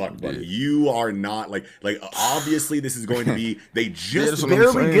 good luck, buddy. Yeah. You are not like obviously this is going to be, they just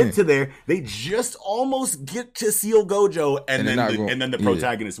barely get to there. They just almost get to seal Gojo and then the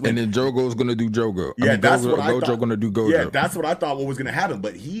protagonist wins. And then Jogo's gonna do Jogo. Yeah, that's what I thought. Gojo gonna do Gojo. Yeah, that's what I thought what was gonna happen,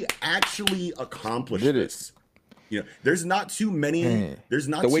 but he actually accomplished this. You know, there's not too many. There's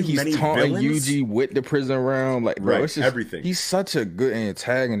not the way too many he's taunting villains. Yuji with the prison round, like bro, it's just everything. He's such a good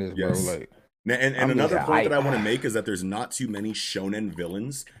antagonist, bro. Like, and another point that I want to make is that there's not too many shonen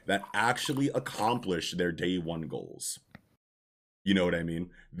villains that actually accomplish their day one goals. You know what I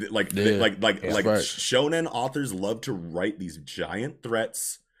mean? Like shonen authors love to write these giant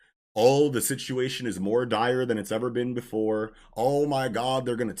threats. Oh, the situation is more dire than it's ever been before. Oh my God,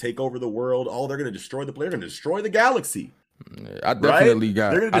 they're gonna take over the world. Oh, they're gonna destroy the planet. They're gonna destroy the galaxy. I definitely got.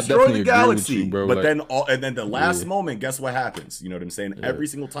 They're gonna destroy the galaxy, you, bro. But then the last moment, guess what happens? You know what I'm saying? Yeah. Every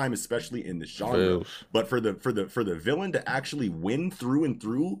single time, especially in the genre. But for the villain to actually win through and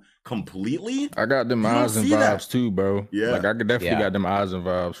through completely, I got them eyes and vibes too, bro. Yeah, like I could definitely got them eyes and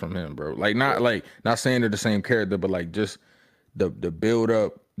vibes from him, bro. Like not saying they're the same character, but like just the build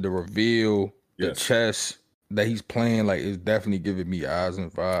up, the reveal, the chess that he's playing, like it's definitely giving me eyes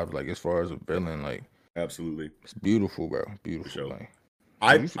and vibes. Like as far as a villain, like. Absolutely, it's beautiful, bro. Beautiful. Sure.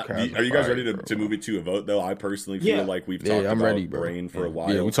 Are you guys ready to move it to a vote? Though I personally feel like we've talked about ready, Brain for a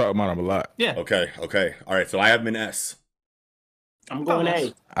while. Yeah, we talked about him a lot. Yeah. Okay. All right. So I have him in S. I'm going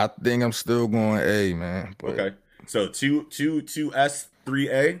A. I think I'm still going A, man. But... Okay. So two S,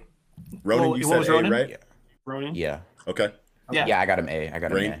 3A. Ronan, you said A, right? Yeah. Ronan. Yeah. Okay. Yeah, I got him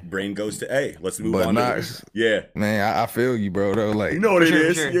A. Brain goes to A. Let's move on. Yeah. Man, I feel you, bro. Though, like you know what it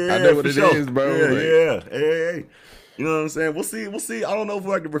is. Sure. Yeah, I know what it is, bro. Yeah. Hey. You know what I'm saying? We'll see. I don't know if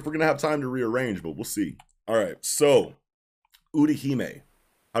we're gonna have time to rearrange, but we'll see. All right. So, Urahime,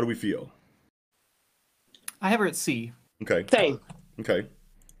 how do we feel? I have her at C. Okay. Same. Okay.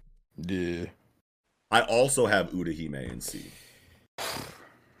 Yeah. I also have Urahime in C.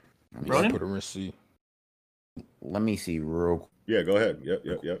 Ronan? Put her in C. Let me see real. Yeah, go ahead.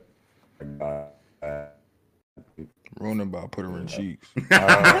 Yep. Ronan about put her in cheeks.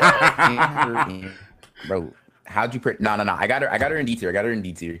 Bro, how'd you No. I got her in D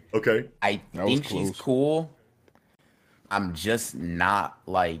tier. Okay. I think she's cool. I'm just not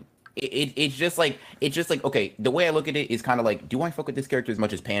like it's just like okay. The way I look at it is kind of like, do I fuck with this character as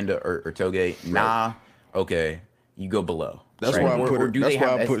much as Panda or Toge? Nah. Okay. You go below. That's why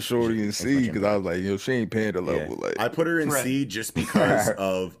I put Shorty in C, because I was like, she ain't Panda level. Like I put her in C just because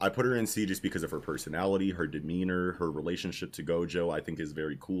of her personality, her demeanor, her relationship to Gojo. I think is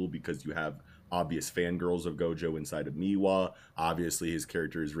very cool because you have obvious fangirls of Gojo inside of Miwa. Obviously, his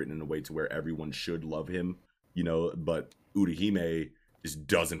character is written in a way to where everyone should love him, you know. But Urahime just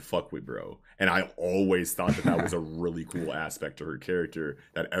doesn't fuck with bro, and I always thought that was a really cool aspect to her character,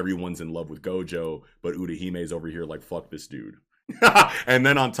 that everyone's in love with Gojo, but Urahime's over here like, fuck this dude. And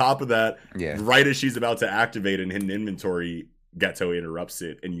then on top of that, right as she's about to activate in hidden inventory, Geto interrupts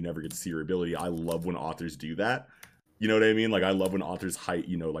it and you never get to see her ability. I love when authors do that. You know what I mean? Like, I love when authors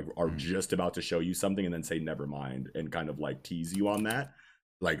are just about to show you something and then say never mind and kind of like tease you on that.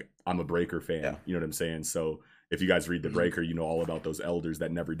 Like, I'm a Breaker fan, you know what I'm saying? So if you guys read The Breaker, you know all about those elders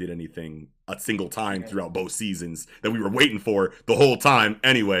that never did anything a single time throughout both seasons that we were waiting for the whole time.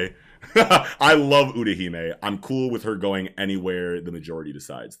 Anyway, I love Urahime. I'm cool with her going anywhere the majority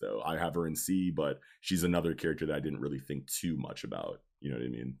decides, though. I have her in C, but she's another character that I didn't really think too much about. You know what I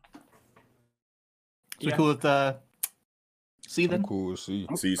mean? So cool with C then? I'm cool with C.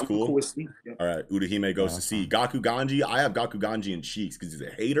 C's cool? Cool with C. Yeah. All right, Urahime goes to C. Gaku Ganji, I have Gaku Ganji in cheeks because he's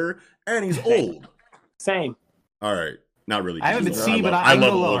a hater and he's old. Same. All right. Not really. I haven't been C, but I can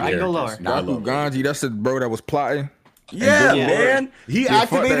go lower. I can go lower. Gaku Ganji, that's the bro that was plotting. Yeah, man. He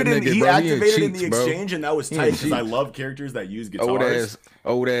activated in the exchange, and that was tight because cheeks. I love characters that use guitars.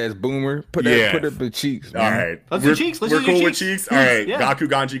 Old ass boomer. Put up the cheeks. Man. All right. Let's do cheeks. We're cool with cheeks. All right. Gaku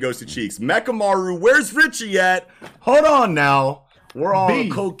Ganji goes to cheeks. Mekamaru, where's Richie at? Hold on now. We're on B.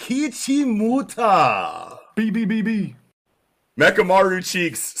 Kokichi Muta. B. Mechamaru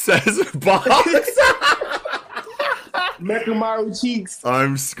Cheeks says box. Mechamaru Cheeks.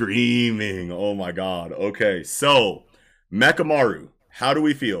 I'm screaming. Oh my god. Okay, so Mechamaru, how do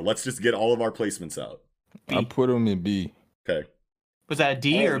we feel? Let's just get all of our placements out. B. I put him in B. Okay. Was that a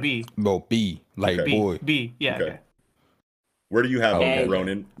D or a B? No, B. Like Okay. B. boy. B. Yeah. Okay. Okay. Where do you have Okay. him,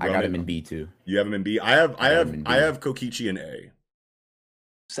 Ronan? I got Ronan? him in B too. You have him in B. I have him in B. Kokichi in A.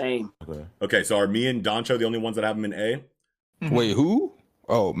 Same. Okay. Okay, so are me and Doncho the only ones that have him in A? Mhm. Wait, who?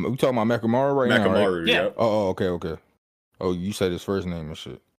 Oh, we talking about Mechamaru right now, right? Mechamaru, Yeah. yep. Oh, okay. Oh, you said his first name and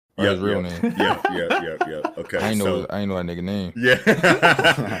shit. Or Yep, his real yep. name. Yeah. Okay. I ain't know so, that nigga name.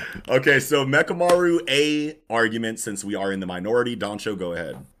 Yeah. Okay, so Mechamaru A argument, since we are in the minority. Doncho, go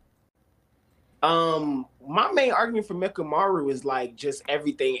ahead. My main argument for Mechamaru is like just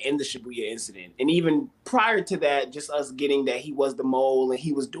everything in the Shibuya incident, and even prior to that, just us getting that he was the mole and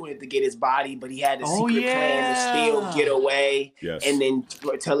he was doing it to get his body, but he had a Oh, secret plan to still yeah. get away Yes. and then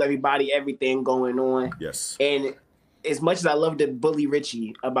tell everybody everything going on. Yes. And as much as I love to bully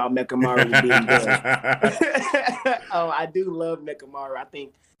Richie about Mechamaru being dead, I do love Mechamaru.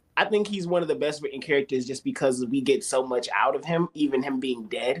 I think he's one of the best written characters just because we get so much out of him, even him being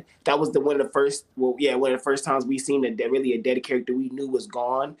dead. That was one of the first times we seen really a dead character we knew was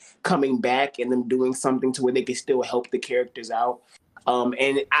gone, coming back and them doing something to where they could still help the characters out.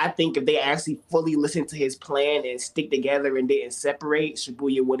 And I think if they actually fully listened to his plan and stick together and didn't separate,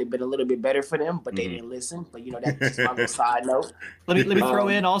 Shibuya would have been a little bit better for them, but they didn't listen. But that's just my little side note. Let me throw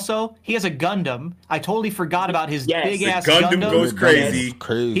in also. He has a Gundam. I totally forgot about his Yes. big The ass Gundam goes crazy.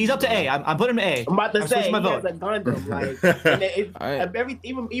 Crazy. He's up to A. I'm putting him to A. I'm about to I'm say switching he my has vote. a Gundam, like,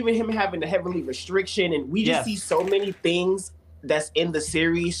 and even him having the heavenly restriction, and we just Yes. see so many things that's in the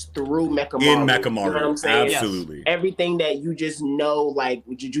series through Mechamaru. In You know what Mechamaru. I'm saying? Absolutely. Everything that you just know, like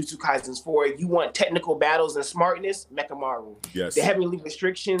with Jujutsu Kaisen's 4, you want technical battles and smartness, Mechamaru. Yes. The heavenly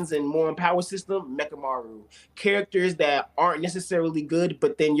restrictions and more power system, Mechamaru. Characters that aren't necessarily good,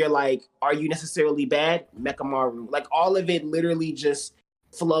 but then you're like, are you necessarily bad? Mechamaru. Like all of it literally just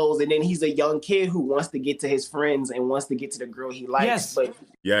flows, and then he's a young kid who wants to get to his friends and wants to get to the girl he likes. Yes. But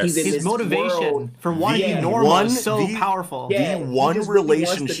Yes. he's in His this motivation world. for wanting to Yeah. be normal One- is so the- powerful. Yeah. The he one just really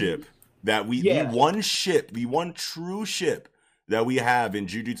wants to be- relationship that the one true ship that we have in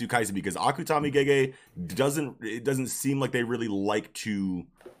Jujutsu Kaisen, because Akutami Gege doesn't seem like they really like to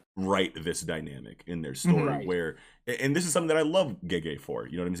write this dynamic in their story, Right. where, and this is something that I love Gege for,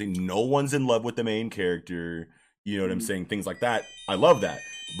 you know what I'm saying? No one's in love with the main character, you know what I'm saying? Things like that. I love that.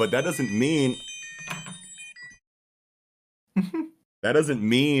 But that doesn't mean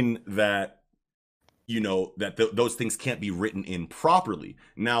that those things can't be written in properly.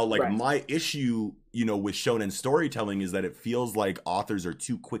 Now, like, Right. my issue, with shonen storytelling is that it feels like authors are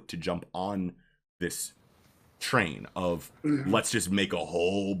too quick to jump on this train of let's just make a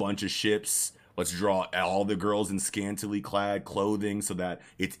whole bunch of ships. Let's draw all the girls in scantily clad clothing so that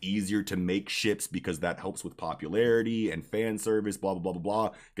it's easier to make ships because that helps with popularity and fan service, blah, blah, blah, blah,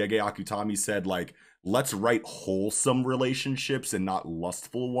 blah. Gege Akutami said, like, let's write wholesome relationships and not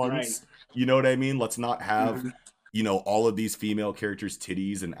lustful ones. Right. You know what I mean? Let's not have, all of these female characters'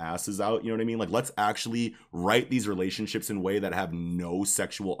 titties and asses out. You know what I mean? Like, let's actually write these relationships in a way that have no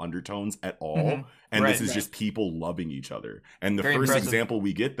sexual undertones at all. Mhm. And Right. this is just people loving each other. And the Very first impressive. example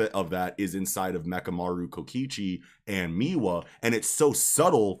we get of that is inside of Mechamaru, Kokichi, and Miwa. And it's so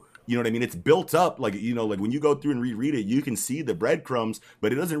subtle. You know what I mean? It's built up. Like, like when you go through and reread it, you can see the breadcrumbs,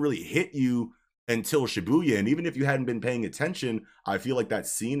 but it doesn't really hit you until Shibuya. And even if you hadn't been paying attention, I feel like that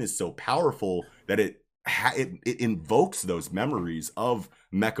scene is so powerful that it invokes those memories of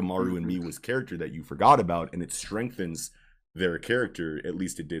Mechamaru and Miwa's character that you forgot about, and it strengthens their character. At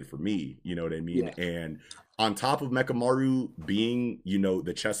least it did for me. You know what I mean? Yeah. And on top of Mechamaru being,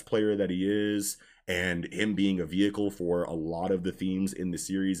 the chess player that he is, and him being a vehicle for a lot of the themes in the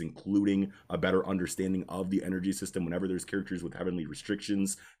series, including a better understanding of the energy system. Whenever there's characters with heavenly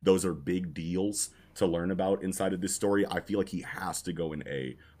restrictions, those are big deals to learn about inside of this story. I feel like he has to go in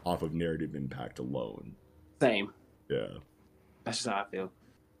A off of narrative impact alone. Same. Yeah. That's just how I feel.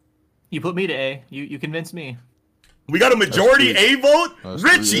 You put me to A. You convinced me. We got a majority That's A vote? That's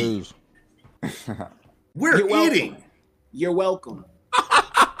Richie, we're You're welcome. eating. You're welcome.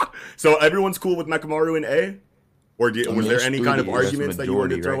 So everyone's cool with Mechamaru in A? Or was mean, there it's any kind of 3D, that's arguments that you wanted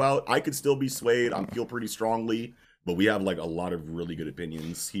to majority, throw right? out? I could still be swayed. I feel pretty strongly, but we have like a lot of really good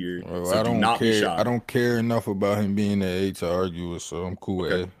opinions here. Well, so I do don't not be care. shy. I don't care enough about him being an A to argue with, so I'm cool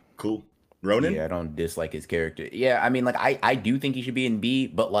with Okay. A. Cool. Ronan? Yeah, I don't dislike his character. Yeah, I mean, like, I do think he should be in B,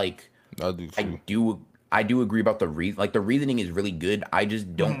 but like, I do too. I do agree about the reason. Like the reasoning is really good. I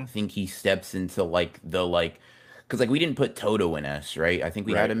just don't think he steps into like the because like we didn't put Toto in S, right? I think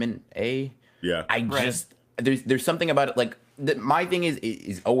we had him in A. Yeah. I just there's something about it like my thing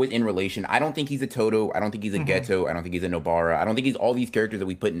is always in relation. I don't think he's a Toto. I don't think he's a Geto. I don't think he's a Nobara. I don't think he's all these characters that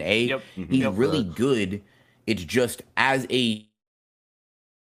we put in A. Yep. He's really good. It's just as a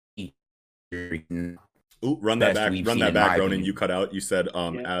Ooh, run that back, Ronan. opinion. You cut out. You said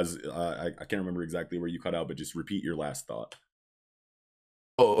as I can't remember exactly where you cut out, but just repeat your last thought.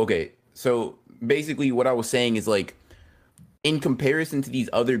 Oh, okay. So basically, what I was saying is like, in comparison to these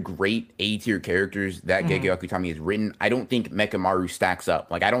other great A tier characters that Gege Akutami has written, I don't think Mechamaru stacks up.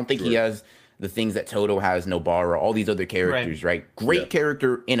 Like, I don't think he has the things that Toto has, Nobara, all these other characters, right? Great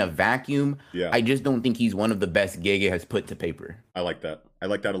character in a vacuum. Yeah. I just don't think he's one of the best Gege has put to paper. I like that. I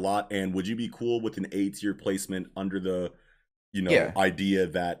like that a lot. And would you be cool with an A tier placement under the, idea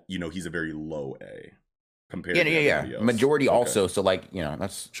that, he's a very low A compared to everybody else? Majority also. So like,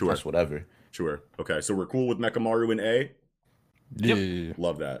 that's whatever. Sure. Okay. So we're cool with Mechamaru in A. Yeah.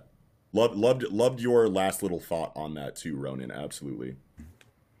 Love that. Loved your last little thought on that too, Ronan. Absolutely.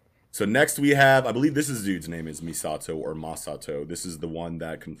 So next we have, I believe this dude's name is Misato or Masato. This is the one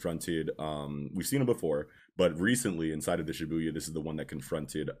that confronted, we've seen him before, but recently inside of the Shibuya, this is the one that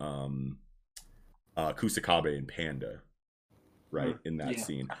confronted Kusakabe and Panda, right, in that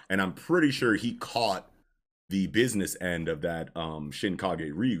scene. And I'm pretty sure he caught the business end of that Shinkage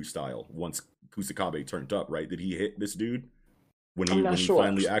Ryu style once Kusakabe turned up, right? Did he hit this dude? When he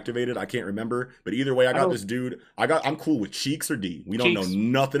finally activated, I can't remember, but either way, I got this dude. I'm cool with Cheeks or D. We don't know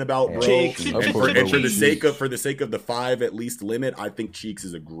nothing about bro. Cheeks. And for the sake of the 5 at least limit, I think Cheeks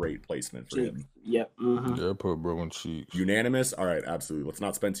is a great placement for him. Yep. Yeah, put bro in Cheeks. Unanimous. All right, absolutely. Let's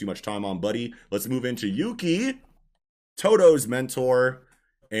not spend too much time on Buddy. Let's move into Yuki, Toto's mentor,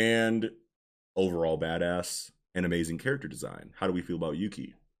 and overall badass and amazing character design. How do we feel about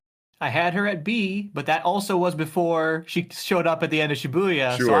Yuki? I had her at B, but that also was before she showed up at the end of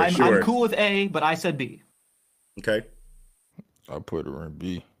Shibuya. So I'm cool with A, but I said B. Okay. I put her in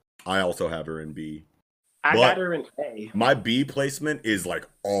B. I also have her in B. I got her in A. My B placement is like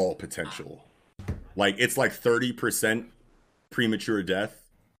all potential. Like it's like 30% premature death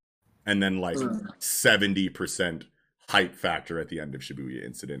and then like 70% hype factor at the end of Shibuya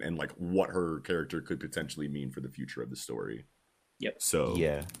incident and like what her character could potentially mean for the future of the story. Yep. So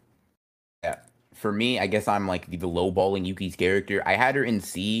yeah. For me, I guess I'm like the lowballing Yuki's character. I had her in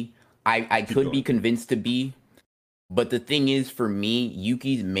C. I could be convinced to B, but the thing is, for me,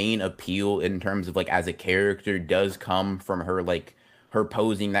 Yuki's main appeal in terms of like as a character does come from her like her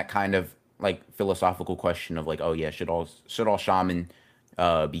posing that kind of like philosophical question of like, oh yeah, should all shaman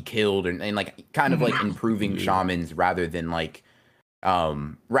be killed and like kind of like improving shamans rather than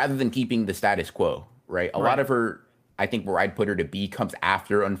keeping the status quo, right? A lot of her, I think where I'd put her to B comes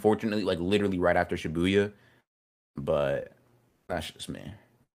after, unfortunately, like literally right after Shibuya. But that's just me.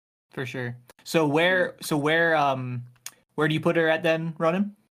 For sure. So where do you put her at then,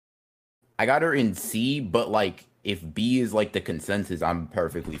 Ronan? I got her in C, but like if B is like the consensus, I'm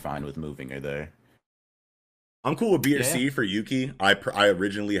perfectly fine with moving her there. I'm cool with B or C for Yuki. I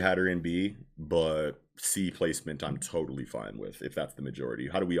originally had her in B, but C placement I'm totally fine with if that's the majority.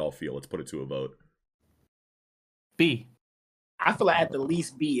 How do we all feel? Let's put it to a vote. B. I feel like at the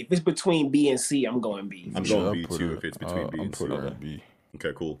least B. If it's between B and C, I'm going B. I'm going B too if it's between B and C. B.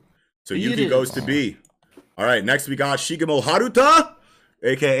 Okay, cool. So Yuki goes to B. All right, next we got Shigemo Haruta,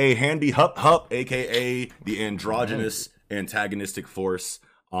 aka Handy Hup Hup, aka the androgynous antagonistic force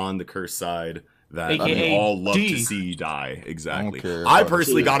on the curse side that we all love to see die. Exactly. I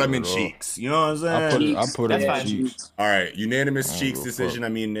personally got him in Cheeks. You know what I'm saying? I put him in Cheeks. All right, unanimous Cheeks decision. I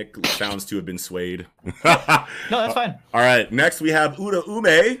mean, Nick sounds to have been swayed. No, that's fine. All right, next we have Uda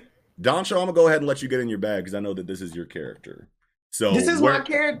Ume. Doncho, I'm gonna go ahead and let you get in your bag because I know that this is your character. So this is my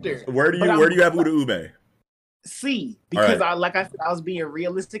character. Where do you have Uda Ume? C, because I was being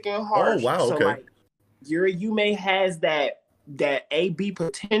realistic and harsh. Oh wow, okay. So like, Yume has that A-B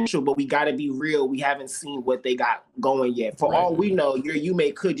potential, but we got to be real. We haven't seen what they got going yet. For all we know,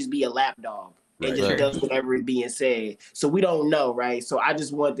 Yume could just be a lapdog and just does whatever is being said. So we don't know, right? So I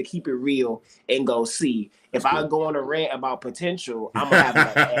just wanted to keep it real and go C. If I go on a rant about potential, I'm gonna have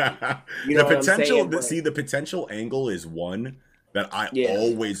like A. You know the potential. what I'm saying? The potential angle is one that I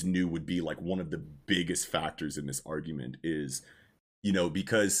always knew would be like one of the biggest factors in this argument is,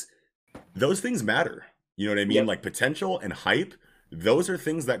 because those things matter. You know what I mean? Like potential and hype, those are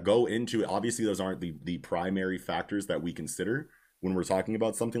things that go into, obviously those aren't the primary factors that we consider when we're talking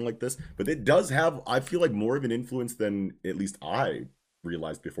about something like this, but it does have, I feel like, more of an influence than at least I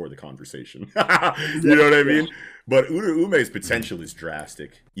realized before the conversation. You know what I mean? But Uraume's potential is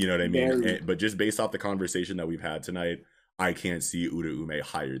drastic. You know what I mean? But just based off the conversation that we've had tonight, I can't see Uraume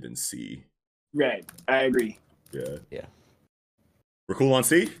higher than C. Right. I agree. Yeah. Yeah. We're cool on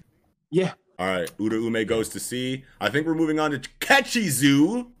C? Yeah. All right. Uraume goes to C. I think we're moving on to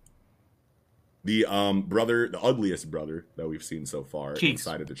Kechizu. The brother, the ugliest brother that we've seen so far Cheeks.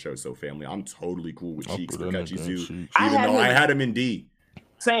 inside of the Choso family. I'm totally cool with I'll Cheeks put for that in Kechizu, there, even Cheeks. though I had him in D.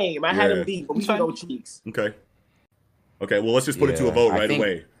 Same. I had Yeah. him D, but we It's can fine. go Cheeks. Okay. Okay, well, let's just put it to a Yeah, vote I right think-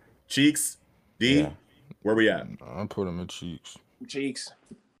 away. Cheeks, D, Yeah. where we at? I put him in Cheeks. Cheeks.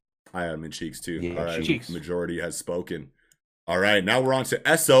 I had him in Cheeks too. Yeah, All right, Cheeks. majority has spoken. All right, now we're on to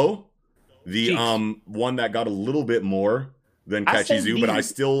Esso, the Cheeks. one that got a little bit more than I said Kechizu, but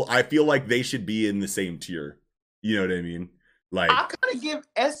D. I feel like they should be in the same tier. You know what I mean? Like, I kind of give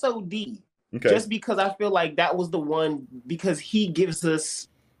SOD okay, just because I feel like that was the one because he gives us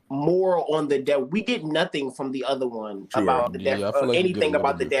more on the death. We get nothing from the other one Sure. about the death, Yeah, I feel like we get a anything little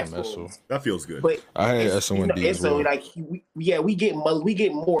about the bit death from Esso. rules. that feels good. But I had it's, Esso and D as so well. like we get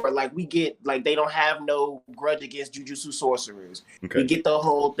more. Like we get like they don't have no grudge against Jujutsu sorcerers. Okay, We get the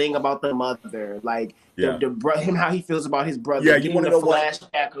whole thing about the mother, like Yeah. him how he feels about his brother. Yeah, you getting wanna the know what?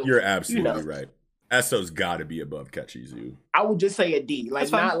 flashback of, you're absolutely know. right. Esso's got to be above Kechizu. I would just say a D, like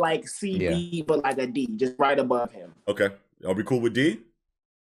That's fine. not like CD, but like a D, just right above him. Okay, are we cool with D?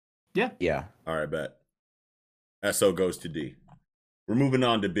 Yeah. All right, bet. Esso goes to D. We're moving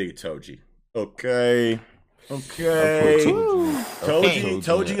on to Big Toji. Okay. I Okay. put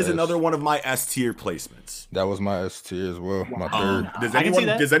Toji in is S. another one of my S tier placements. That was my S tier as well. My third.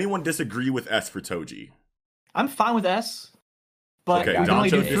 Does anyone disagree with S for Toji? I'm fine with S, but Okay, we can only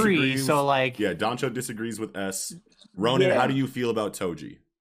do Doncho 3, disagrees. so like Yeah, Doncho disagrees with S. Ronan, Yeah. how do you feel about Toji?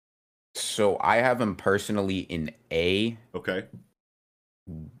 So I have him personally in A, Okay.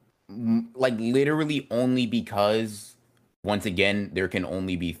 like literally only because once again there can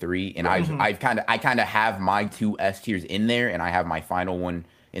only be 3, and I kind of have my 2 S tiers in there, and I have my final one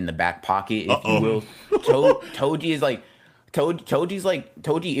in the back pocket, if you will. Toji is like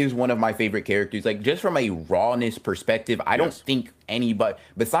Toji is one of my favorite characters. Like just from a rawness perspective, I don't Yes. think anybody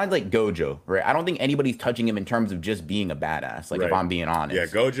besides like Gojo, right? I don't think anybody's touching him in terms of just being a badass. Like if Right. I'm being honest. Yeah,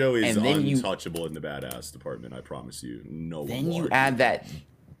 Gojo is And then untouchable in the badass department, I promise you. No Then one you will add argue. that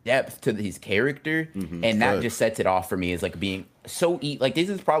depth to his character, Mhm. and that Right. just sets it off for me as like being so like this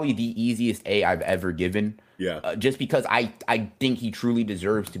is probably the easiest A I've ever given. Yeah. Just because I think he truly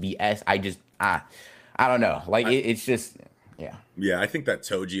deserves to be S. I don't know. Like it's just yeah. Yeah, I think that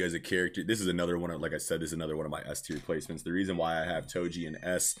Toji as a character, this is another one of, like I said, this is another one of my S tier placements. The reason why I have Toji in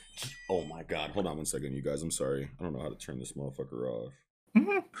S, oh my god, hold on one second, you guys. I'm sorry. I don't know how to turn this motherfucker off.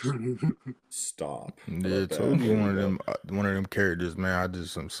 Stop. How Yeah, about that? Toji There one we of go. them characters, man.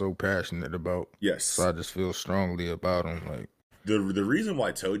 I'm so passionate about. Yes. So I just feel strongly about him. Like The reason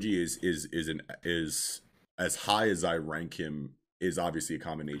why Toji is as high as I rank him is obviously a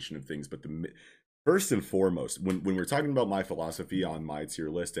combination of things, but first and foremost, when we're talking about my philosophy on my tier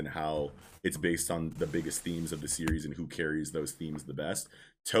list and how it's based on the biggest themes of the series and who carries those themes the best,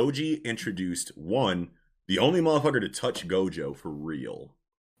 Toji introduced the only motherfucker to touch Gojo for real.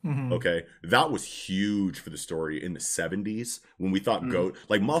 mhm. Okay, that was huge for the story in the 70s when we thought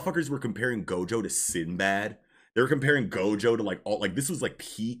like motherfuckers were comparing Gojo to Sinbad. They were comparing Gojo to like this was like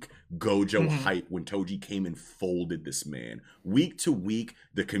peak Gojo hype when Toji came and folded this man. Week to week,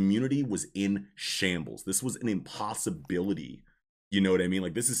 the community was in shambles. This was an impossibility. You know what I mean?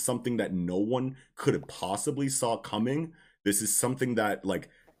 Like this is something that no one could have possibly saw coming. This is something that like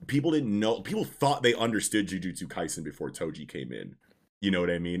people didn't know. People thought they understood Jujutsu Kaisen before Toji came in. You know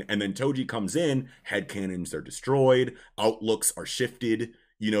what I mean? And then Toji comes in, headcanons are destroyed, outlooks are shifted.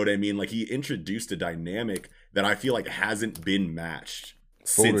 You know what I mean? Like he introduced a dynamic that I feel like hasn't been matched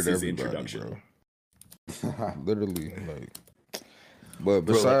since his introduction. bro. Literally, like. But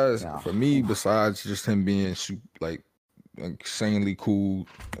besides, for me, besides just him being like insanely cool,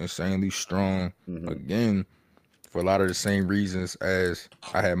 insanely strong, again, for a lot of the same reasons as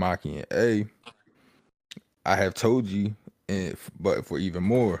I had Maki in A, I have Toji, but for even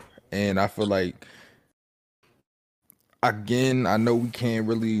more. And I feel like, again, I know we can't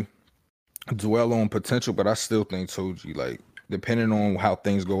really dwell on potential, but I still think Toji, like, depending on how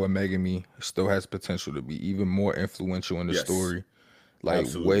things go with Megami, still has potential to be even more influential in the story. Like,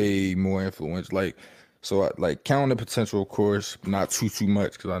 way more influential. Like, so, like, counting the potential, of course, not too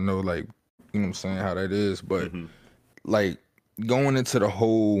much, because I know, like, you know what I'm saying, how that is. But, like, going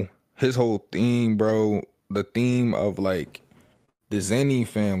into his whole theme, bro, the theme of, like, the Zenin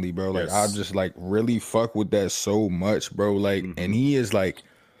family, bro. Like I Yes. just like really fuck with that so much, bro. Like, and he is like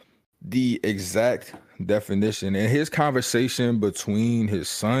the exact definition. And his conversation between his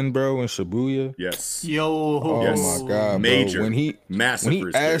son, bro, and Shibuya. Yes. Yo. Oh Yes. my god, Major. bro. Massive when he for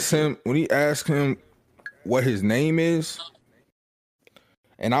his asked character. him what his name is,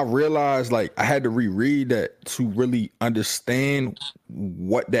 and I realized like I had to reread that to really understand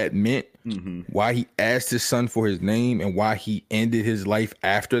what that meant, why he asked his son for his name, and why he ended his life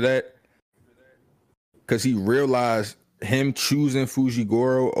after that. Because he realized him choosing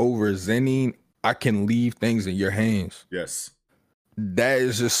Fujigoro over Zenin, I can leave things in your hands. Yes. That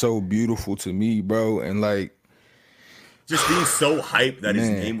is just so beautiful to me, bro. And like, just being so hyped that his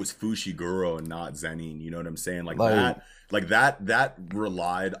Man. name was Fushiguro and not Zenin. You know what I'm saying? Like Like- that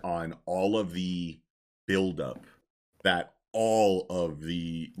relied on all of the buildup that all of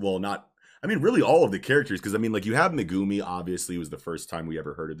the, well, not, I mean, really all of the characters. Because I mean, like you have Megumi, obviously was the first time we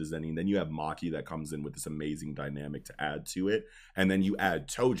ever heard of the Zenin. Then you have Maki that comes in with this amazing dynamic to add to it. And then you add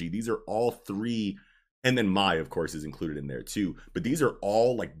Toji. These are all three. And then Mai, of course, is included in there too. But these are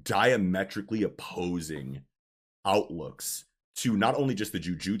all like diametrically opposing outlooks to not only just the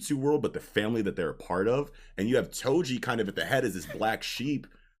Jujutsu world, but the family that they're a part of. And you have Toji kind of at the head as this black sheep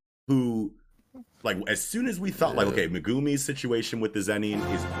who, like, as soon as we thought, like, okay, Megumi's situation with the Zenin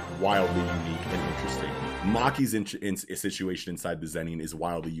is wildly unique and interesting. Maki's situation inside the Zenin is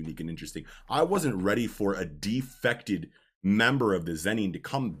wildly unique and interesting. I wasn't ready for a defected member of the Zenin to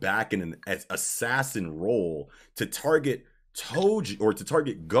come back in an assassin role to target Toji or to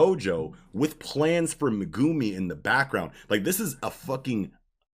target Gojo with plans for Megumi in the background. Like, this is a fucking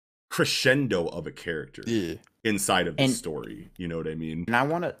crescendo of a character inside of the story. You know what I mean? And I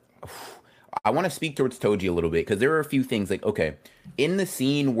want to speak towards Toji a little bit because there are a few things like, okay, in the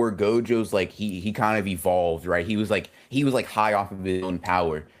scene where Gojo's like he kind of evolved, right? He was like high off of his own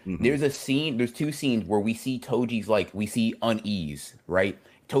power. There's two scenes where we see Toji's like, we see unease, right?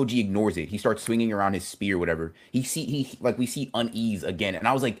 Toji ignores it. He starts swinging around his spear, whatever. We see unease again, and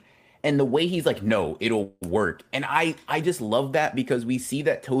I was like, and the way he's like, no, it'll work, and I just love that because we see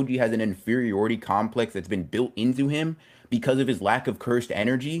that Toji has an inferiority complex that's been built into him because of his lack of cursed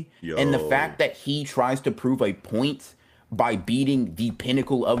energy, and the fact that he tries to prove a point by beating the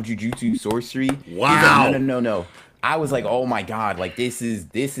pinnacle of Jujutsu sorcery. Wow. Like, no. I was like, oh my god, like this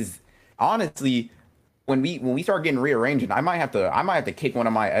is honestly. When we start getting rearranging, I might have to kick one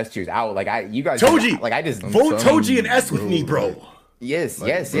of my S tiers out. Like you guys, Toji, like I just vote Toji and S with me, bro. Yes.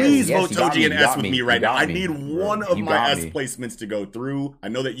 Please vote you got Toji me, and you S got with me, me you right now. got I me. need one of You my got S me. placements to go through. I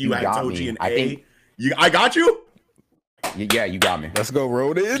know that you You had got Toji me. and I A. think- I got you. Yeah, you got me. let's go,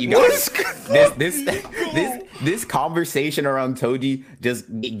 Rodin. You got it. This conversation around Toji just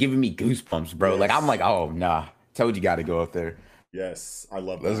giving me goosebumps, bro. Like I'm like, oh nah, Toji got to go up there. Yes, I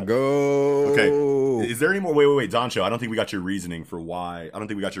love that. Let's go. Okay. Is there any more? Wait, Doncho. I don't think we got your reasoning for why. I don't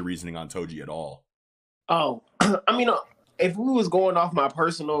think we got your reasoning on Toji at all. Oh, I mean, if we was going off my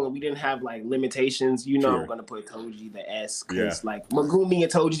personal and we didn't have like limitations, you know, Sure. I'm gonna put Toji the S Yeah. because like Megumi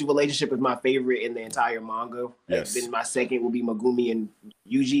and Toji's relationship is my favorite in the entire manga. Yes. Then my second will be Megumi and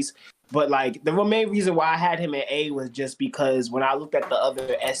Yuji's. But like the main reason why I had him at A was just because when I looked at the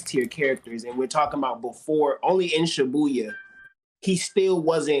other S tier characters, and we're talking about before, only in Shibuya, he still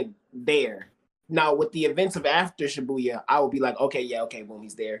wasn't there. Now with the events of after Shibuya, I would be like, okay, boom,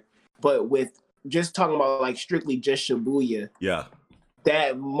 he's there. But with just talking about like strictly just Shibuya, Yeah.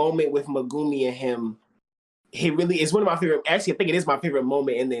 that moment with Megumi and him, he really is one of my favorite. Actually, I think it is my favorite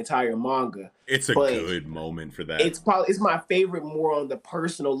moment in the entire manga. It's a But good moment for that. It's my favorite more on the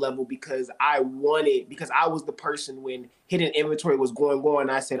personal level because I was the person when hidden inventory was going.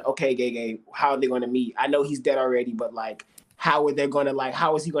 I said, okay, Gege, how are they going to meet? I know he's dead already, but like, how is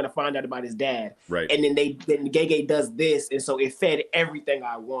he going to find out about his dad? Right. And then Gege does this, and so it fed everything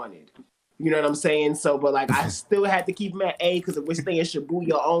I wanted. You know what I'm saying? So, but like, I still had to keep him at A because if we're staying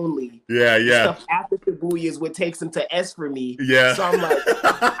Shibuya only, Yeah. stuff after Shibuya is what takes him to S for me. Yeah. So I'm like,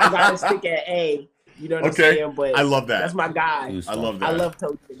 I gotta stick at A. You know what I'm Okay. saying? But I love that. That's my guy. I love that. I love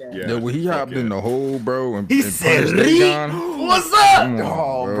Toji for that. Yeah. Yeah, when he hopped in the hole, bro, and He and said, punched "Lee, Dagon. what's up? Come on,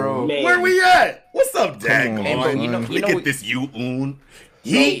 Oh, bro. Man. Where we at? What's up, Dag? on, Hey, bro, you know Look at this, you oon.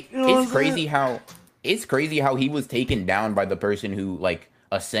 It's crazy how he was taken down by the person who like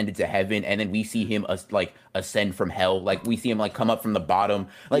ascended to heaven, and then we see him ascend from hell. Like we see him like come up from the bottom.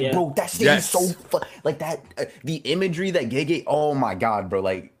 Like Yeah. bro, that shit Yes. is so like that. The imagery that Gege. Oh my god, bro.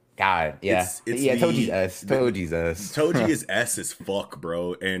 Like God, yeah, It's yeah. the- Toji's S. Toji's S. Toji is S as fuck,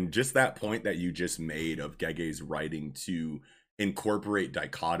 bro. And just that point that you just made of Gege's writing to incorporate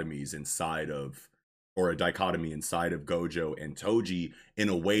dichotomies inside of or a dichotomy inside of Gojo and Toji in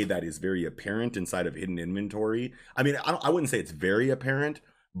a way that is very apparent inside of Hidden Inventory. I mean, I wouldn't say it's very apparent,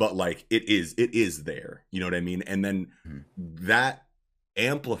 but like it is there. You know what I mean? And then that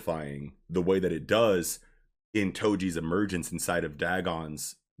amplifying the way that it does in Toji's emergence inside of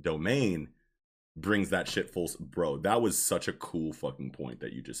Dagon's domain brings that shit full. Bro, that was such a cool fucking point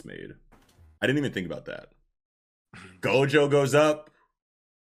that you just made. I didn't even think about that. Gojo goes up.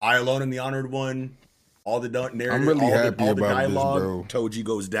 I Alone and the Honored One. All the narrative, I'm really happy all the about dialogue, this, bro. Toji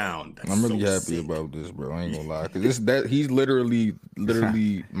goes down. That's I'm really so happy sick. about this, bro. I ain't gonna lie, cause he's literally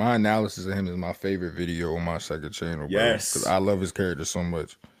my analysis of him is my favorite video on my second channel, bro. Yes. Cause I love his character so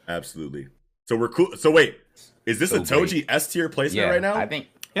much. Absolutely. So we're cool. So wait, is this So a Toji great. S tier placement right now? I think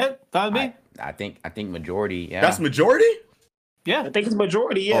Yeah, that would be. I think majority. Yeah, That's majority. Yeah. I think it's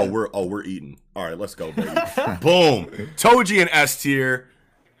majority. Yeah. We're eating. All right, let's go, baby. Boom. Toji and S tier.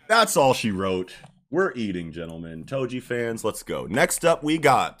 That's all she wrote. We're eating, gentlemen. Toji fans, let's go. Next up, we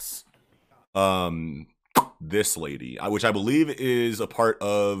got this lady, which I believe is a part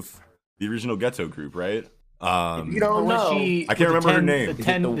of the original Ghetto group, right? You don't Was know. she, I can't with remember her the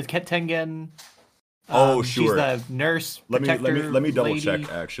name. The Tengen. Oh, She's sure. the nurse. Let me double lady. check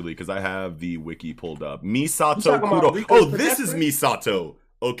actually, because I have the wiki pulled up. You Misato talking about Kudo. Rico's Oh, this is Misato.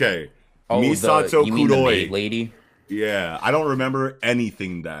 Okay. oh, Misato you mean the maid Kudoi. lady. Yeah, I don't remember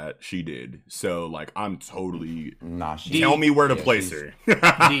anything that she did. So like I'm totally Nah, she. tell me where to yeah, place she's-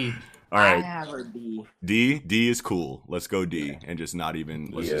 her. D. All I right. have her B. D is cool. Let's go D and just not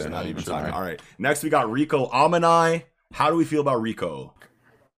even let's just Yeah, not even sure. talk. All right. Next we got Rico Amanai. How do we feel about Rico?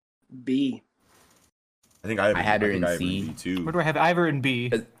 B. I think I have I had her in B C. too. Where do I have Ivor and B?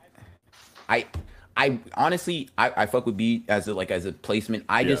 I honestly I fuck with B as a placement.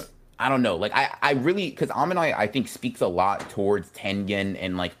 I don't know. Like I really because Amanai I think speaks a lot towards Tengen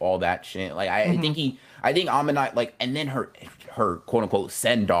and like all that shit. Like I think Amanai like and then her quote unquote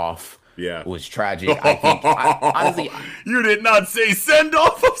send off Yeah. was tragic. I think honestly You did not say send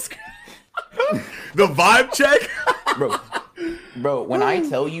off. The vibe check. bro when I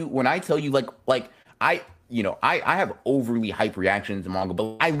tell you like I have overly hype reactions to manga,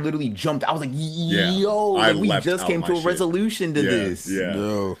 but I literally jumped. I was like, yo, I like, we left just out came my to a shit. resolution to this. Yeah.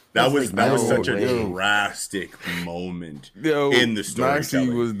 Yo, That That's was like, such a yo. drastic moment yo, in the Noxie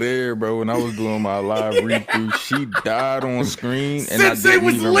storytelling. was there, bro. When I was doing my live read through, she died on screen, and I Sensei didn't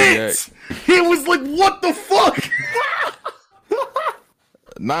was even lit. react. He was like, "What the fuck?"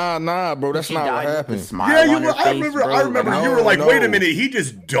 Nah, bro. That's She not what died with a happened. smile Yeah, on her I face, remember. bro. I remember. Like, You were like, no. "Wait a minute, he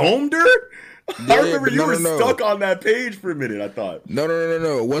just domed her." I Yeah, remember but you were no. stuck on that page for a minute. I thought. No.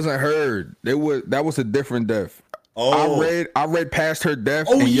 It wasn't her. That was a different death. Oh, I read past her death.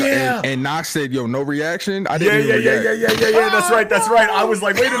 Oh, and yeah. and Knox said, "Yo, no reaction." I yeah. didn't even react. That's right. I was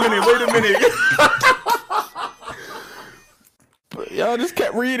like, wait a minute. Y'all just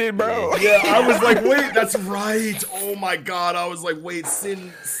kept reading, bro. Yeah, I was like, wait, that's right. Oh my god, I was like, wait, Sin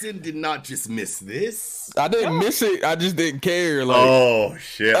did not just miss this. I didn't miss it. I just didn't care. Like, Oh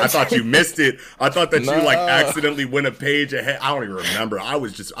shit! I thought you missed it. I thought that you like Nah. accidentally went a page ahead. I don't even remember. I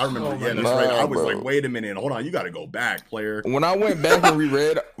remember. Yeah, that's Nah, right. I was bro. like, wait a minute, hold on, you got to go back, player. when I went back and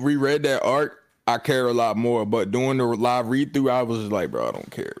reread that arc, I cared a lot more. But doing the live read through, I was just like, bro, I don't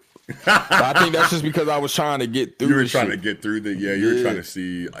care. But I think that's just because I was trying to get through. You were the trying shit. to get through the you were Yeah. trying to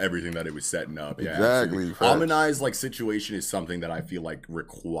see everything that it was setting up. Yeah, Exactly, facts. Amanai's like situation is something that I feel like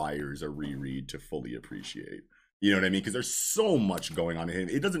requires a reread to fully appreciate. You know what I mean? Because there's so much going on in him.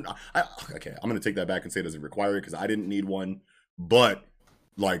 It doesn't. Okay, I'm gonna take that back and say it doesn't require it because I didn't need one. But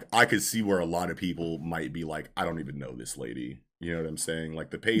like, I could see where a lot of people might be like, I don't even know this lady. You know what I'm saying? Like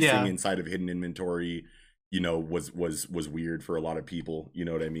the pacing Yeah. inside of Hidden Inventory, you know, was weird for a lot of people. You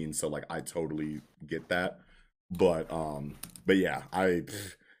know what I mean? So like, I totally get that. But yeah,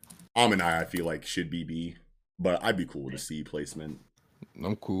 Amanai I feel like should be B, but I'd be cool with a C placement.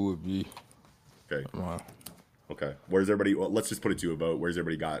 I'm cool with B. Okay. Come on. Okay. Where's everybody? Well, let's just put it to a vote. Where's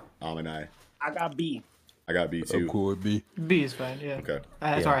everybody got Amanai? I got B. I got B I'm too. cool with B. B is fine. Yeah. Okay.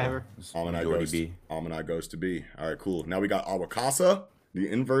 That's where I have her. Amanai Majority goes. B. Amanai goes to B. All right, cool. Now we got Awakasa, the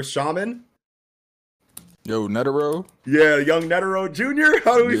inverse shaman. Yo, Netero. Yeah, young Netero Jr.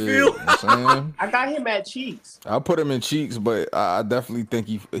 How do we Yeah, feel? you know what I'm saying? I got him at Cheeks. I'll put him in cheeks, but I definitely think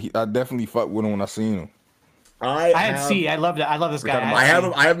I definitely fucked with him when I seen him. I had C. I loved it. I love this guy. I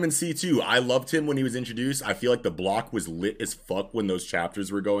have him in C too. I loved him when he was introduced. I feel like the block was lit as fuck when those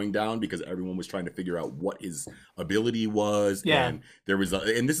chapters were going down because everyone was trying to figure out what his ability was. Yeah. And there was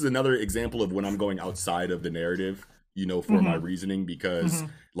and this is another example of when I'm going outside of the narrative, you know, for my reasoning because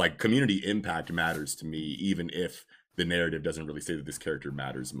like community impact matters to me, even if the narrative doesn't really say that this character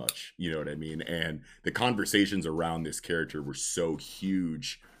matters much. You know what I mean? And the conversations around this character were so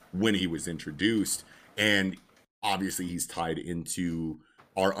huge when he was introduced. And obviously he's tied into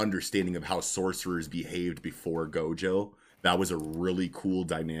our understanding of how sorcerers behaved before Gojo. That was a really cool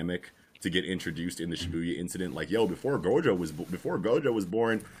dynamic to get introduced in the Shibuya incident. Like, yo, before Gojo was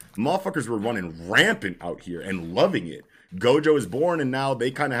born, motherfuckers were running rampant out here and loving it. Gojo is born, and now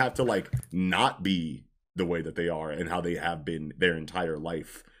they kind of have to like not be the way that they are and how they have been their entire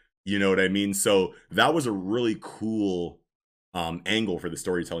life. You know what I mean? So that was a really cool angle for the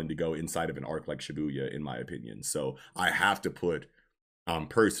storytelling to go inside of an arc like Shibuya, in my opinion. So I have to put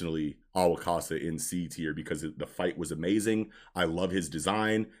personally Awakasa in C tier because the fight was amazing. I love his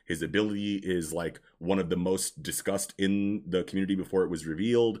design. His ability is like one of the most discussed in the community before it was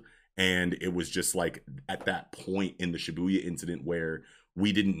revealed. And it was just like at that point in the Shibuya incident where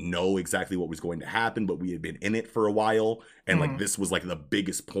we didn't know exactly what was going to happen, but we had been in it for a while. And like this was like the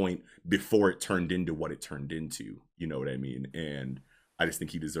biggest point before it turned into what it turned into. You know what I mean? And I just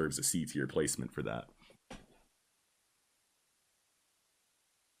think he deserves a C tier placement for that.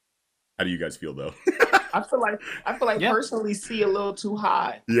 How do you guys feel though? I feel like personally C a little too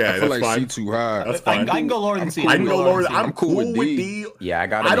high. Yeah, I feel like fine. C too high. That's fine. I can go lower than C. I can go lower. I'm cool cool with with D. D. Yeah,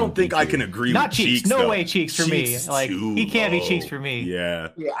 I don't think I can agree Not with Cheeks. Cheeks. No though. way Cheeks for me. Cheeks Like too he can't be low. Cheeks for me. Yeah.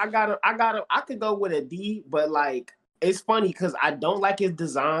 Yeah, I could go with a D, but like it's funny because I don't like his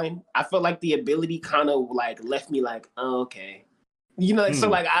design. I feel like the ability kind of like left me like, oh, okay, you know, like, so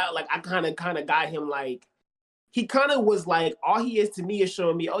like I kind of got him like he kind of was like all he is to me is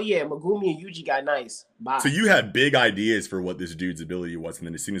showing me, oh yeah, Megumi and Yuji got nice. Bye. So you had big ideas for what this dude's ability was, and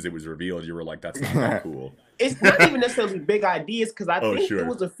then as soon as it was revealed, you were like, "That's not that cool." It's not even necessarily big ideas because I think sure. there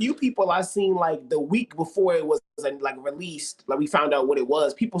was a few people I seen like the week before it was like released, like we found out what it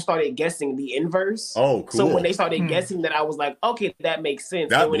was. People started guessing the inverse. Oh, cool. So when they started guessing that, I was like, okay, that makes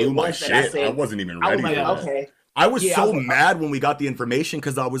sense. that And when blew it my was shit. that, I said, wasn't even I ready was for like, that. okay. I was Yeah, so I was- mad when we got the information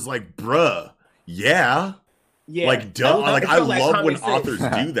because I was like, "Bruh, yeah." Yeah, Like, duh. Like, it I felt like love when common sense.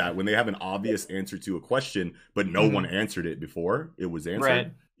 authors do that, when they have an obvious answer to a question, but no one answered it before it was answered.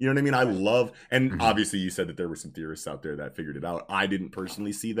 Right. You know what I mean? I love, and obviously you said that there were some theorists out there that figured it out. I didn't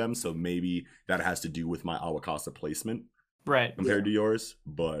personally see them, so maybe that has to do with my Awakasa placement Right. compared to yours.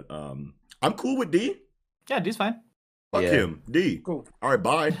 But I'm cool with D. Yeah, D's fine. Fuck Yeah. him. D. Cool. All right,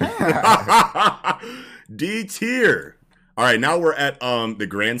 bye. D tier. All right, now we're at the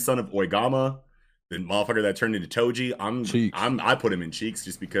grandson of Oigama, the motherfucker that turned into Toji. Cheeks. I put him in Cheeks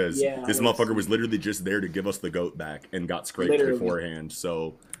just because Yeah, this I know. motherfucker was literally just there to give us the goat back and got scraped Literally. beforehand.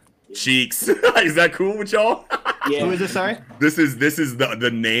 So Cheeks. Is that cool with y'all? Yeah. Who is this? Sorry. This is the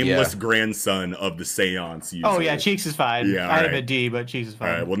nameless Yeah. grandson of the Seance user. Oh yeah, Cheeks is fine. Yeah, I have alright. a D, but Cheeks is All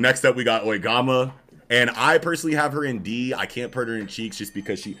fine. right. Well, next up we got Oigama, and I personally have her in D. I can't put her in Cheeks just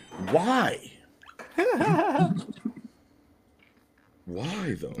because she. Why?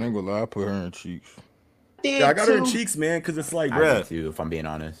 Why though? I ain't gonna lie, I put her in Cheeks. Yeah, I got her in too. Cheeks, man, because it's like, I do bruh. too, if I'm being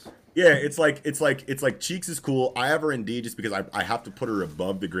honest. Yeah, it's like Cheeks is cool. I have her in D just because I have to put her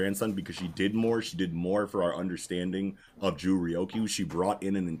above the grandson because she did more. She did more for our understanding of Ju Ryokyu. She brought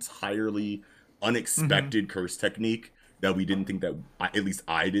in an entirely unexpected curse technique that we didn't think that, at least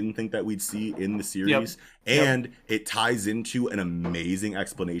I didn't think that we'd see in the series. And it ties into an amazing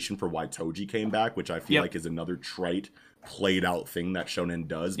explanation for why Toji came back, which I feel like is another trite, played out thing that Shonen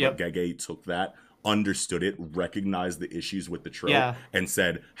does. But Gege took that, understood it, recognized the issues with the trope, and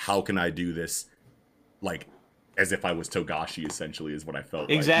said, how can I do this like as if I was Togashi, essentially, is what I felt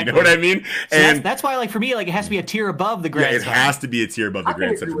Exactly. like. You know what I mean? So And that's why, like, for me, like, it has to be a tier above the yeah, it grandson. has to be a tier above the I can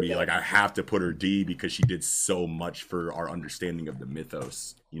grandson agree for with me. that. Like, I have to put her D because she did so much for our understanding of the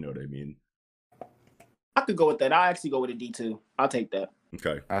mythos. You know what I mean? I could go with that. I actually go with a D too. I'll take that.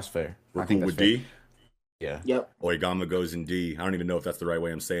 Okay. That's fair. We're I think cool that's with fair. D. Yeah. Yep. Oigama goes in D. I don't even know if that's the right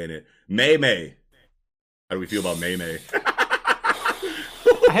way I'm saying it. Mei Mei. How do we feel about Mei Mei?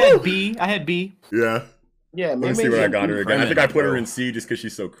 I had B. Yeah. Yeah. Let me maybe see where I it's got her a- again. I think I put her Bro. in C just because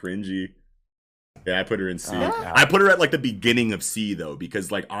she's so cringy. Yeah, I put her in C. Yeah. I put her at like the beginning of C though,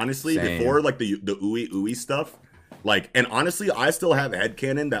 because like honestly, Same. before like the ooey stuff, like, and honestly, I still have a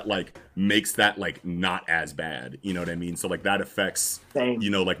headcanon that like makes that like not as bad. You know what I mean? So like that affects Same. you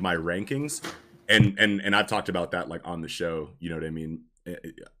know, like my rankings, and I've talked about that like on the show. You know what I mean?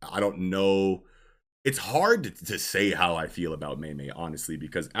 I don't know. It's hard to say how I feel about Mei Mei, honestly,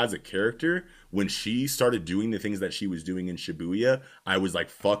 because as a character, when she started doing the things that she was doing in Shibuya, I was like,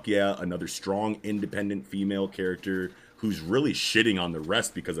 fuck yeah, another strong, independent female character who's really shitting on the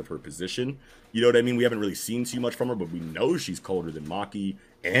rest because of her position. You know what I mean? We haven't really seen too much from her, but we know she's colder than Maki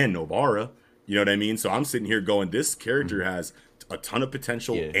and Novara. You know what I mean? So I'm sitting here going, this character has a ton of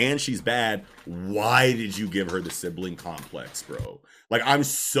potential and she's bad. Why did you give her the sibling complex, bro? Like, I'm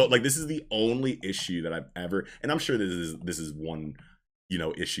so like, this is the only issue that I've ever, and I'm sure this is one, you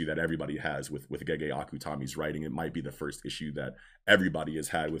know, issue that everybody has with Gege Akutami's writing. It might be the first issue that everybody has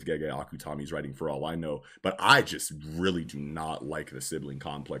had with Gege Akutami's writing, for all I know. But I just really do not like the sibling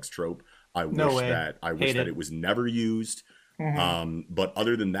complex trope. I wish that it was never used. But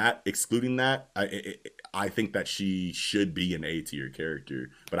other than that, excluding that, I think that she should be an A tier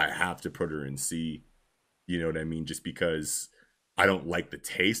character, but I have to put her in C. You know what I mean? Just because I don't like the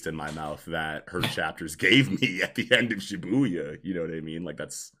taste in my mouth that her chapters gave me at the end of Shibuya. You know what I mean? Like,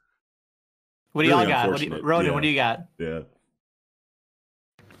 that's what do really y'all got? Ronan, what do you got? Yeah.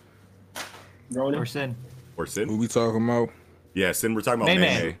 Ronan or Sin? Or Sin? Who we talking about? Yeah, Sin. We're talking about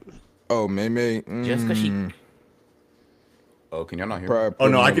May. Oh, May. Just because she. Oh, can y'all not hear me? Oh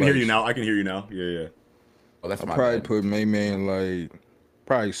no, I can hear you now. I can hear you now. Yeah. Oh, that's my probably bad. put May in like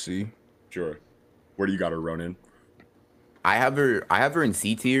probably C. Sure. Where do you got her, Ronan? I have her in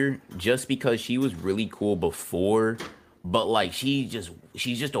C tier just because she was really cool before, but like she's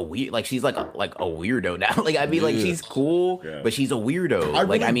just a weird, like she's like a weirdo now. Like, I mean, like, she's cool, but she's a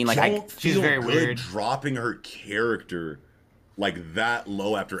weirdo. She's very weird. Dropping her character like that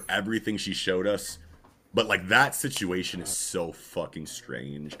low after everything she showed us. But like, that situation is so fucking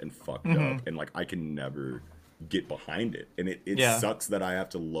strange and fucked up, and like, I can never get behind it, and it sucks that I have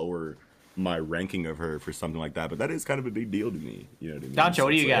to lower my ranking of her for something like that. But that is kind of a big deal to me. You know what I mean? Doncho, what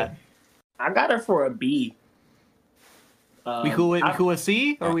do you got? I got her for a B. We cool with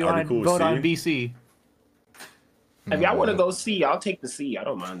C, or we want to vote on BC? If y'all want to go C, I'll take the C. I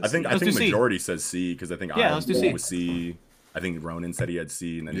don't mind. I think majority says C, because I think let's do C. Was C. I think Ronan said he had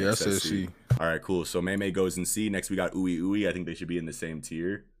C, and then I said said C. All right, cool. So May goes in C. Next we got Ui. I think they should be in the same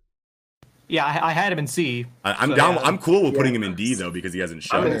tier. Yeah, I had him in C. I'm down. Yeah. I'm cool with putting him in D though, because he hasn't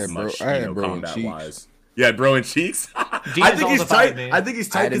shown as much, combat wise. Yeah, bro, in Cheeks. I think he's tight. I think he's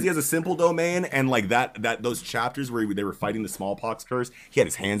tight because he has a simple domain, and like that those chapters where they were fighting the smallpox curse, he had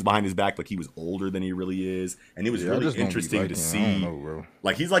his hands behind his back like he was older than he really is, and it was really interesting to see. I don't know, bro.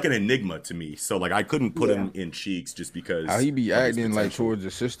 Like, he's like an enigma to me. So like, I couldn't put him in Cheeks just because how he be acting like towards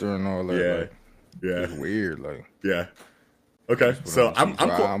his sister and all that. Yeah, it's weird. Like, yeah. Okay, so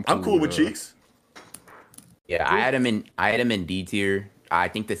I'm cool with Cheeks. Yeah, I had him in D tier. I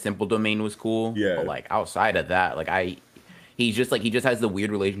think the simple domain was cool. Yeah. But like, outside of that, like, he just has the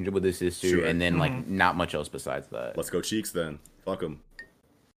weird relationship with his sister, and then like not much else besides that. Let's go Cheeks then. Fuck him.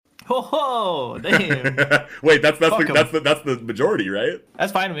 Oh, damn. Wait, that's the majority, right?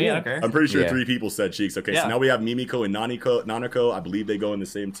 That's fine with me. I don't care. I'm pretty sure 3 people said Cheeks. Okay, so now we have Mimiko and Nanako. I believe they go in the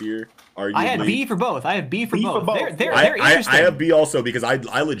same tier. Arguably. I had B for both. They're interesting. I have B also, because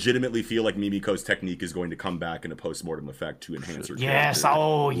I legitimately feel like Mimiko's technique is going to come back in a post-mortem effect to enhance her character.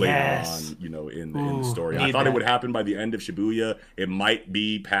 Later on, you know, in the story. I thought it would happen by the end of Shibuya. It might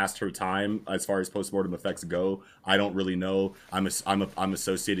be past her time as far as post-mortem effects go. I don't really know. I'm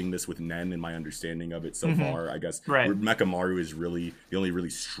associating this with Nen in my understanding of it so far. I guess Mechamaru is really the only really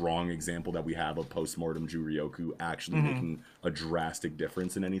strong example that we have of post-mortem Juryoku actually making a drastic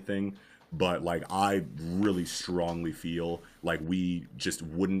difference in anything. But like, I really strongly feel like we just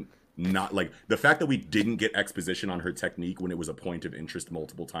wouldn't not like the fact that we didn't get exposition on her technique when it was a point of interest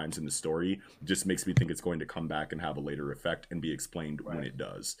multiple times in the story just makes me think it's going to come back and have a later effect and be explained when it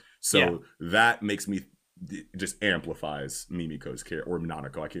does. So that makes me just amplifies Mimiko's care, or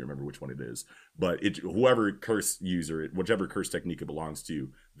Nanako, I can't remember which one it is, but whoever curse user, whichever curse technique it belongs to,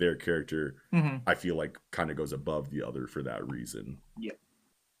 their character, I feel like kind of goes above the other for that reason. Yeah.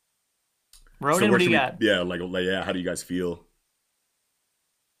 Ronan, what do you got? How do you guys feel?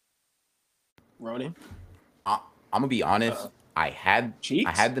 Ronan? I'm gonna be honest. I had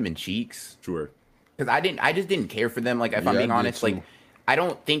them in Cheeks. Sure. Because I just didn't care for them. Like, if I'm being honest, like, I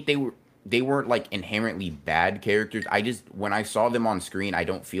don't think they weren't like inherently bad characters. When I saw them on screen, I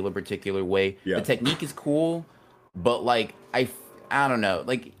don't feel a particular way. Yeah. The technique is cool, but like, I don't know.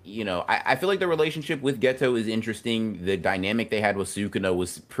 Like, you know, I feel like the relationship with Geto is interesting. The dynamic they had with Sukuna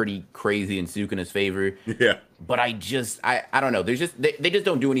was pretty crazy in Sukuna's favor. Yeah. But I don't know. There's just they just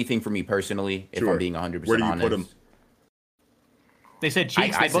don't do anything for me personally, if I'm being 100% honest. Where do you put them? They said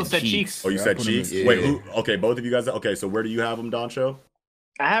Cheeks. They both said Cheeks. Oh, you said Cheeks? Wait, who? Okay, both of you guys. Okay, so where do you have them, Doncho?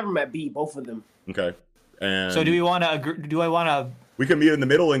 I have them at B, both of them. Okay. And so do we want to agree? Do I want to? We can meet in the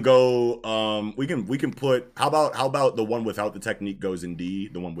middle and go. We can put. How about the one without the technique goes in D?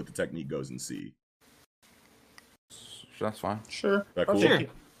 The one with the technique goes in C. That's fine. Sure. That cool? Sure.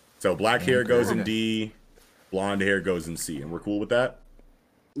 So black hair goes in D, blonde hair goes in C, and we're cool with that.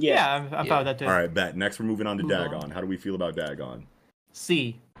 Yeah, I'm fine with that too. All right, bet. Next, we're moving on to Dagon. How do we feel about Dagon?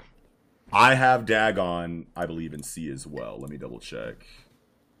 C. I have Dagon, I believe, in C as well. Let me double check.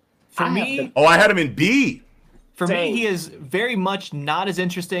 For me, I had him in B. For me, he is very much not as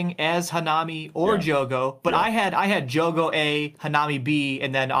interesting as Hanami or Jogo, but I had Jogo A, Hanami B,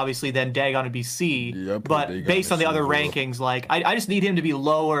 and then obviously Dagon would be C. Yeah, but based on the other rankings, like I just need him to be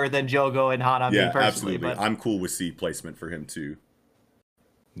lower than Jogo and Hanami personally. Absolutely. But I'm cool with C placement for him too.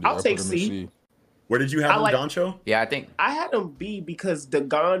 Yeah, I'll take C. Where did you have him, Doncho? Yeah, I think I had him B because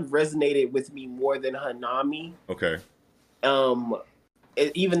Dagon resonated with me more than Hanami. Okay.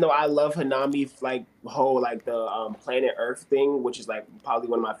 Even though I love Hanami, like whole like the Planet Earth thing, which is like probably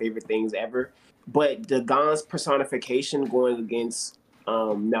one of my favorite things ever. But Dagon's personification going against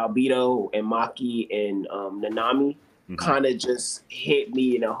Naobito and Maki and Nanami kind of just hit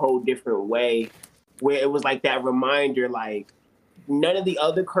me in a whole different way, where it was like that reminder, like none of the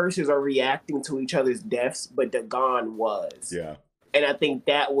other curses are reacting to each other's deaths, but Dagon was. Yeah. And I think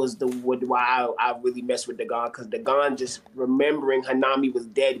that was why I really messed with Dagon, because Dagon just remembering Hanami was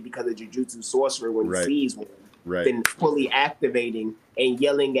dead because of Jujutsu Sorcerer when Seize was been fully activating and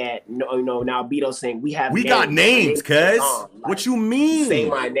yelling at Naobito saying, we got names, cuz. What you mean? Say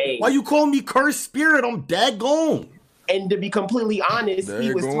my name. Why you call me cursed spirit? I'm daggone. And to be completely honest,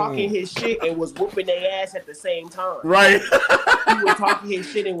 he was talking his shit and was whooping their ass at the same time. Right. He was talking his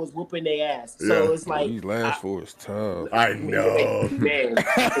shit and was whooping their ass. So it's like these last four is tough. I know. Man,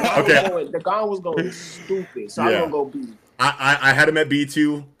 Dagon was going stupid. So I'm gonna go B. I had him at B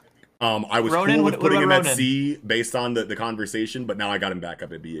too. I was cool with putting him Ronan? at C based on the conversation, but now I got him back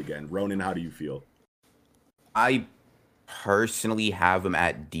up at B again. Ronan, how do you feel? I personally have him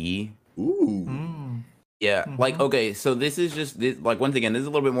at D. Ooh. Yeah, like, okay, so this is just, like, once again, this is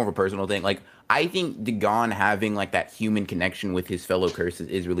a little bit more of a personal thing. Like, I think Dagon having, like, that human connection with his fellow curses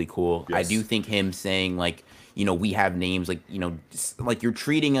is really cool. Yes. I do think him saying, like, we have names, like, like, you're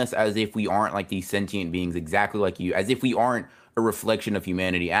treating us as if we aren't, like, these sentient beings exactly like you, as if we aren't a reflection of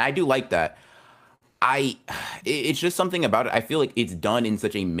humanity. And I do like that. It's just something about it. I feel like it's done in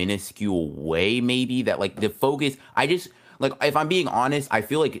such a minuscule way, maybe, that, like, the focus, like, if I'm being honest, I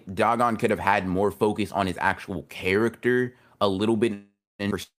feel like Dagon could have had more focus on his actual character, a little bit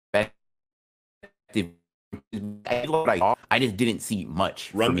in perspective. I just didn't see much.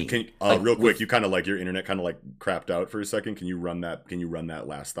 For me. Real quick, you kind of like your internet kind of like crapped out for a second. Can you run that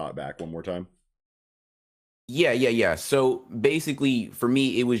last thought back one more time? Yeah. So basically, for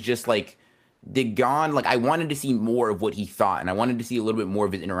me, it was just like Dagon, like I wanted to see more of what he thought, and I wanted to see a little bit more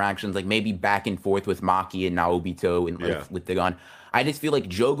of his interactions, like maybe back and forth with Maki and Naobito and with Dagon. I just feel like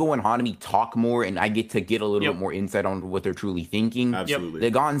Jogo and Hanami talk more, and I get a little bit more insight on what they're truly thinking. Absolutely.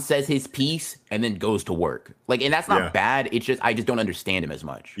 Dagon says his piece and then goes to work. Like, and that's not bad. It's just I just don't understand him as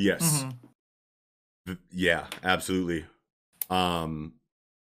much. Yes. Yeah, absolutely. I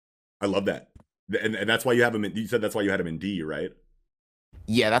love that, and that's why you have him. You said that's why you had him in D, right?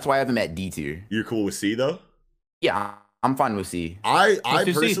 Yeah, that's why I have him at D tier. You're cool with C though? Yeah, I'm fine with C. I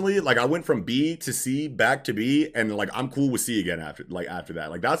personally like I went from B to C back to B, and like I'm cool with C again after that.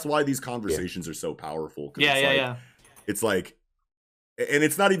 Like that's why these conversations are so powerful. Yeah. It's like, and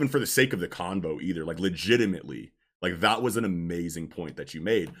it's not even for the sake of the convo either. Like legitimately, like that was an amazing point that you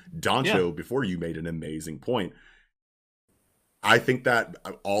made, Doncho. Before you made an amazing point. I think that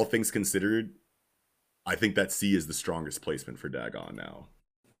all things considered, I think that C is the strongest placement for Dagon now.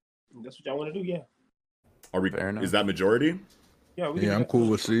 That's what y'all want to do, yeah. Are we? Is that majority? Yeah, I'm cool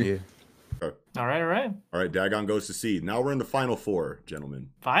with C. Yeah. Okay. All right. Dagon goes to C. Now we're in the final four,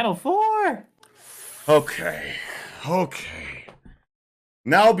 gentlemen. Final four. Okay. Naobito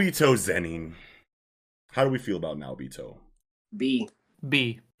Zenin. How do we feel about Naobito? B.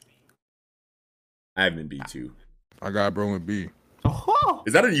 I have him in B too. I got bro in B. Oh.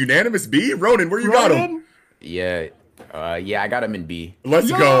 Is that a unanimous B? Ronan, where you got him? Yeah. I got him in B. Let's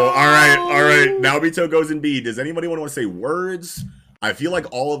go. All right. Naobito goes in B. Does anybody want to say words? I feel like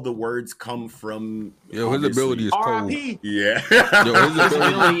all of the words come from. Yo, his ability is cold. Yeah. Yo, his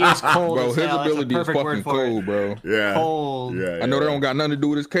ability is cold. Bro, his ability is fucking cold, bro. Yeah. Cold. Yeah. I know that don't got nothing to do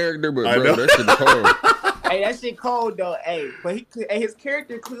with his character, but bro, that shit is cold. Hey, that shit cold though. Hey, but his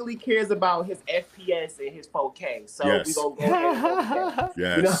character clearly cares about his FPS and his 4K. So we gonna go ahead and 4K.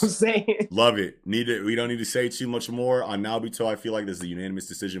 Yes. You know what I'm saying? Love it. We don't need to say too much more on Naobito. I feel like this is a unanimous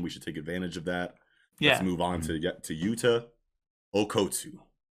decision. We should take advantage of that. Yeah. Let's move on to Yuta Okkotsu.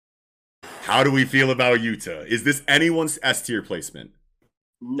 How do we feel about Yuta? Is this anyone's S tier placement?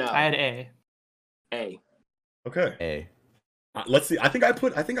 No. I had A. Okay. A. Let's see. I think I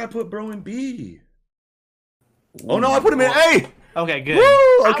put bro in B. Oh no, I put him in A. Okay, good.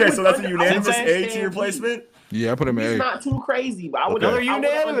 Woo! Okay, would so that's a I unanimous would A tier understand placement. Yeah, I put him He's in A. not too crazy, but I would Okay. have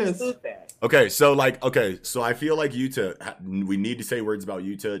Unanimous. understood that. Okay, so I feel like Yuta. We need to say words about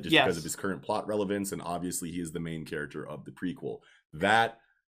Yuta just because of his current plot relevance, and obviously he is the main character of the prequel. That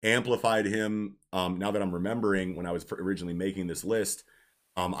amplified him. Now that I'm remembering, when I was originally making this list,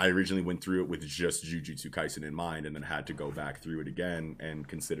 I originally went through it with just Jujutsu Kaisen in mind, and then had to go back through it again and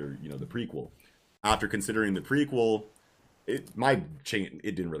consider, the prequel. After considering the prequel, it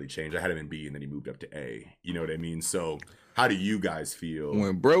didn't really change. I had him in B, and then he moved up to A. You know what I mean? So, how do you guys feel?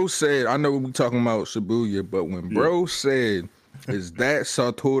 When bro said, I know we talking about Shibuya, but when bro said, is that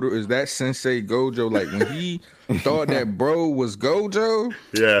Satoru, is that Sensei Gojo? Like when he thought that bro was Gojo,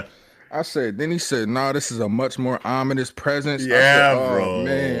 Yeah. I said, then he said, nah, this is a much more ominous presence. Yeah, I said, bro.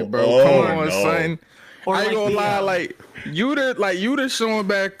 Man, bro, Oh, come on, no. son. Or I ain't like gonna lie, the, like Yuta showing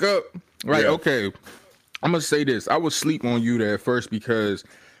back up. Like, Yeah. okay, I'm gonna say this. I was sleep on Yuta at first because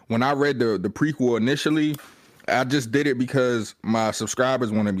when I read the prequel initially, I just did it because my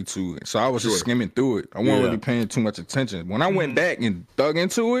subscribers wanted me to. So I was just skimming through it. I wasn't Yeah. really paying too much attention. When I went back and dug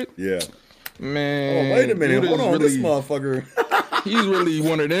into it, Yeah. man. Oh, wait a minute. Yuta's Hold on, this really- motherfucker. He's really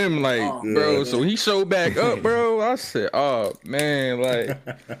one of them, like, bro. Yeah. So he showed back up, bro. I said, oh man, like,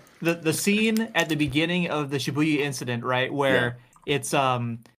 the scene at the beginning of the Shibuya incident, right, where it's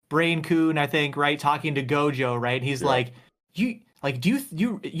Brain Coon, I think, right, talking to Gojo, right? He's like, do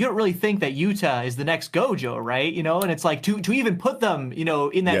you don't really think that Yuta is the next Gojo, right? And it's like to even put them, in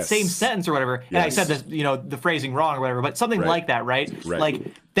that Yes. same sentence or whatever. And I Yes. said this, the phrasing wrong or whatever, but something Right. like that, right? Right. Like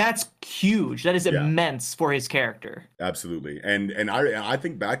that's huge. That is immense for his character. Absolutely. And I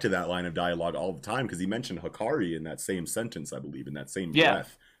think back to that line of dialogue all the time because he mentioned Hikari in that same sentence, I believe, in that same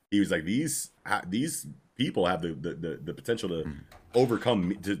breath. He was like, these people have the potential to overcome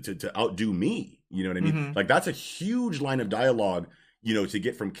me, to outdo me. You know what I mean? Like that's a huge line of dialogue, to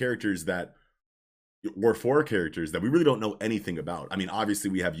get from characters that were four characters that we really don't know anything about. I mean, obviously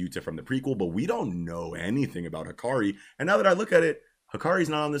we have Yuta from the prequel, but we don't know anything about Hikari. And now that I look at it, Hikari's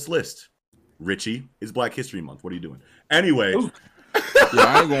not on this list. Richie, it's Black History Month. What are you doing? Anyway. yeah,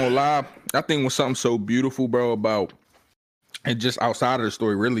 I ain't gonna lie. I think was something so beautiful, bro, about and just outside of the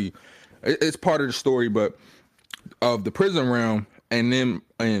story, really, it's part of the story, but of the prison realm. And then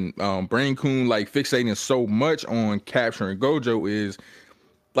Brain Coon like fixating so much on capturing Gojo is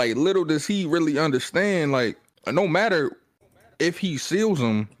like little does he really understand, like no matter if he seals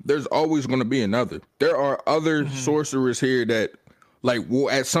him, there's always going to be another. There are other sorcerers here that like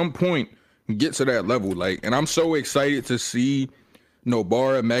will at some point get to that level. Like, and I'm so excited to see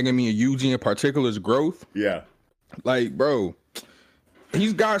Nobara, Megami, and Yuji in particular's growth. Yeah. Like, bro,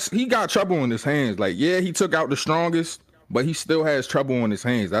 he got trouble in his hands. Like, yeah, he took out the strongest, but he still has trouble in his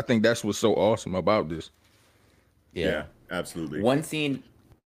hands. I think that's what's so awesome about this. Yeah, absolutely. One scene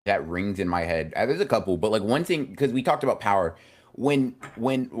that rings in my head. There's a couple, but like one thing, because we talked about power. When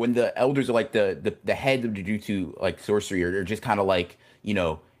the elders are like the head of Jujutsu like sorcery are just kind of like, you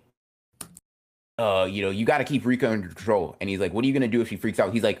got to keep Rika under control. And he's like, what are you gonna do if she freaks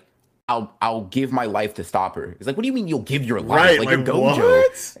out? He's like, I'll give my life to stop her. It's like, what do you mean you'll give your life? Right, like like, you're Gojo.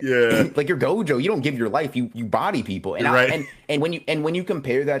 what? Yeah. Like you're Gojo. You don't give your life. You body people. And Right. and when you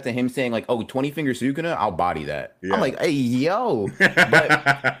compare that to him saying like, oh, 20 finger Sukuna, I'll body that. Yeah. I'm like, hey, yo.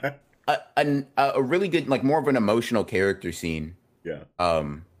 But a really good, like more of an emotional character scene Yeah.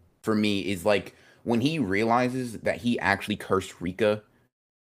 for me is like when he realizes that he actually cursed Rika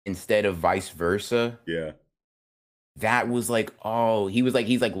instead of vice versa. Yeah. That was like, oh, he's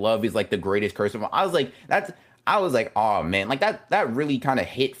like love is like the greatest curse of all. I was like, oh man, like that really kind of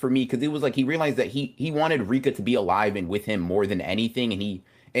hit for me because it was like he realized that he wanted Rika to be alive and with him more than anything,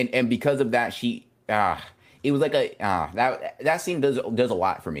 and because of that it was like that scene does a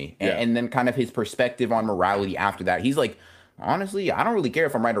lot for me. Yeah. And then kind of his perspective on morality after that. He's like, honestly, I don't really care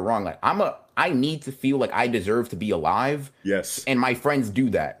if I'm right or wrong. Like I need to feel like I deserve to be alive. Yes. And my friends do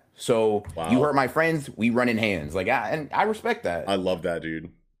that. So Wow. you hurt my friends, we run in hands. Like and I respect that. I love that, dude.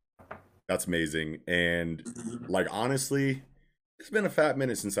 That's amazing. And like honestly, it's been a fat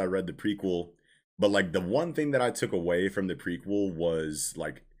minute since I read the prequel, but like the one thing that I took away from the prequel was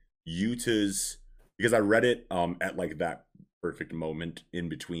like Yuta's, because I read it at like that perfect moment in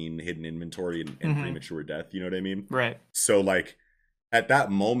between hidden inventory and premature death, you know what I mean? Right. So like at that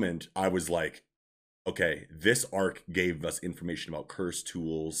moment I was like, okay, this arc gave us information about curse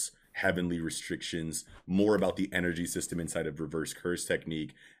tools, heavenly restrictions, more about the energy system inside of reverse curse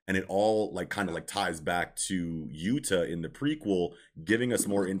technique, and it all like kind of like ties back to Yuta in the prequel, giving us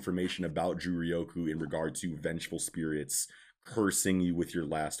more information about Juryoku in regard to vengeful spirits, cursing you with your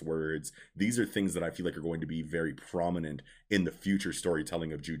last words. These are things that I feel like are going to be very prominent in the future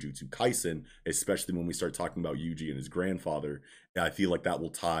storytelling of Jujutsu Kaisen, especially when we start talking about Yuji and his grandfather. I feel like that will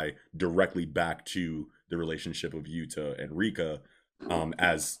tie directly back to the relationship of Yuta and Rika,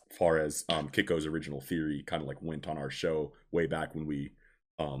 as far as Kiko's original theory kind of like went on our show way back when we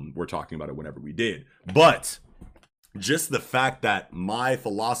were talking about it whenever we did. But just the fact that my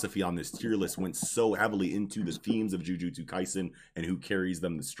philosophy on this tier list went so heavily into the themes of Jujutsu Kaisen and who carries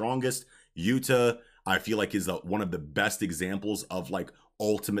them the strongest. Yuta, I feel like, is one of the best examples of like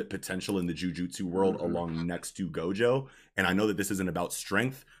ultimate potential in the Jujutsu world, along next to Gojo. And I know that this isn't about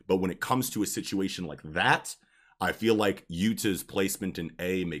strength, but when it comes to a situation like that, I feel like Yuta's placement in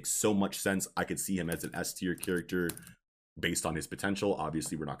A makes so much sense. I could see him as an S tier character based on his potential.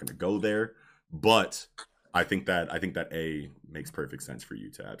 Obviously, we're not going to go there, but I think that A makes perfect sense for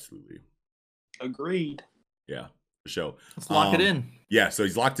Yuta. Absolutely. Agreed. Yeah, for sure. Let's lock it in. Yeah, so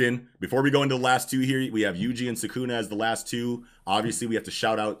he's locked in. Before we go into the last two here, we have Yuji and Sukuna as the last two. Obviously, we have to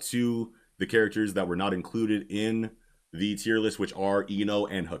shout out to the characters that were not included in the tier list, which are Ino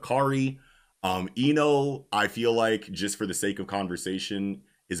and Hikari. Ino, I feel like, just for the sake of conversation,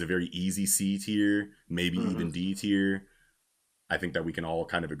 is a very easy C tier, maybe even D tier. I think that we can all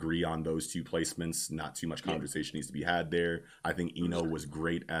kind of agree on those two placements. Not too much conversation needs to be had there. I think Ino was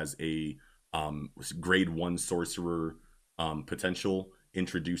great as a grade 1 sorcerer potential,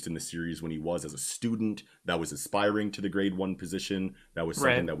 introduced in the series when he was as a student that was aspiring to the grade 1 position. That was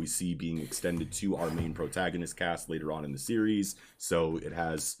something that we see being extended to our main protagonist cast later on in the series. So it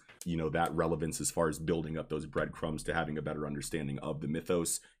has, you know, that relevance as far as building up those breadcrumbs to having a better understanding of the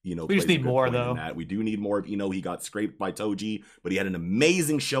mythos. You know, we just need more though. We do need more of Ino. He got scraped by Toji, but he had an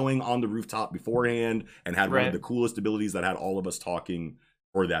amazing showing on the rooftop beforehand and had one of the coolest abilities that had all of us talking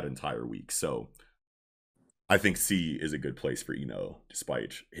for that entire week. So I think C is a good place for Ino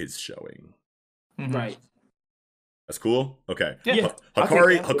despite his showing. Right. That's cool. Okay. Yeah.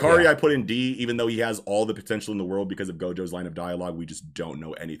 Hikari, I put in D, even though he has all the potential in the world because of Gojo's line of dialogue. We just don't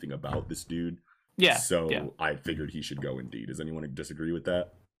know anything about this dude. Yeah. So I figured he should go in D. Does anyone disagree with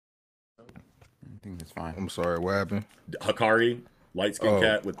that? I think that's fine. I'm sorry, what happened? Hikari, light skinned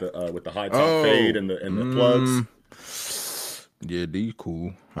cat with the high top fade and the plugs. Yeah, D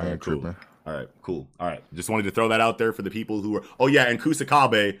cool. I ain't tripping. All right, cool. All right, just wanted to throw that out there for the people who are. Oh yeah, and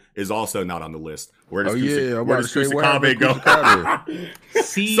Kusakabe is also not on the list. Where does Kusakabe go?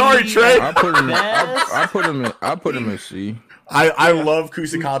 Sorry, Trey. I put him in C. I love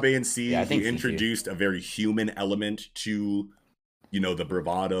Kusakabe in C. Yeah, he introduced a very human element to, you know, the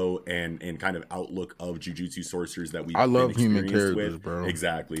bravado and kind of outlook of Jujutsu sorcerers that I love human characters, bro.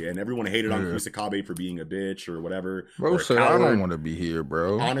 Exactly, and everyone hated on Kusakabe for being a bitch or whatever. Bro, so I don't want to be here,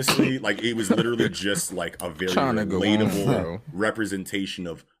 bro. Honestly, like it was literally just like a very relatable representation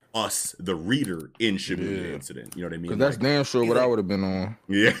of us, the reader, in Shibuya Incident. You know what I mean? Because that's damn sure what I would have been on.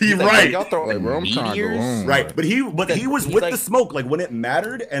 Yeah, you're right. Y'all throwing Like, bro, I'm trying to go home. Right, but he was with the smoke. Like when it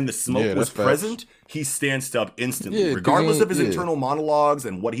mattered and the smoke was present, he stands up instantly, regardless of his internal monologues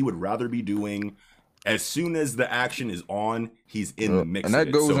and what he would rather be doing. As soon as the action is on, he's in the mix. And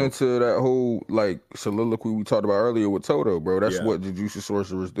that goes into that whole like soliloquy we talked about earlier with Toto, bro. That's what Jujutsu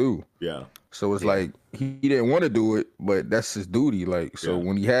sorcerers do. Yeah. So it's like he didn't want to do it, but that's his duty. Like so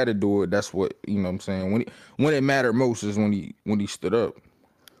when he had to do it, that's what, you know what I'm saying. When it mattered most is when he stood up.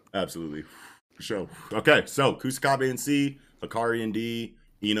 Absolutely. For sure. Okay, so Kusakabe in C, Hikari in D,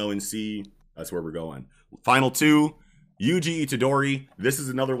 Ino in C. That's where we're going. Final two. Yuji Itadori. This is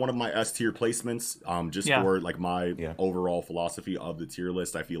another one of my S tier placements. For like my overall philosophy of the tier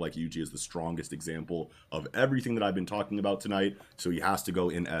list. I feel like Yuji is the strongest example of everything that I've been talking about tonight. So he has to go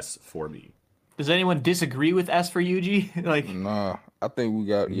in S for me. Does anyone disagree with S for Yuji? Like, nah, I think we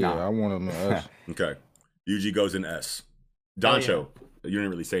got. I want him in S. Okay, Yuji goes in S. Dancho, you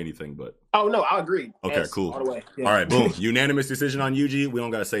didn't really say anything, but oh no, I agree. Okay, S, cool. All the way. Yeah. All right, boom. Unanimous decision on Yuji. We don't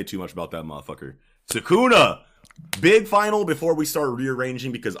gotta say too much about that motherfucker. Sukuna. Big final before we start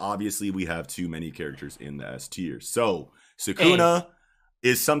rearranging because obviously we have too many characters in the S tier. So Sukuna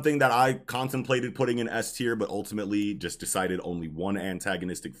is something that I contemplated putting in S tier, but ultimately just decided only one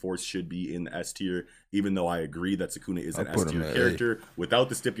antagonistic force should be in the S tier, even though I agree that Sukuna is an S tier character. Without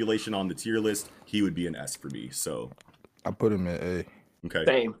the stipulation on the tier list, he would be an S for me. So I put him at A. Okay.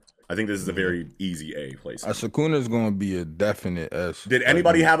 Same. I think this is a very easy A place. Sukuna is going to be a definite S. Did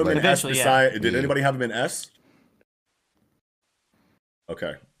anybody have him in S? Did anybody have him in S?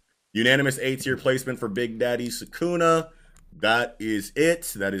 Okay. Unanimous A tier placement for Big Daddy Sukuna. That is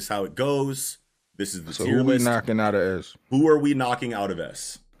it. That is how it goes. This is the tier list. Who are we knocking out of S? Who are we knocking out of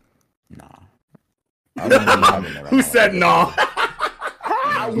S? Nah. I don't know. Who said no?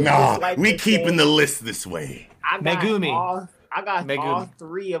 I would Nah, just like we to keeping say the list this way. I got Megumi. all all Megumi.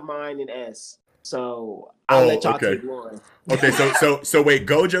 3 of mine in S. So I'll let y'all okay. take one. Okay, so wait,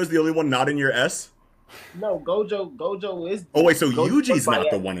 Gojo's the only one not in your S? No, Gojo is. Oh wait, so Gojo's Yuji's my not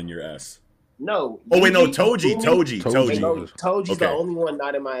the S. one in your S. No. Oh wait, no, Yuji, Toji. And Toji's Okay. the only one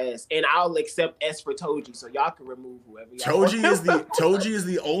not in my S, and I'll accept S for Toji, so y'all can remove whoever y'all Toji is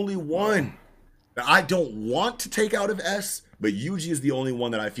the only one that I don't want to take out of S, but Yuji is the only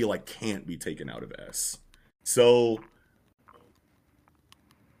one that I feel like can't be taken out of S. So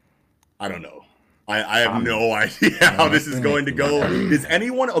I don't know. I have no idea how this is going to go. Does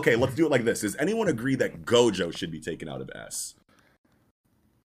anyone? Okay, let's do it like this. Does anyone agree that Gojo should be taken out of S?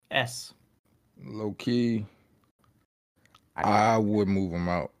 S. Low key, I would move him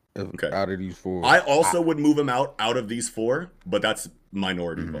out. Okay. Out of these 4. I also would move him out of these 4, but that's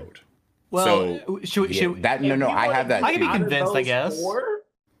minority vote. Well, So- should that no, I have that. I can be too. convinced, I guess.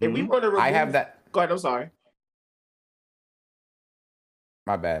 If we want to remove, I have that. Go ahead. I'm sorry.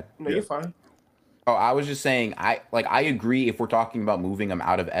 My bad. No, Yeah. you're fine. Oh, I was just saying, I agree if we're talking about moving him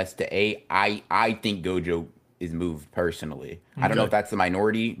out of S to A. I think Gojo is moved personally. I don't know if that's the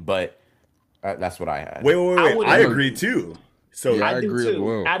minority, but that's what I had. Wait. would I agree. agree too. So Yeah, I I do agree as too.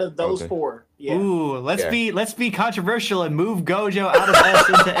 well. Out of those Okay. 4, yeah. Ooh, let's Yeah. be controversial and move Gojo out of S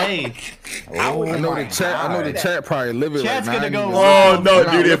into A. Oh, I know my the chat. I know the God. chat probably live it. Chat's like gonna go, 90s. Oh no,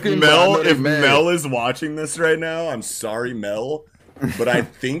 Not dude! If looking, but I know they mad. Mel is watching this right now, I'm sorry, Mel, but I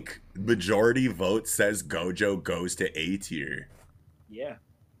think majority vote says Gojo goes to A tier. Yeah.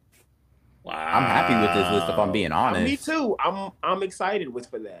 Wow, I'm happy with this list if I'm being honest. Me too. I'm excited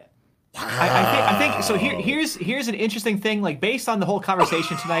for that. I think so. Here's an interesting thing, like based on the whole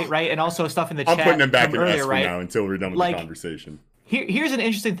conversation tonight, right, and also stuff in the I'm chat putting him back from in earlier, S for right? now until we're done with Like- the conversation. Here's an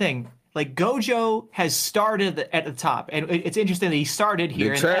interesting thing. Like Gojo has started at the top, and it's interesting that he started here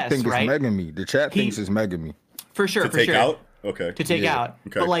The in chat S, thinks right? it's Megami. The chat thinks it's Megami. For sure, To for take sure. out, okay. To take Yeah. out.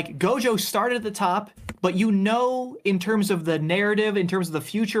 Okay. But like Gojo started at the top, but in terms of the narrative, in terms of the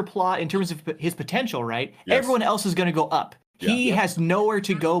future plot, in terms of his potential, right? Yes. Everyone else is going to go up. He has nowhere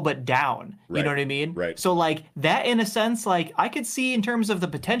to go but down. You Right. know what I mean? Right. So like that in a sense, like I could see in terms of the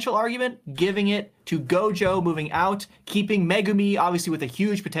potential argument, giving it to Gojo moving out, keeping Megumi obviously with a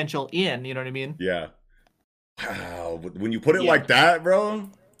huge potential in, you know what I mean? Yeah. Wow, when you put it Yeah. like that, bro.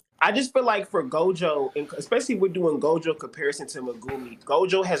 I just feel like for Gojo, and especially if we're doing Gojo comparison to Megumi,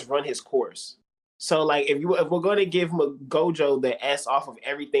 Gojo has run his course. So like if we're going to give Gojo the S off of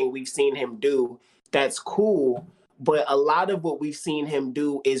everything we've seen him do, that's cool. But a lot of what we've seen him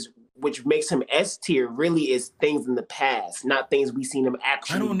do is, which makes him S tier, really is things in the past, not things we've seen him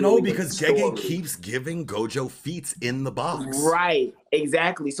actually. I don't doing know in the because story. Gege keeps giving Gojo feats in the box. Right,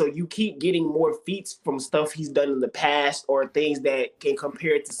 exactly. So you keep getting more feats from stuff he's done in the past or things that can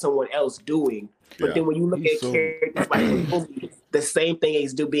compare it to someone else doing. But Yeah. then when you look He's at so- characters like Megumi, the same thing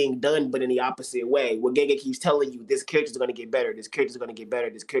is being done, but in the opposite way. Where Gege keeps telling you, this character's going to get better, this character's going to get better,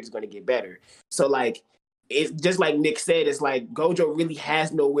 this character's going to get better. So like, it's just like Nick said, it's like Gojo really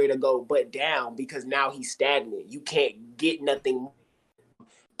has nowhere to go but down because now he's stagnant. You can't get nothing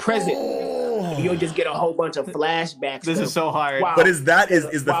present. You'll just get a whole bunch of flashbacks. This to- is so hard. Wow. But is the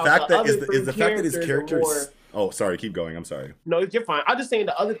While fact the that other three the fact that his characters are characters? more- Oh, sorry. Keep going. I'm sorry. No, you're fine. I'm just saying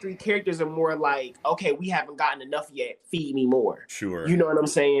the other 3 characters are more like, okay, we haven't gotten enough yet. Feed me more. Sure. You know what I'm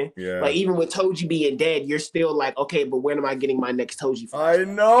saying? Yeah. Like even with Toji being dead, you're still like, okay, but when am I getting my next Toji from? I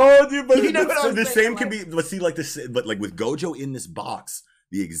know, dude, but You know what I'm the saying? same can be. But see, like this, but like with Gojo in this box,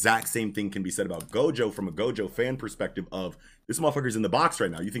 the exact same thing can be said about Gojo from a Gojo fan perspective. Of this motherfucker's in the box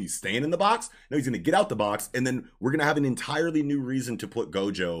right now. You think he's staying in the box? No, he's gonna get out the box, and then we're gonna have an entirely new reason to put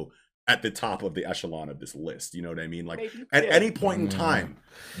Gojo at the top of the echelon of this list. You know what I mean? Like Maybe, at yeah. any point in time,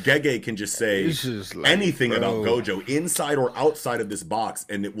 Gege can just say It's just like, anything about bro. Gojo inside or outside of this box,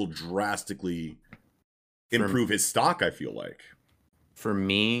 and it will drastically improve his stock. I feel like. For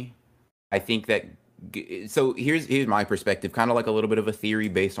me, I think that so here's my perspective, kind of like a little bit of a theory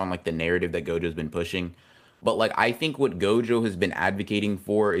based on like the narrative that Gojo's been pushing. But like I think what Gojo has been advocating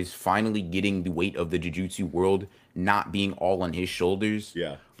for is finally getting the weight of the Jujutsu world not being all on his shoulders.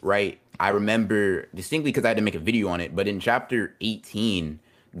 Yeah. Right? I remember distinctly because I had to make a video on it, but in chapter 18,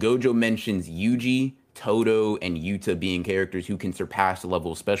 Gojo mentions Yuji, Todo, and Yuta being characters who can surpass the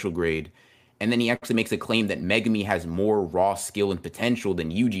level of special grade. And then he actually makes a claim that Megumi has more raw skill and potential than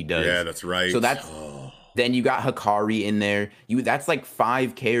Yuji does. Yeah, that's right. So that's then you got Hikari in there. That's like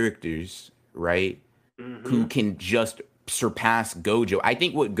 5 characters, right? Who can just surpass Gojo. I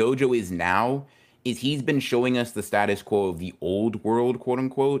think what Gojo is now is he's been showing us the status quo of the old world, quote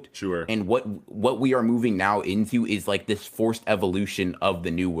unquote. Sure. And what we are moving now into is like this forced evolution of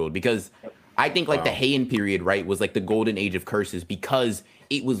the new world. Because I think like the Heian period, right, was like the golden age of curses because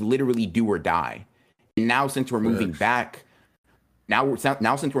it was literally do or die. And now since we're moving back, now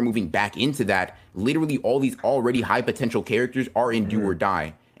since we're moving back into that, literally all these already high potential characters are in do or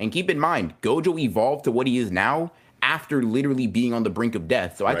die. And keep in mind, Gojo evolved to what he is now after literally being on the brink of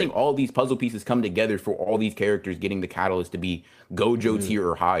death. So I think all these puzzle pieces come together for all these characters getting the catalyst to be Gojo tier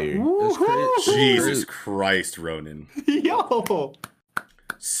or higher. Jesus Christ, Ronan. Yo.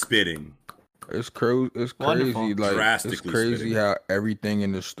 Spitting. It's crazy. It's crazy. Wonderful. Like Drastically it's crazy spitting. how everything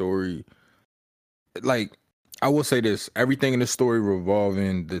in the story, like I will say this, everything in the story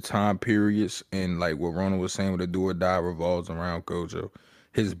revolving the time periods and like what Ronan was saying with the do or die revolves around Gojo.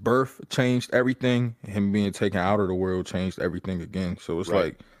 His birth changed everything. Him being taken out of the world changed everything again. So it's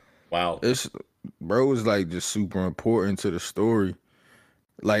like, wow, it's bro is like just super important to the story.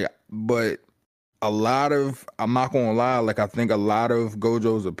 Like, but a lot of, I'm not gonna lie, like I think a lot of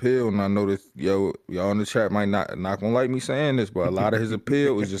Gojo's appeal, and I know that y'all in the chat might not gonna like me saying this, but a lot of his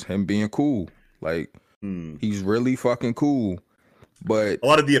appeal is just him being cool. Like he's really fucking cool. But a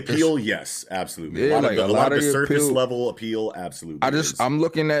lot of the appeal, yes, absolutely. Yeah, a lot of the surface appeal, level appeal, absolutely. I'm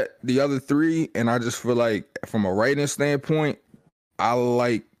looking at the other three, and I just feel like from a writing standpoint, I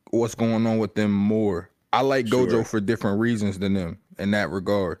like what's going on with them more. I like Gojo for different reasons than them in that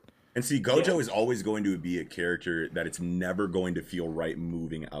regard. And see, Gojo is always going to be a character that it's never going to feel right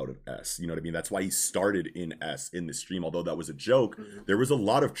moving out of S. You know what I mean? That's why he started in S in the stream. Although that was a joke, there was a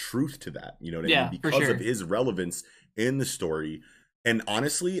lot of truth to that. You know what I mean? Because of his relevance in the story. And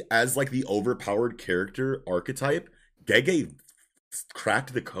honestly, as like the overpowered character archetype, Gege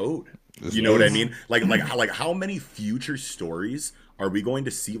cracked the code. You know what I mean? Like how many future stories are we going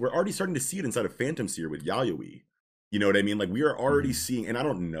to see? We're already starting to see it inside of Phantom Seer with Yayoi. You know what I mean? Like we are already seeing, and I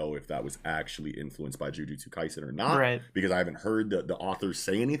don't know if that was actually influenced by Jujutsu Kaisen or not, because I haven't heard the authors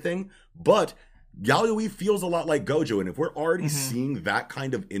say anything. But Yayoi feels a lot like Gojo, and if we're already seeing that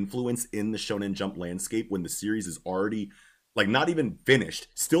kind of influence in the Shonen Jump landscape when the series is already like not even finished,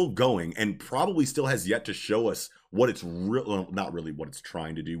 still going, and probably still has yet to show us what it's not really what it's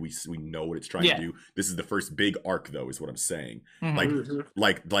trying to do. We know what it's trying to do. This is the first big arc, though, is what I'm saying.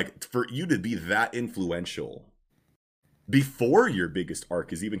 Like for you to be that influential before your biggest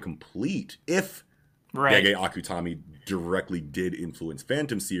arc is even complete, if Gege Akutami directly did influence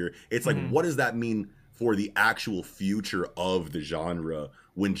Phantom Seer, it's like, what does that mean for the actual future of the genre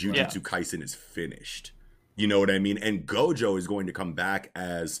when Jujutsu Kaisen is finished? You know what I mean? And Gojo is going to come back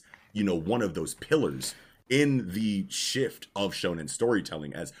as, you know, one of those pillars in the shift of shonen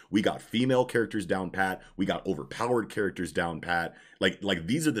storytelling, as we got female characters down pat, we got overpowered characters down pat. Like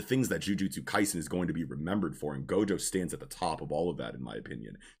these are the things that Jujutsu Kaisen is going to be remembered for, and Gojo stands at the top of all of that, in my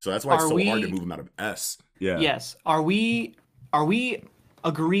opinion. So that's why it's so hard to move him out of S. Yeah. Yes. Are we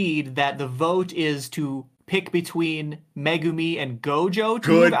agreed that the vote is to pick between Megumi and Gojo to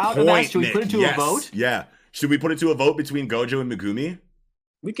move out of S? Should we put it to a vote? Yeah. Should we put it to a vote between Gojo and Megumi?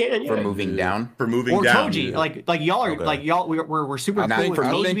 We can, for moving down. For moving down. Or Toji, like y'all are like y'all we're super cool with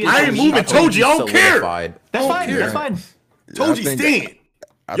Toji being I ain't moving Toji. I don't care. That's fine. That's fine. Toji stand.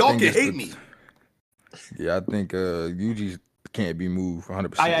 Y'all can hate me. Yeah, I think Yuji can't be moved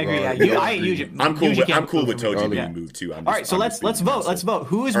 100%. I agree. I'm cool with Toji being moved too. All right, so let's vote. Let's vote.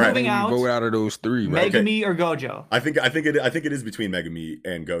 Who is moving out? Vote out of those three. Right? Megumi or Gojo? I think it is between Megumi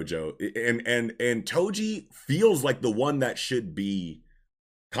and Gojo, and Toji feels like the one that should be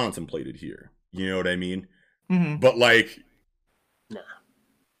contemplated here. You know what I mean? But like,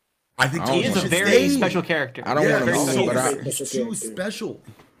 I think he is a very special character. I don't want to move him, but he's too special.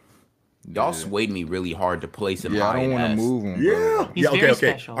 Y'all swayed me really hard to place him high. I don't want to move him. Yeah. He's very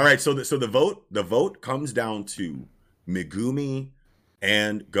special. All right. So the vote comes down to Megumi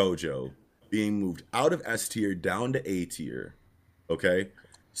and Gojo being moved out of S tier down to A tier. Okay.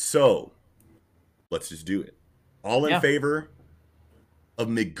 So let's just do it. All in favor of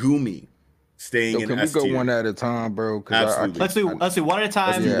Megumi staying in S tier. Can we go one at a time, bro? Absolutely. Let's do one at a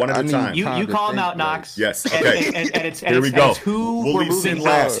time. Let's do one at a time. You call him out, Knox. Yes. Okay. And here we go. We'll leave Sin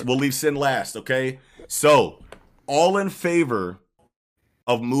last. We'll leave Sin last. Okay. So, all in favor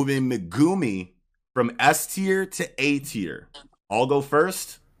of moving Megumi from S tier to A tier. I'll go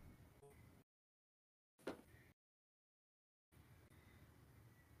first.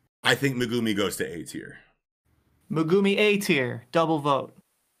 I think Megumi goes to A tier. Megumi A tier. Double vote.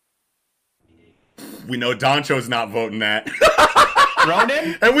 We know Doncho's not voting that.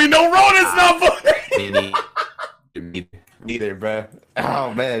 Ronan? And we know Ronan's not voting. Neither, bro.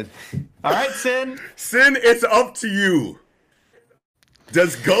 Oh man. All right, Sin. Sin, it's up to you.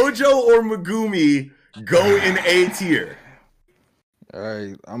 Does Gojo or Megumi go in A tier? All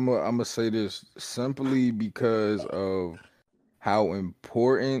right, I'm gonna say this simply because of how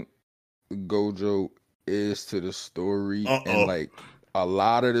important Gojo is to the story, and like a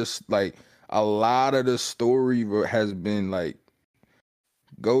lot of the story has been like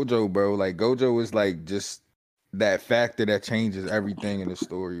Gojo, bro. Like Gojo is like just that factor that changes everything in the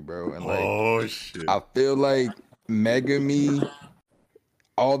story, bro. And like, Shit. I feel like Megumi,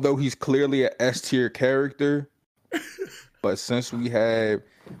 although he's clearly an S tier character, but since we have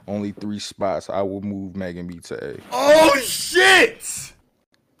only 3 spots, I will move Megumi to A. Oh shit!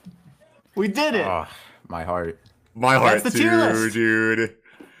 We did it. My heart. My heart That's the tier too, list. dude.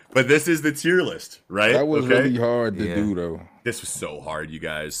 But this is the tier list, right? That was really hard to do, though. This was so hard, you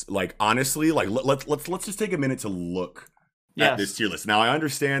guys. Like honestly, like let's just take a minute to look at this tier list. Now I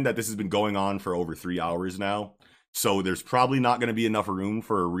understand that this has been going on for over 3 hours now, so there's probably not going to be enough room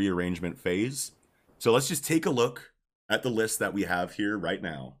for a rearrangement phase. So let's just take a look at the list that we have here right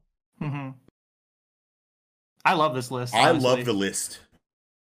now. Mm-hmm. I love this list. I honestly. love the list.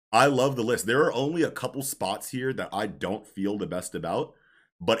 I love the list. There are only a couple spots here that I don't feel the best about,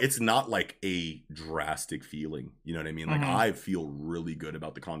 but it's not like a drastic feeling. You know what I mean? Like I feel really good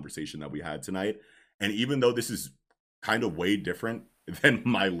about the conversation that we had tonight. And even though this is kind of way different than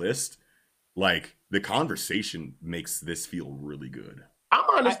my list, like the conversation makes this feel really good. I'm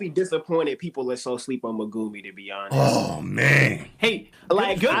honestly disappointed people are so sleep on Megumi, to be honest. Oh man. Hey,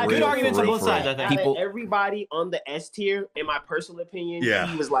 Like, good I- good for arguments on real, both for sides, real. I think. Out of everybody on the S tier, in my personal opinion, Yeah.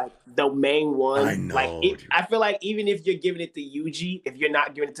 he was like the main one. I know, Like, dude. I feel like even if you're giving it to Yuji, if you're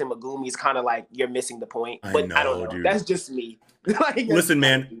not giving it to Megumi, it's kind of like you're missing the point. I But I don't know, know. dude. That's just me. Like, Listen,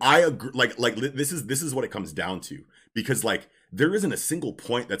 man, that's- I agree. Like this is what it comes down to, because like there isn't a single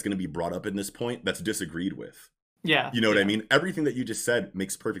point that's going to be brought up in this point that's disagreed with. Yeah. You know what I mean? Everything that you just said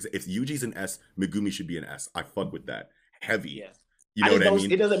makes perfect sense. If Yuji's an S, Megumi should be an S. I fuck with that. Heavy. Yeah. You know what I It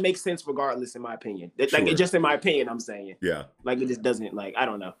mean? doesn't make sense regardless, in my opinion. Like, Sure. just in my opinion, I'm saying. Yeah. Like, it just doesn't, like, I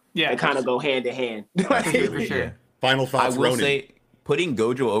don't know. Yeah. They kind of go hand in hand. for sure. Yeah. Final I thoughts, will Ronan. say putting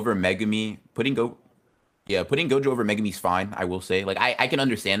Gojo over Megumi, putting Gojo over Megumi's fine. I will say, like, I can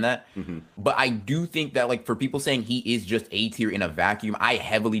understand that, but I do think that, like, for people saying he is just A tier in a vacuum, I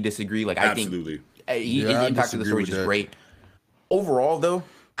heavily disagree. Like, I think Absolutely. his I impact to the disagree story with is just that. great. Overall, though,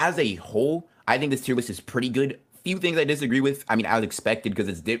 as a whole, I think this tier list is pretty good. Few things I disagree with. I mean, as expected,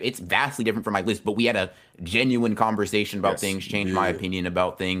 because it's vastly different from my list, but we had a genuine conversation about Yes. things, changed my opinion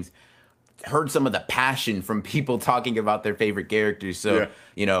about things, heard some of the passion from people talking about their favorite characters. So, Yeah.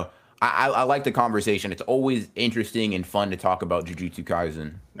 you know, I like the conversation. It's always interesting and fun to talk about Jujutsu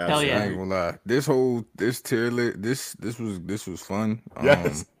Kaisen. Hell yeah. I ain't gonna lie. This tier list, this was fun.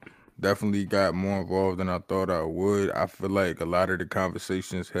 Yes. Definitely got more involved than I thought I would. I feel like a lot of the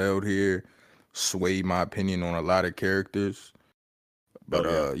conversations held here swayed my opinion on a lot of characters.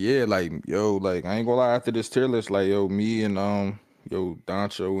 But yeah, like like I ain't gonna lie, after this tier list, like me and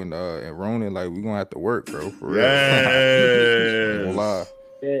Doncho and Ronan, like we gonna have to work, bro. For real. Ain't gonna lie.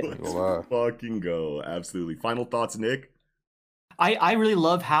 Ain't gonna lie. Let's fucking go. Absolutely. Final thoughts, Nick? I really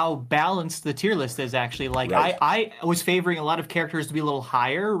love how balanced the tier list is actually. Like Right. I was favoring a lot of characters to be a little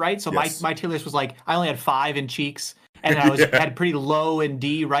higher, right? So Yes. my tier list was like I only had 5 in Cheeks, and I was had pretty low in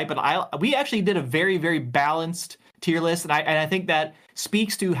D, right? But we actually did a very, very balanced tier list, and I think that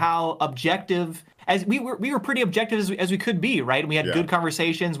speaks to how objective as we were pretty objective as we could be, right? And we had Yeah. good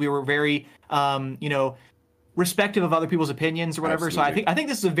conversations. We were very respective of other people's opinions or whatever. Absolutely. So I think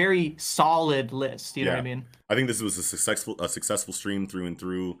this is a very solid list. You know what I mean? I think this was a successful stream through and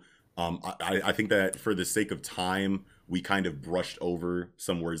through. I think that for the sake of time, we kind of brushed over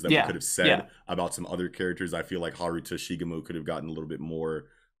some words that we could have said about some other characters. I feel like Haruto Shigemo could have gotten a little bit more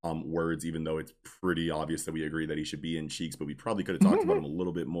words, even though it's pretty obvious that we agree that he should be in Cheeks, but we probably could have talked about him a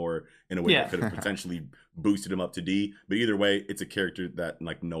little bit more in a way that could have potentially boosted him up to D. But either way, it's a character that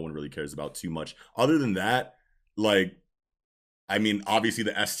like no one really cares about too much. Other than that, like, I mean, obviously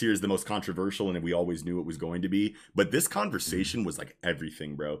the S tier is the most controversial, and we always knew it was going to be. But this conversation was like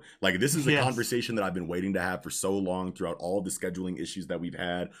everything, bro. Like, this is a conversation that I've been waiting to have for so long throughout all the scheduling issues that we've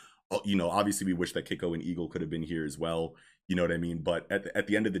had. You know, obviously we wish that Kiko and Eagle could have been here as well. You know what I mean? But at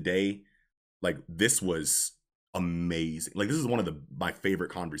the end of the day, like, this was amazing. Like, this is one of my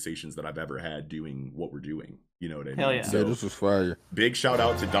favorite conversations that I've ever had doing what we're doing. You know what I mean? Hell yeah. Yeah, this was fire. Big shout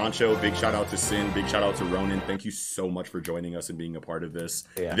out to Doncho, big shout out to Sin, big shout out to Ronan. Thank you so much for joining us and being a part of this.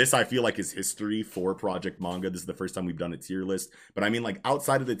 Yeah. This, I feel like, is history for Project Manga. This is the first time we've done a tier list. But I mean, like,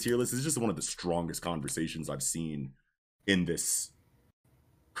 outside of the tier list, this is just one of the strongest conversations I've seen in this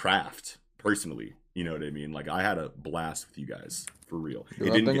craft personally. You know what I mean? Like, I had a blast with you guys, for real. Dude,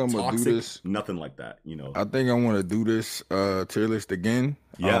 It I didn't think get I'm gonna do toxic, this. nothing like that, you know. I think I want to do this tier list again.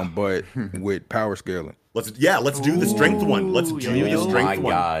 Yeah. But with power scaling. Let's do the strength one. Let's do yo, the yo. strength Oh my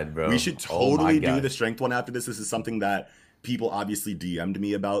one. God, bro. We should Oh my totally do God. the strength one after this. This is something that people obviously DM'd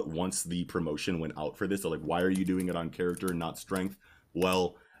me about once the promotion went out for this. They're like, why are you doing it on character and not strength?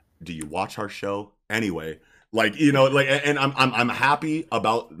 Well, do you watch our show? Anyway, like, you know, like, and I'm happy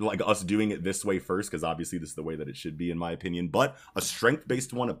about like us doing it this way first, because obviously this is the way that it should be in my opinion. But a strength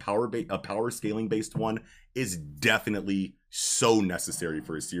based one, a power scaling based one is definitely so necessary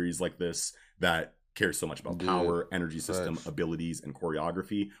for a series like this that cares so much about Yeah, power, energy system, facts. abilities, and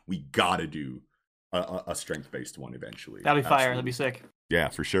choreography. We gotta do a strength based one eventually. That'd be fire. Absolutely. That'd be sick. Yeah,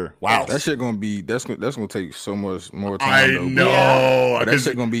 for sure. Wow. That shit gonna be that's gonna take so much more time. I though, know. Yeah. But that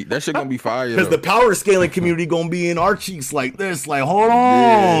shit gonna be fire. Because though. the power scaling community gonna be in our cheeks like this, like, hold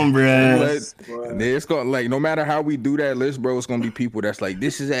Yeah. on, bruh. Like, and it's gonna, like, no matter how we do that list, bro, it's gonna be people that's like,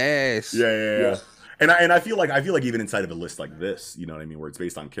 this is ass. Yeah. And I feel like even inside of a list like this, you know what I mean, where it's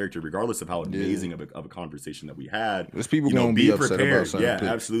based on character, regardless of how amazing of a conversation that we had, There's people you know, gonna be upset about certain Yeah,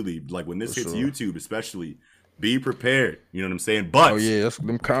 picks. absolutely. Like when this For hits sure. YouTube, especially, be prepared. You know what I'm saying? But Oh yeah, that's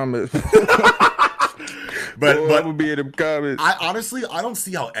them comments. but I'm gonna be in them comments. I honestly, I don't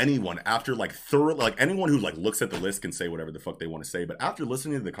see how anyone after like anyone who like looks at the list can say whatever the fuck they want to say. But after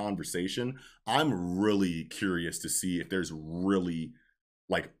listening to the conversation, I'm really curious to see if there's really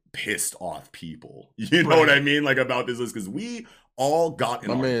like pissed off people. You know what I mean? Like about this list, because we all got in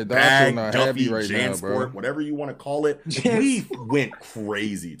My our man, Doncho bag, not Duffy, happy right now, bro. Jansport, whatever you want to call it. We went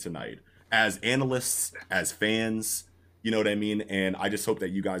crazy tonight as analysts, as fans. You know what I mean? And I just hope that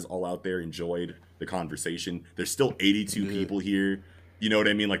you guys all out there enjoyed the conversation. There's still 82 people here. You know what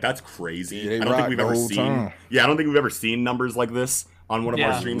I mean? Like, that's crazy. Yeah, they I don't think rock we've the ever whole seen. time. Yeah, I don't think we've ever seen numbers like this on one of our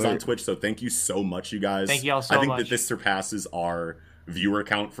Yeah. streams on Right. Twitch. So thank you so much, you guys. Thank y'all so I think much. that this surpasses our viewer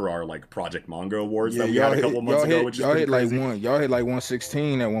count for our like Project Manga Awards Yeah, that we had a couple months ago, which is y'all pretty hit like crazy. y'all hit like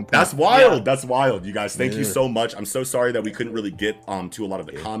 116 at one point. That's wild. That's wild, you guys. Thank you Yeah. so much. I'm so sorry that we couldn't really get to a lot of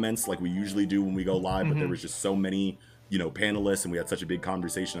the comments like we usually do when we go live, but there was just so many, you know, panelists, and we had such a big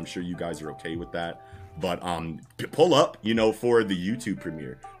conversation. I'm sure you guys are okay with that. But pull up, you know, for the YouTube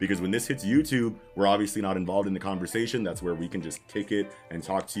premiere, because when this hits YouTube, we're obviously not involved in the conversation. That's where we can just kick it and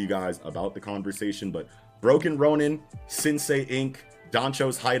talk to you guys about the conversation. But Broken Ronin, Sensei Inc.,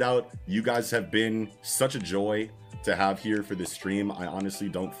 Doncho's Hideout, you guys have been such a joy to have here for this stream. I honestly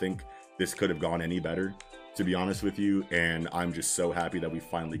don't think this could have gone any better, to be honest with you. And I'm just so happy that we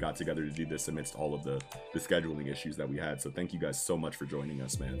finally got together to do this amidst all of the scheduling issues that we had. So thank you guys so much for joining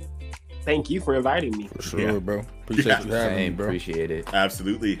us, man. Thank you for inviting me. For sure, Yeah. bro. Appreciate Yeah. you having me, Same, bro. appreciate it.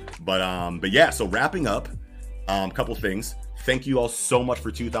 Absolutely. But yeah, so wrapping up, couple things. Thank you all so much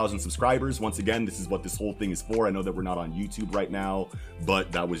for 2,000 subscribers. Once again, this is what this whole thing is for. I know that we're not on YouTube right now,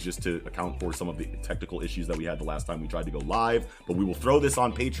 but that was just to account for some of the technical issues that we had the last time we tried to go live. But we will throw this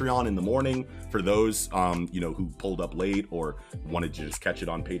on Patreon in the morning for those, you know, who pulled up late or wanted to just catch it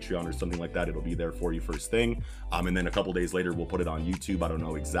on Patreon or something like that. It'll be there for you first thing. And then a couple days later, we'll put it on YouTube. I don't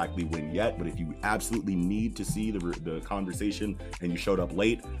know exactly when yet, but if you absolutely need to see the conversation and you showed up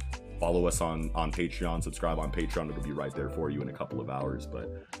late, follow us on Patreon, subscribe on Patreon. It'll be right there for you in a couple of hours.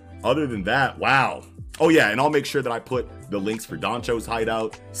 But other than that, wow. Oh yeah, and I'll make sure that I put the links for Doncho's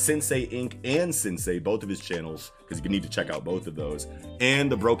Hideout, Sensei Inc., and Sensei, both of his channels, because you need to check out both of those,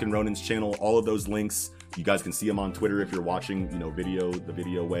 and the Broken Ronin's channel. All of those links, you guys can see them on Twitter if you're watching, you know, the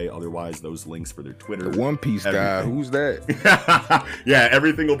video way. Otherwise, those links for their Twitter. The One Piece guy, Everything. who's that? Yeah,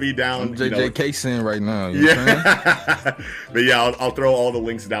 everything will be down. I'm you know, JJK right now. You know what I'm saying? yeah, but yeah, I'll throw all the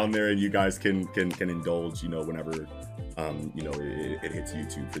links down there, and you guys can indulge, you know, whenever you know it hits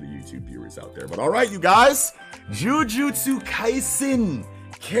YouTube for the YouTube viewers out there. But all right, you guys, Jujutsu Kaisen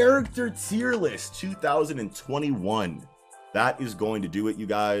character tier list 2021. That is going to do it, you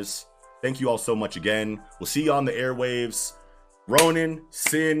guys. Thank you all so much again. We'll see you on the airwaves. Ronin,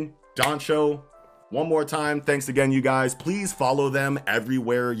 Sin, Doncho. One more time, thanks again, you guys. Please follow them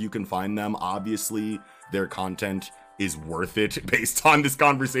everywhere you can find them. Obviously, their content is worth it based on this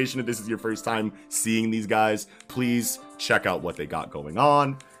conversation. If this is your first time seeing these guys, please check out what they got going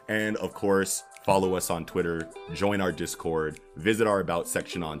on. And of course, follow us on Twitter, join our Discord, visit our About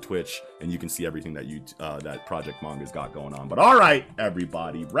section on Twitch, and you can see everything that that Project Manga's got going on. But all right,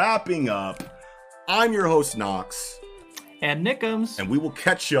 everybody, wrapping up, I'm your host, Nox. And Nickums. And we will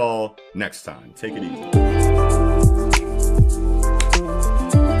catch y'all next time. Take it easy.